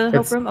into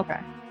Hope Room? Okay.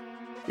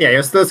 Yeah,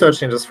 you're still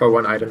searching just for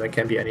one item that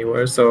can be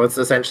anywhere, so it's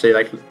essentially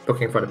like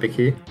looking for the big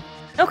key.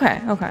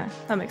 Okay,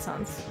 that makes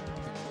sense.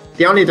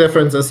 The only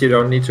difference is you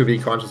don't need to be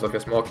conscious of your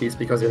small keys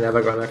because you're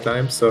never gonna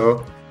climb,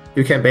 so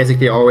you can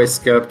basically always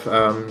skip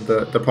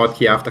the pod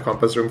key after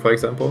compass room, for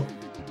example.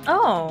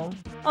 Oh,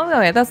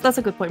 yeah, that's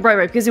a good point.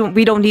 Right, because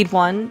we don't need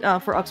one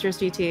for upstairs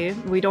GT.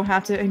 We don't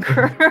have to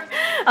incur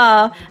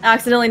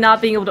accidentally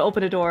not being able to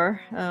open a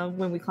door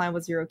when we climb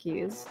with 0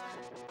 keys.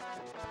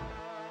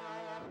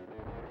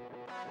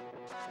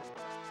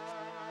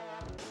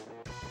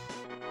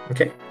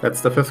 Okay,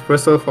 that's the 5th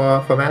crystal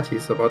for Matt.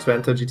 He's about to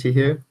enter GT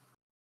here.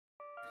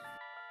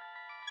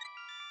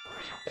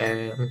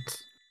 And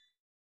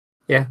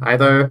yeah,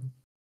 either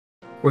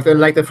within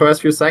like the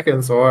first few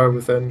seconds or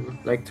within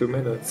like 2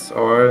 minutes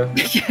or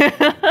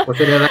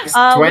within the next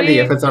 20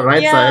 if it's on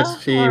right side,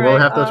 he will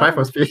have the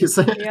Triforce piece.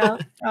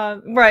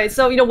 Right.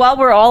 So, while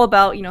we're all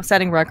about,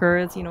 setting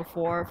records,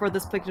 for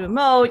this particular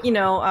mode,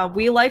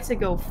 we like to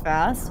go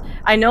fast.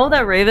 I know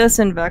that Ravis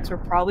and Vex are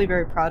probably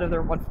very proud of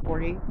their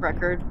 140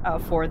 record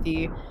for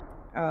the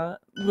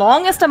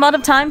longest amount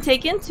of time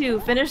taken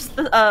to finish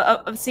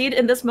the seed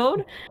in this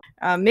mode.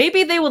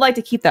 Maybe they would like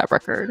to keep that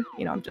record.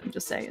 I'm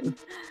just saying.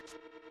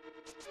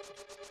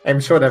 I'm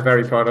sure they're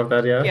very proud of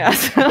that, yeah.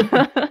 Yes.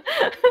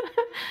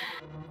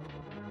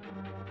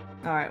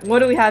 Alright, what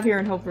do we have here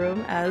in Hope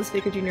Room as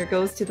Faker Jr.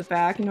 goes to the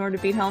back in order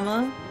to beat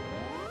Helma?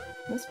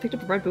 Just picked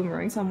up a red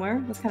boomerang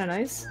somewhere. That's kind of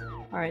nice.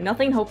 Alright,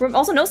 nothing in Hope Room.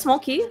 Also, no small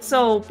key.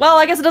 So, well,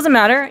 I guess it doesn't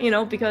matter,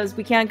 because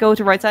we can't go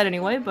to right side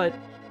anyway, but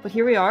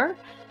here we are.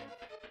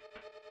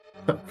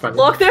 Funny.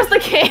 Look, there's the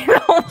cane!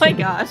 Oh my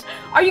gosh.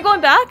 Are you going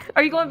back?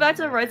 Are you going back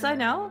to the right side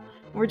now?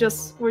 We're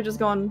just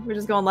going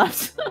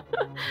left.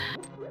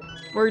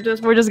 We're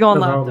just going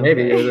left.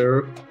 Maybe you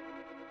do.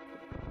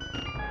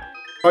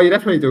 Oh, you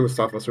definitely do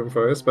Southwest room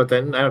first, but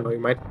then, I don't know, you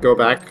might go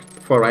back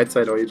for right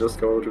side or you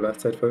just go to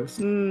left side first.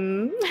 I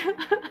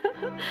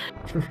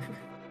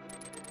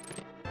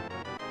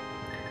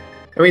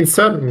mean,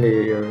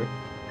 certainly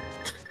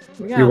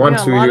you want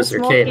to use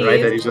your cane,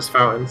 right, that you just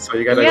found, so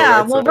you gotta go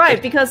right well, side.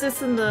 right, because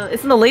it's in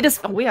the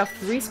latest. Oh, we have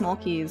 3 small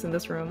keys in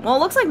this room. Well, it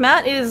looks like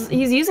Matt he's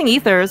using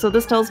ether, so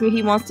this tells me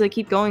he wants to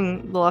keep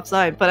going the left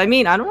side. But I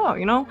mean, I don't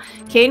know,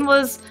 cane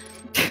was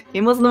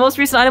the most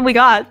recent item we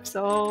got,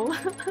 so.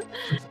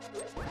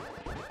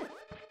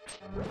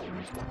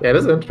 Yeah, it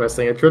is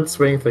interesting. It could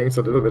swing things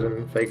a little bit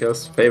in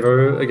Faker's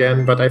favor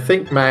again, but I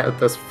think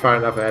Matt is far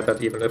enough ahead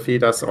that even if he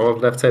does all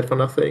of left side for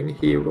nothing,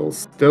 he will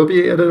still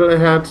be a little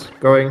ahead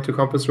going to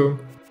compass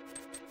room.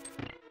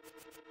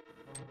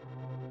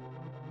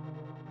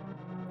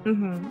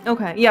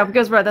 Okay, yeah,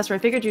 because that's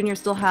right. Faker Jr.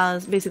 still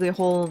has basically a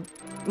whole,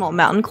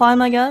 mountain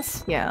climb, I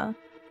guess. Yeah.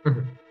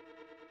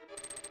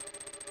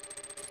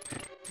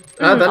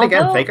 Then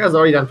again, Faker's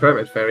already done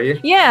Pyramid Fairy.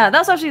 Yeah,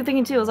 that's what I was actually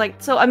thinking too. I was like,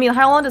 so I mean,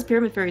 how long does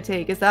Pyramid Fairy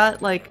take? Is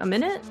that like a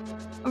minute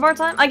of our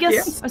time? I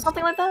guess, or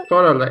something like that?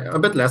 Sort of like a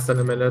bit less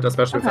than a minute,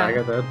 especially if I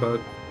get that, but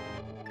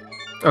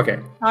okay.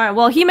 Alright,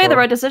 well, he made the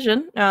right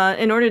decision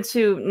in order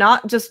to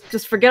not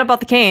just forget about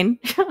the cane.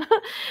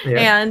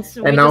 And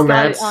we now just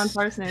got it on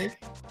Parsnake.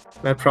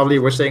 Matt probably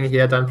wishing he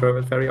had done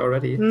Pyramid Fairy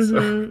already.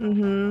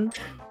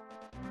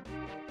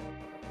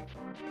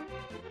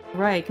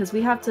 Right, because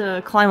we have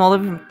to climb all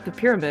over the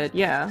pyramid,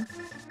 yeah.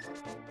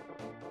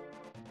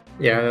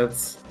 Yeah,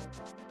 that's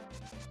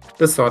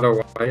sort of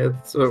why it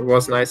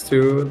was nice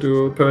to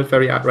do Pyramid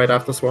Fairy right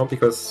after Swamp,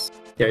 because,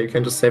 yeah, you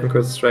can just save and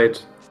quiz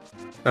straight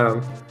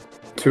to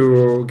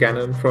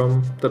Ganon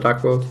from the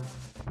Dark World.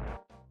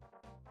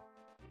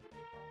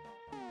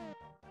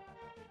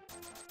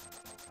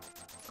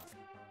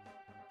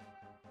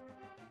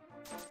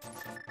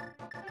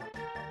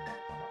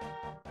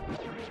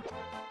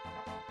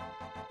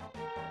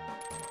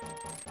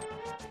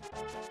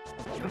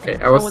 Okay,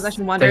 I was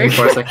actually wondering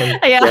for a second.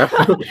 yeah.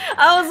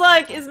 I was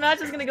like, is Matt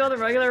just gonna go the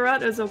regular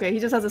route? It's okay. He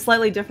just has a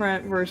slightly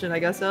different version, I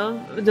guess,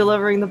 of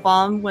delivering the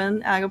bomb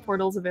when Aga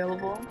Portal's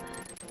available.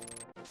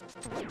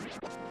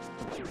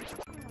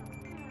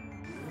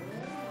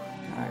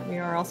 Alright, we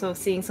are also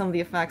seeing some of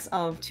the effects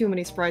of too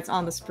many sprites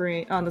on the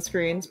screen,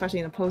 especially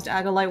in the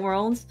post-Aga Light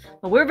worlds.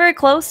 But we're very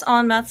close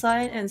on Matt's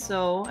side, and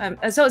so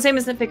same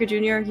as Faker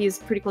Jr., he's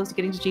pretty close to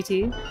getting to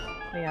GT.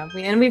 But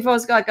yeah, we've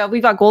also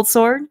got Gold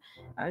Sword.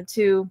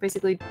 To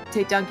basically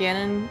take down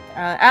Ganon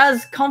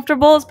as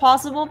comfortable as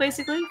possible,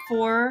 basically,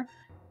 for...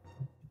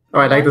 Oh,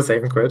 I like the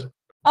save and quit.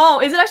 Oh,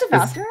 is it actually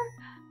faster?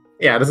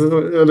 Yeah, this is a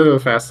little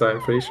faster,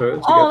 I'm pretty sure.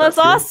 Oh, that's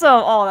awesome!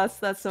 Oh,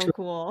 that's so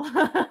cool.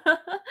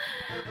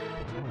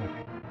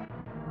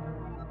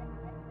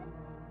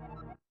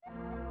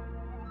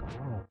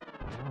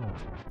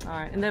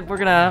 Alright, and then we're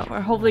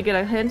gonna hopefully get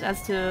a hint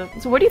as to...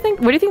 So where do you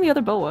think the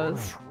other bow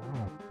was?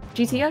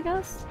 GT, I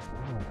guess?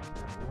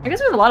 I guess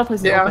we have a lot of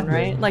places open,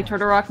 right? Like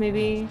Turtle Rock,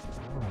 maybe,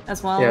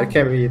 as well? Yeah, it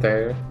can be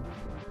there.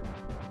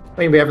 I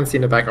mean, we haven't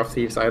seen the back of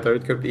Thieves either.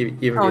 It could be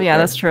even. Oh yeah,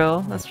 that's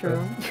true. That's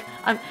true.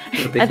 I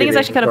think it's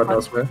actually kind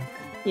of fun.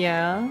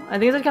 Yeah, I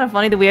think it's kind of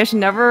funny that we actually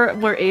never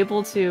were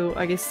able to,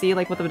 I guess, see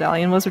like what the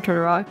medallion was for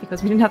Turtle Rock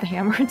because we didn't have the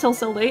hammer until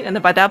so late, and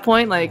then by that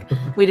point, like,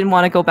 we didn't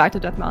want to go back to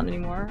Death Mountain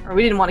anymore, or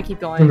we didn't want to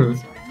keep going.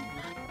 So.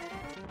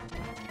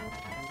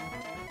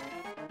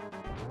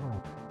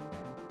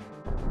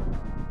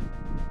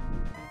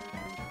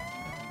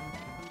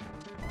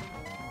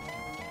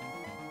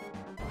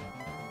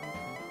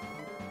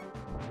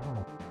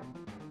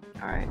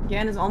 Alright,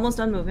 Gan is almost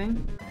done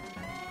moving.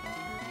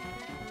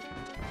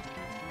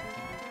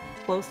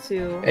 Close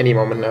to... Any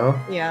moment now.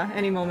 Yeah,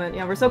 any moment.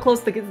 Yeah, we're so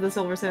close to get to the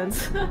Silver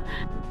Sands.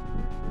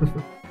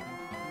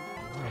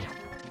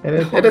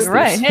 It is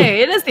right.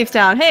 Hey, it is Thief's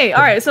Town. Hey,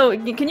 alright, so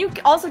can you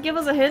also give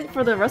us a hint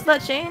for the rest of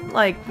that chain?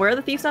 Like, where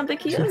the Thief's Town Big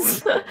Key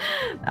is?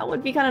 That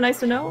would be kind of nice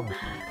to know.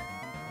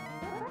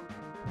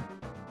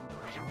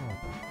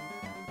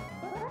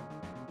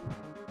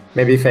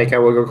 Maybe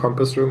Faker will go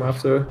Compass Room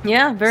after.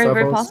 Yeah,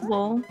 very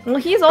possible. Well,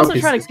 he's also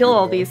trying to kill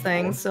all these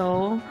things,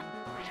 so...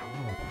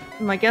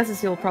 My guess is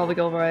he'll probably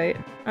go right.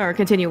 Or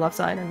continue left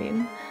side, I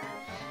mean.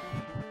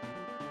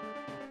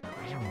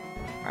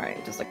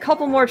 Alright, just a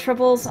couple more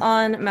triples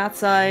on Matt's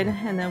side,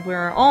 and then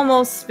we're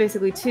almost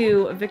basically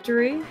to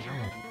victory.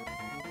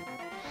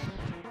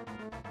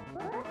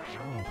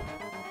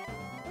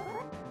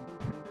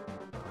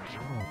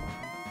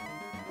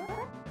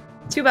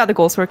 Too bad the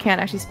Gold Sword can't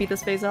actually speed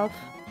this phase up.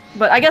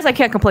 But I guess I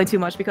can't complain too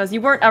much because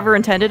you weren't ever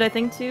intended, I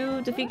think,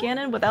 to defeat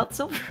Ganon without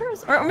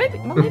silvers, or maybe,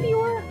 well, maybe you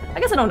were. I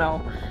guess I don't know,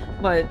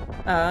 but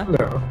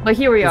no. But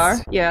here we are.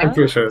 Yeah. I'm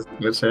pretty sure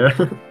it's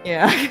good.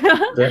 Yeah.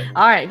 Yeah.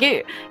 All right,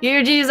 get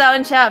your G's out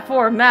in chat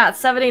for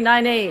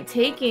Matt7898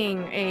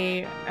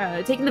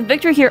 taking the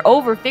victory here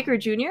over Faker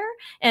Jr.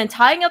 and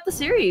tying up the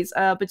series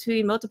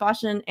between Motte,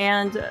 bashen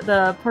and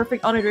the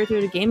perfect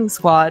Unadulterated gaming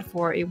squad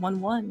for a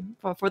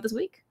 1-1 for this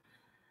week.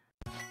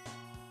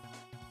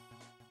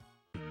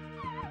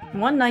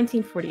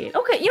 119.48.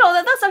 Okay, you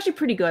know that's actually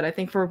pretty good. I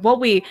think for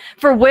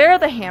where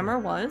the hammer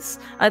was,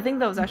 I think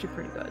that was actually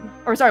pretty good.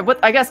 Or sorry,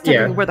 I guess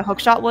technically where the hook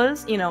shot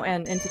was, you know,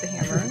 and into the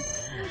hammer.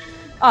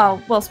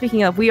 Oh well,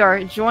 speaking of, we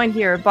are joined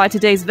here by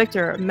today's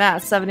victor,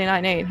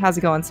 Matt7898. How's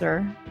it going,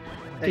 sir?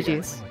 Hey,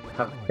 GG's.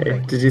 Hey,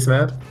 GG's,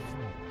 Matt.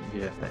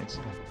 Yeah, thanks.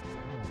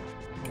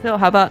 So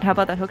how about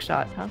that hook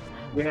shot, huh?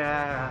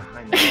 Yeah,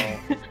 I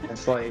know.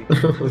 It's like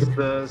with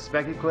the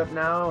spec equip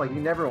now, like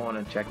you never want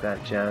to check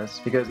that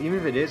chest because even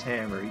if it is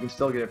hammer, you can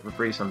still get it for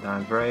free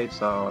sometimes, right?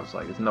 So it's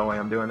like, there's no way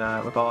I'm doing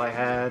that with all I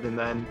had. And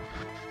then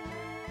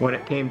when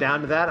it came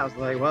down to that, I was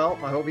like, well,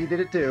 I hope he did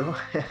it too.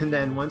 And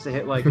then once it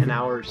hit like an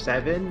hour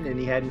 7 and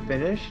he hadn't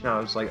finished, I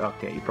was like,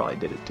 okay, he probably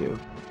did it too.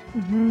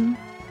 Mm-hmm.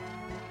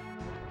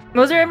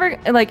 Was there ever,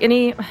 like,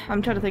 any...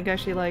 I'm trying to think,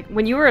 actually, like,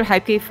 when you were at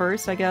Hypegate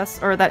first, I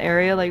guess, or that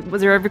area, like,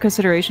 was there ever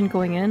consideration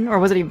going in? Or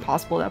was it even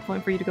possible at that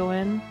point for you to go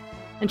in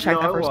and check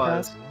that first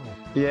pass?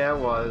 Yeah, it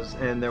was,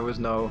 and there was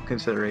no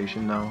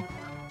consideration, no.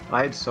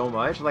 I had so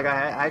much. Like,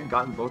 I'd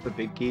gotten both the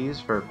big keys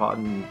for Pot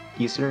and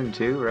Eastern,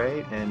 too,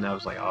 right? And I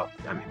was like, oh,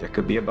 I mean, there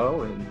could be a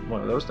bow in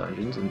one of those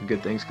dungeons, and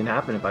good things can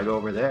happen if I go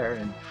over there.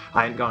 And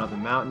I hadn't gone up the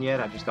mountain yet.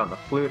 I'd just gotten the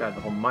flute. I had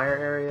the whole mire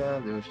area.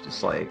 It was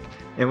just like...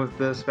 And with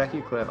the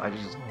Specky clip, I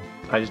just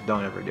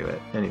don't ever do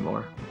it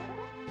anymore.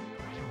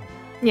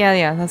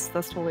 Yeah, that's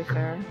totally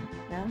fair.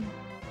 Yeah.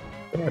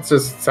 Yeah, it's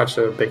just such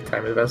a big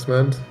time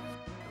investment.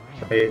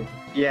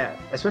 Yeah,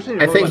 especially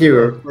in I think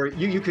where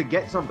you could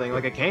get something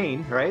like a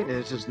cane, right? And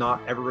it's just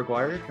not ever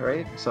required,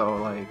 right? So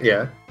like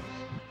yeah.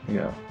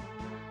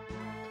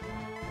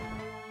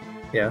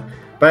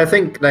 But I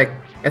think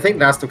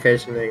last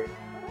occasioning,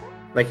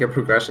 like your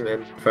progression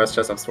in first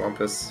chest of Swamp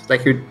is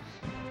like you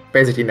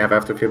basically never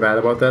have to feel bad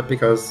about that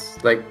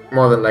because like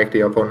more than likely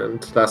your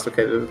opponent last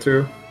located it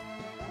too.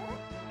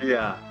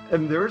 Yeah,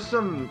 and there was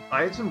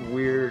I had some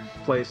weird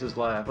places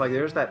left. Like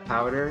there's that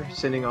powder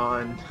sitting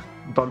on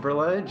bumper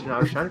ledge, and I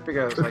was trying to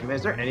figure out, I was like, man,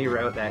 is there any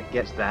route that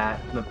gets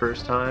that the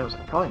first time? I was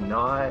like, probably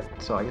not,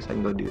 so I guess I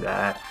can go do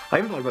that. I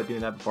even thought about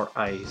doing that before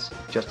ice,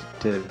 just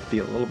to be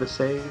a little bit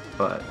safe,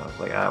 but I was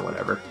like,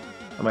 whatever.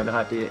 I might not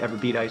have to ever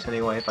beat ice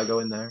anyway if I go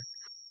in there.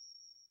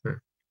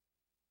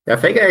 Yeah, I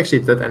think I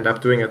actually did end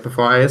up doing it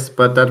before ice,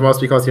 but that was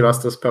because he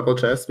lost his purple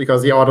chest,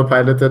 because he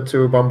autopiloted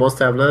to Bombo's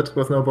tablet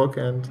with no book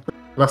and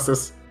lost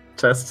his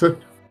chest.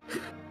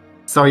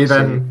 So he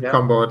then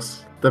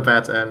comboed the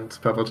bat and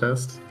purple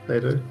chest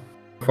later,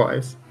 before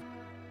ice.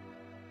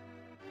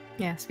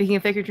 Yeah, speaking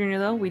of Faker Jr.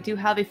 though, we do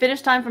have a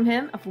finish time from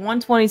him of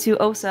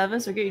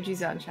 1:22.07. So get your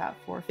G's out in chat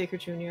for Faker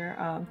Jr.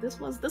 This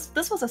was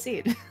a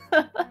seed.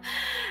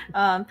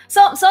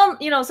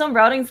 Some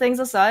routing things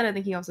aside, I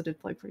think he also did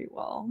play pretty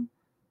well.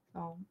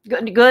 So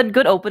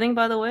good opening,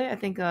 by the way. I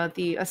think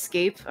the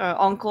escape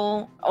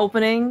uncle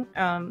opening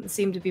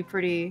seemed to be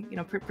pretty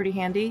pretty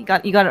handy. You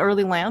got an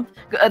early lamp.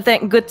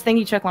 Good thing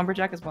you checked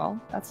lumberjack as well.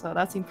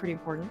 That seemed pretty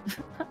important.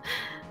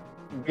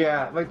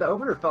 Yeah, like the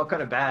opener felt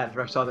kind of bad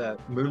after I saw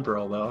that moon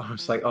pearl though. I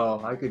was like,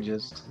 oh, I could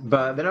just.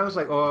 But then I was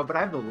like, oh, but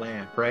I have the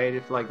lamp, right?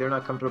 If like they're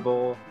not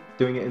comfortable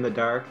doing it in the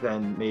dark,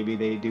 then maybe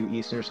they do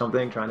Eastern or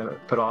something, trying to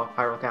put off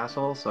Hyrule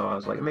Castle. So I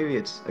was like, maybe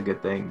it's a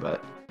good thing,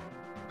 but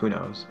who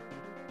knows?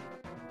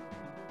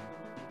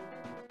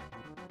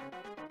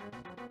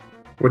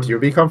 Would you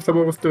be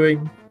comfortable with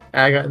doing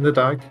Aga in the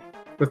dark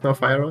with no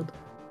fire rod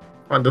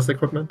on this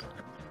equipment?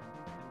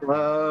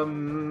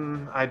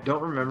 I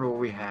don't remember what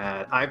we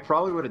had. I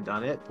probably would have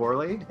done it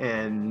poorly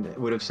and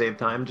would have saved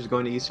time just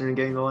going to Eastern and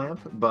getting the lamp.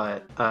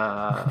 But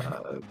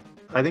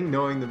I think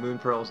knowing the moon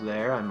pearl's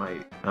there, I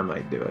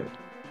might do it.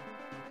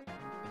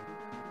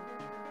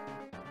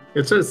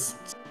 It's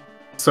just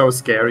so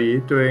scary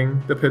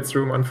doing the pits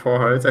room on 4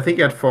 hearts. I think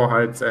you had 4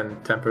 hearts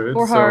and tempered,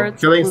 4 so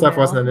hearts, killing blue stuff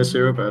mail. wasn't an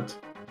issue, but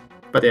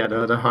yeah,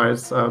 the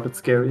hearts are a bit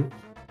scary.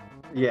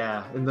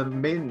 Yeah, and the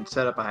main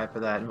setup I had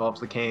for that involves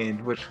the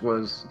cane, which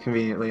was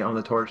conveniently on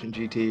the torch in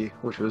GT,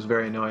 which was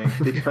very annoying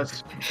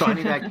because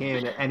finding that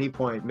cane at any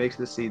point makes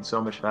the seed so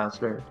much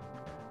faster,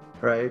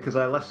 right? Because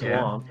I left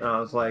Swamp and I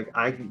was like,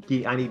 I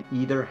need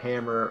either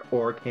hammer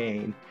or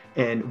cane,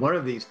 and one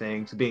of these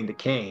things, being the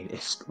cane,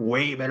 is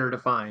way better to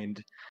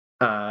find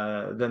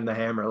than the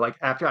hammer. Like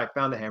after I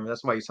found the hammer,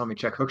 that's why you saw me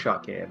check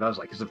Hookshot Cave. I was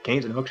like, because if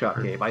cane's in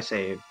Hookshot Cave, I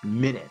save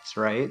minutes,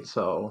 right?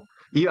 So.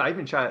 Yeah, I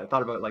even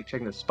thought about like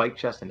checking the spike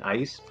chest and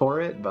ice for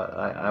it, but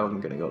I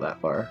wasn't gonna go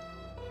that far.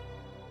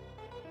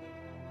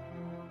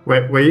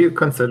 Were you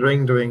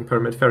considering doing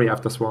Pyramid Ferry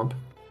after Swamp?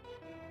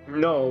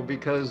 No,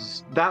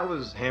 because that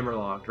was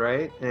hammerlocked,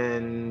 right?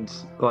 And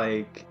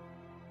like,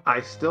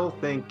 I still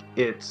think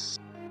it's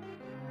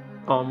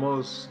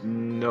almost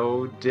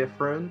no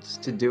difference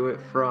to do it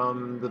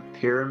from the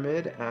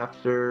pyramid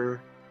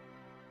after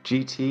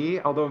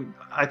GT. Although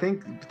I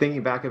think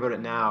thinking back about it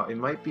now, it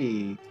might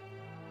be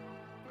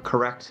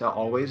correct to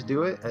always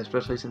do it,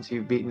 especially since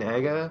you've beaten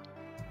Aga.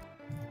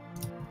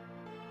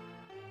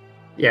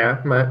 Yeah,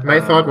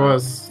 my thought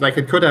was like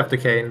it could have the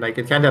cane, like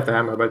it can't have the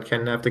hammer, but it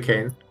can have the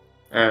cane.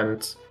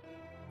 And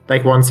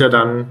like once you're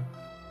done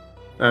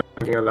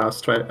your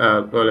last try,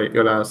 or like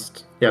your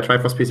last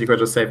Triforce piece, you could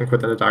just save and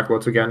quit in the Dark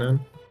World to Ganon.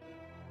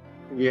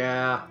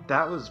 Yeah,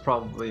 that was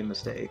probably a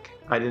mistake.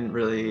 I didn't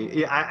really.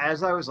 Yeah,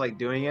 as I was like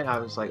doing it, I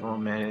was like, oh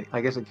man,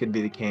 I guess it could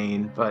be the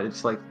cane, but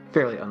it's like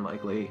fairly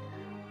unlikely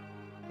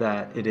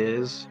that it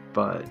is.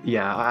 But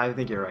yeah, I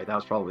think you're right. That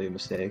was probably a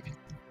mistake.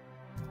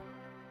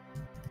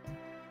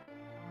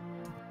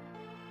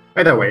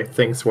 Either way,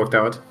 things worked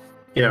out.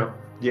 You know.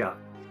 Yeah.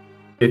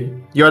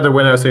 You're the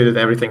winner, so you did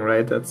everything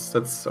right. That's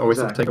always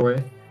Exactly. the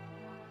takeaway.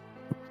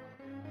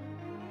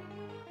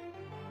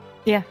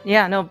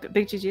 Yeah, no,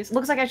 big GGs.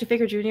 Looks like actually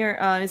Faker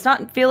Jr. Is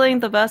not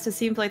feeling the best. It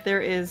seems like there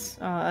is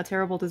a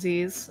terrible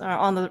disease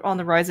on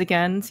the rise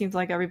again. Seems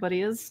like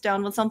everybody is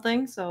down with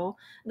something, so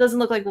it doesn't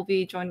look like we'll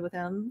be joined with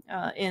him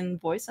in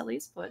voice at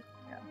least. But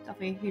yeah,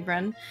 definitely he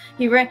ran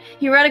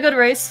a good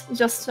race.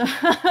 Just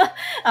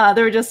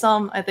there were just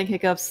some, I think,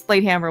 hiccups.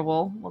 Late hammer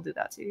will do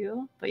that to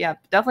you. But yeah,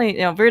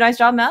 definitely, very nice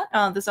job, Matt.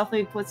 This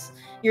definitely puts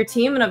your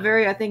team in a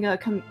very, I think,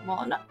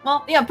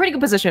 pretty good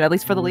position, at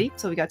least for the league.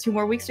 So we got 2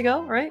 more weeks to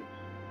go, right?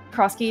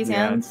 Cross keys,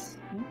 hands.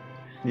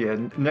 Yeah,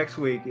 next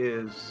week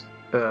is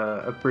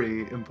a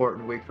pretty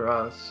important week for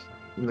us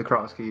in the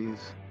cross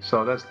keys.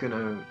 So that's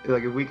gonna,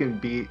 like, if we can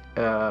beat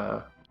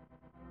Potato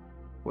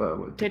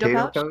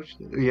Couch?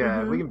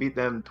 Yeah, if we can beat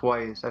them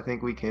twice, I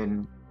think we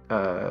can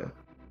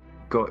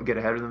get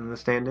ahead of them in the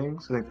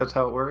standings. I think that's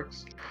how it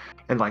works.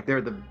 And like they're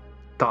the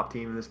top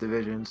team in this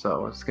division,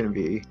 so it's gonna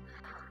be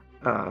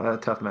a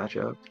tough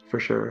matchup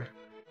for sure.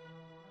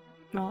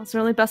 Well,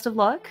 certainly best of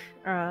luck.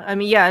 I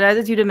mean, yeah,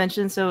 as you did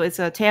mention, so it's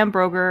Tam,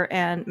 Broger,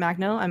 and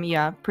Magno. I mean,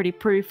 yeah, pretty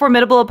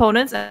formidable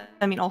opponents.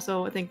 I mean,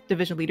 also I think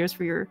division leaders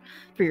for your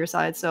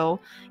side. So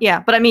yeah,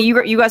 but I mean,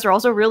 you guys are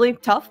also really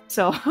tough.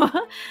 So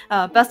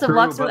best of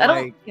luck. So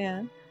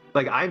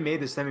Like I made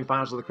the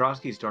semifinals of the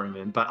Cross Keys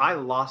tournament, but I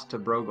lost to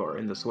Brogor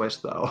in the Swiss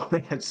though.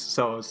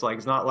 So it's like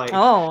it's not like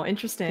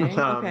interesting.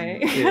 Okay,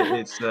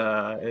 it's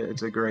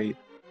a great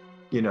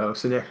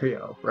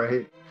scenario,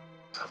 right?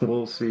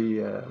 We'll see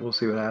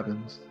what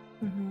happens.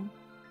 Mm-hmm.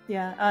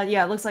 Yeah,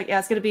 it looks like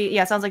it's gonna be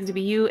sounds like it's gonna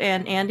be you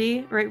and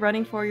Andy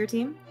running for your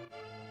team.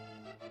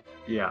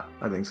 Yeah,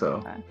 I think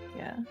so.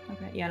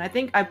 Okay,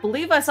 and I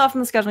believe I saw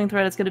from the scheduling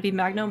thread it's gonna be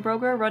Magno and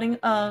Broger running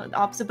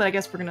opposite, but I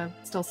guess we're gonna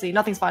still see.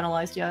 Nothing's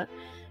finalized yet.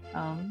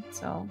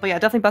 But yeah,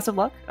 definitely best of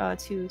luck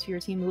to your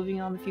team moving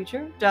on in the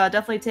future.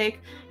 Definitely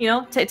take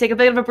a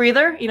bit of a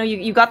breather.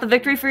 You got the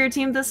victory for your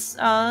team this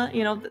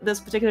this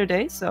particular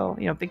day, so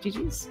big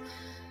GGs.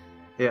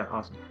 Yeah,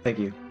 awesome. Thank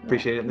you.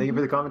 Appreciate it. And thank you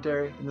for the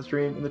commentary in the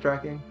stream and the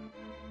tracking.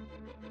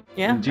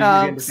 Yeah. And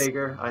GG again to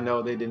Faker. I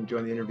know they didn't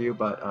join the interview,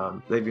 but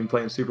they've been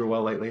playing super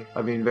well lately.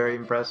 I've been very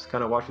impressed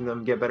kind of watching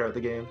them get better at the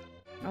game.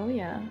 Oh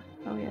yeah.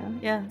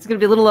 Yeah, it's gonna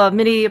be a little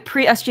mini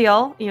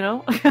pre-SGL,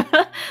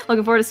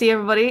 Looking forward to see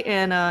everybody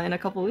in a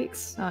couple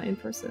weeks in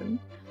person.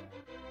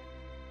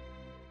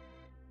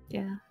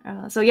 Yeah.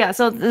 So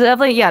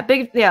definitely,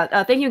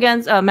 thank you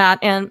again, Matt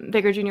and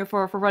Baker Jr.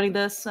 for running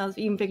this.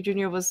 Even Baker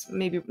Jr. was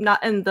maybe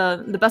not in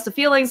the best of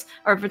feelings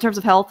or in terms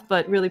of health,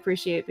 but really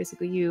appreciate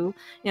basically you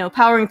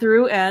powering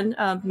through and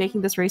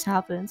making this race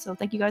happen. So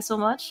thank you guys so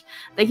much.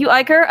 Thank you,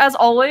 Iker, as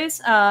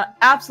always.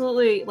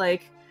 Absolutely,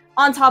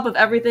 on top of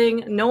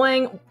everything,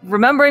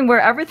 remembering where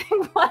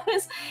everything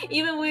was,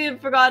 even we had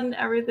forgotten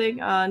everything.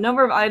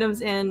 Number of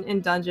items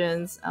in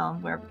dungeons,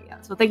 where everything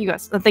is. So thank you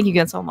guys. Thank you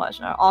again so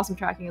much. Awesome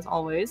tracking as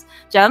always.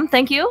 Jem,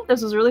 thank you.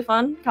 This was a really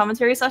fun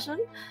commentary session.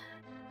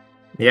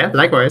 Yeah,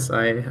 likewise.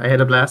 I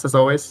had a blast as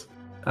always.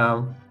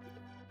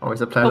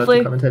 Always a pleasure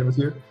to commentate with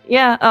you.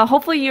 Yeah,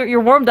 hopefully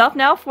you're warmed up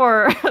now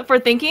for for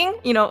thinking,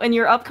 in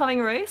your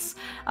upcoming race.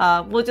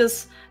 We'll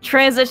just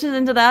transition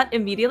into that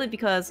immediately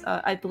because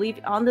I believe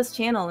on this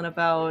channel in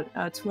about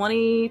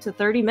 20 to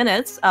 30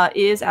 minutes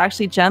is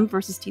actually Jem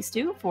versus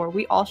T-Stew for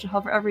We All Should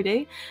Hover Every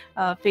Day,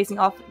 facing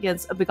off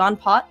against a Begone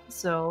Pot.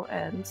 So,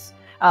 and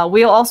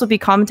we'll also be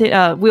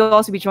we'll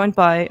also be joined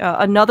by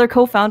another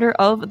co-founder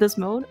of this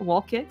mode,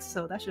 Wall Kicks.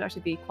 So that should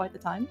actually be quite the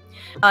time.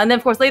 And then,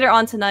 of course, later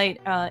on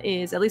tonight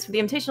is, at least for the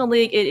Invitational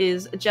League, it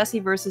is Jesse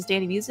versus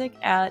Danny Music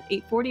at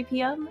 8:40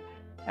 p.m.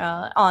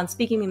 On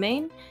SpeedGaming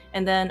main.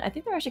 And then I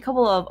think there are actually a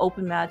couple of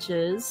open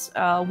matches.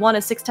 One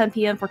is 6:10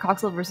 p.m. for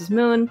Coxwell versus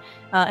Moon,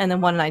 and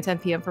then one at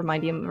 9:10 p.m. for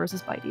Mindium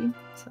versus Bitey.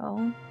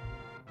 So,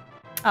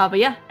 but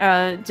yeah,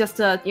 just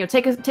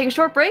take a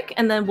short break,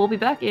 and then we'll be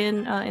back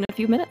in a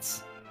few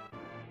minutes.